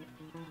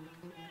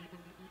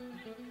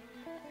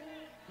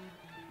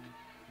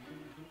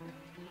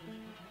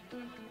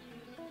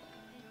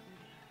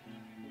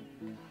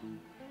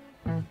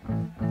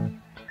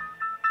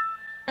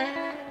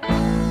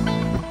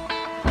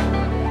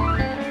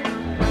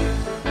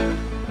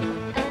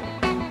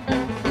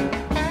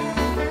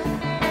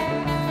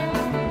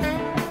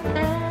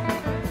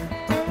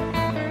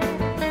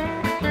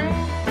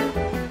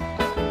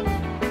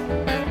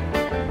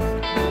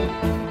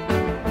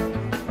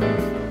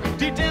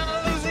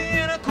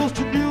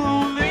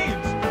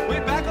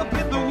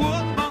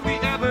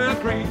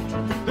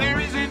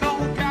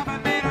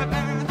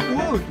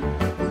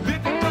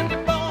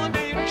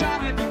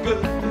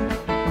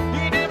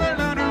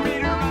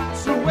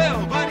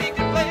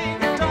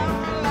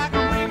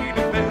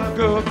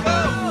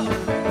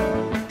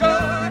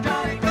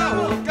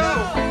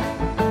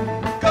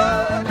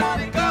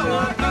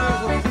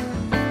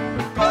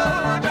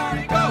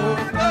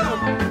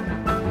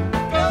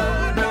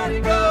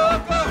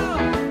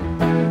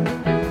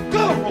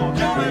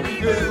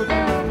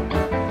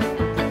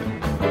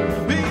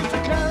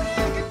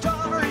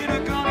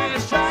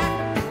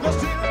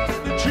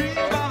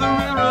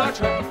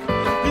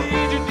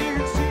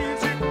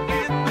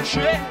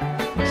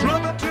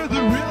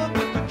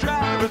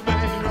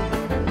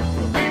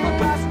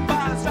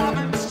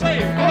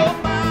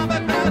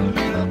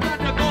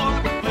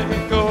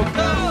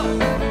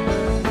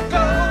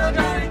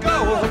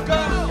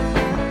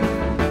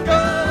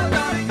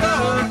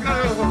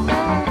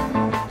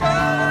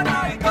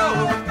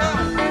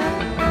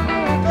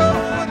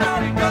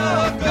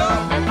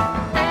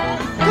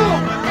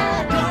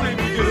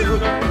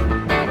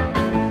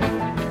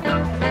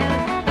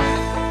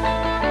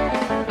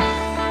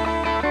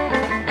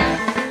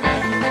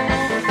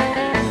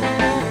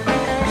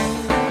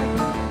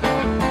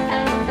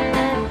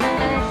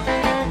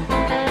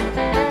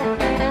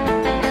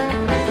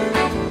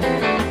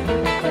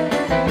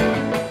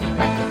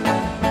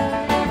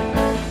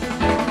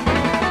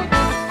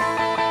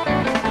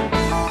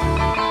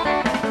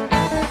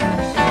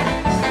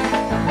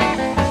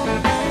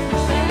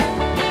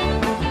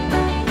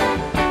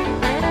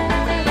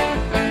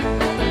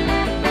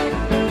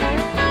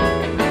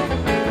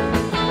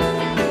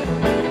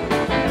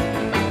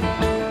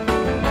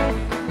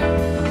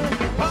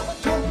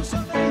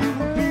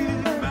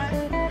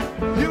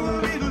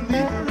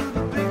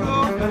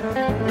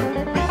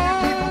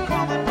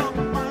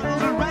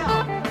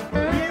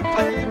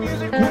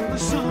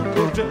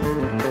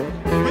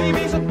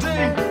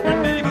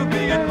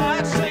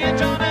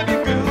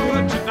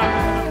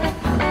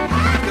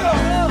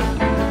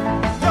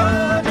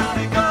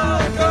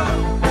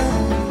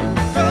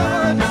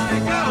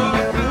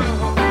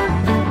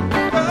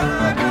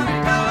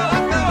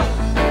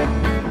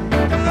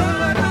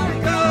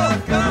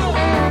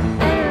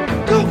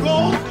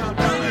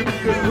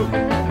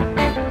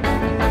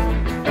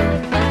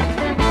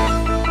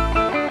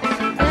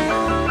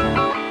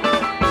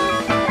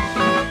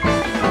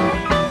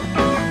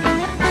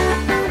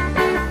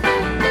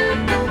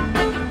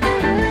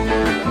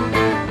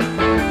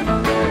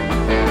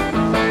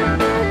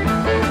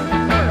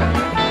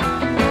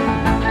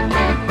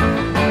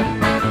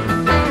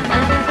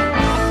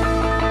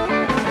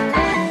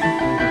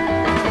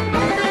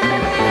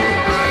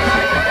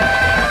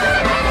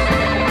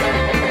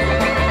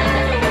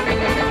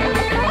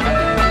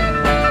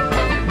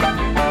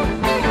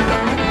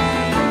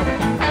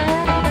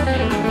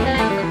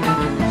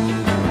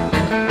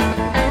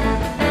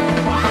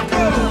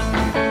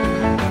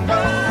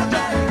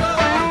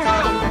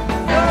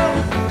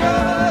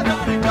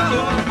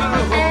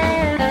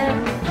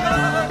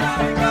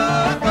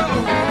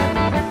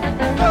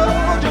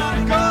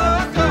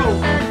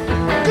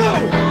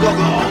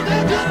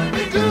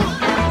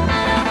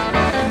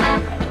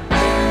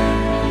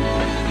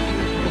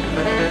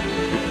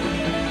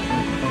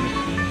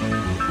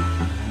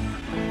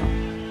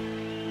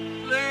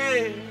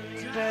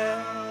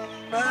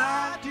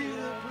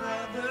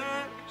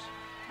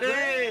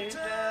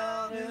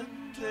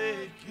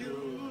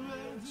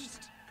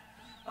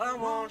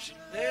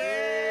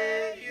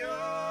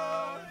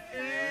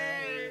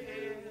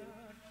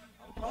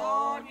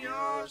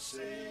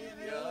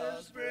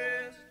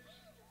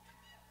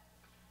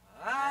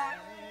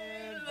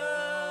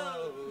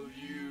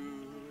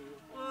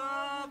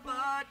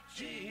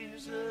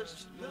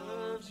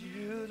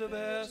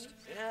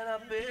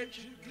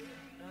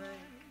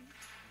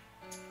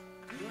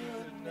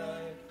 Good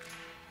night.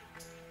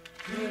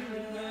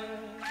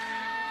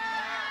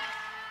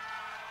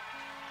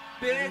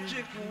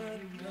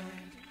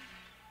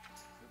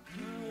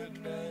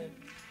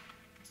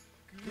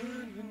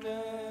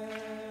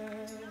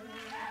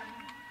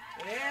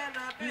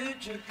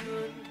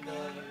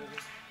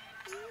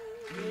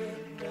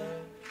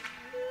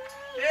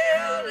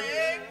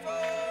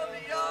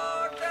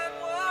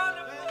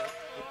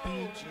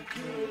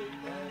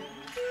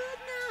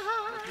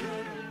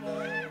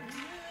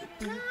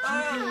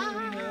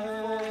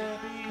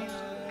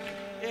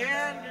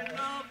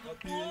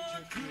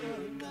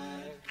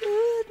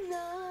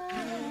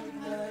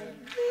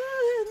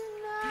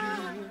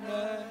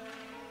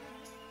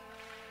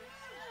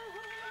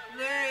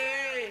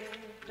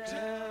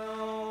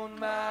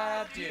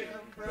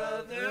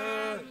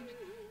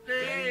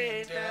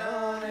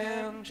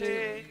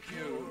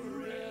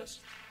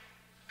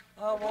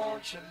 Now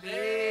won't you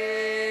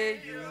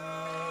lay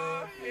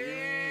your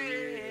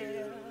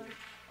head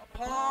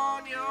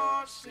upon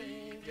your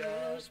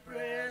Savior's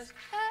breast?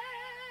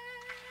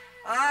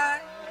 I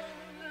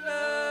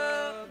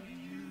love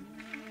you,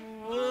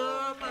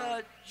 oh,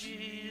 but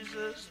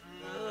Jesus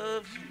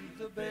loves you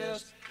the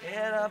best.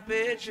 And I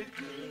bid you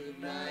good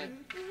night,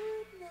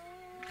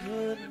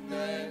 good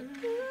night,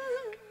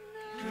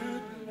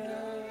 good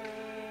night.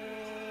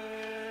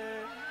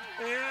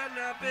 And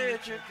I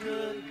bid you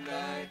good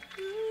night,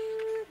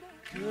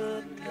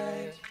 good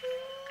night,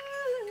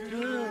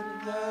 good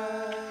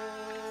night.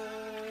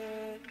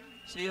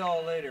 See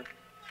y'all later.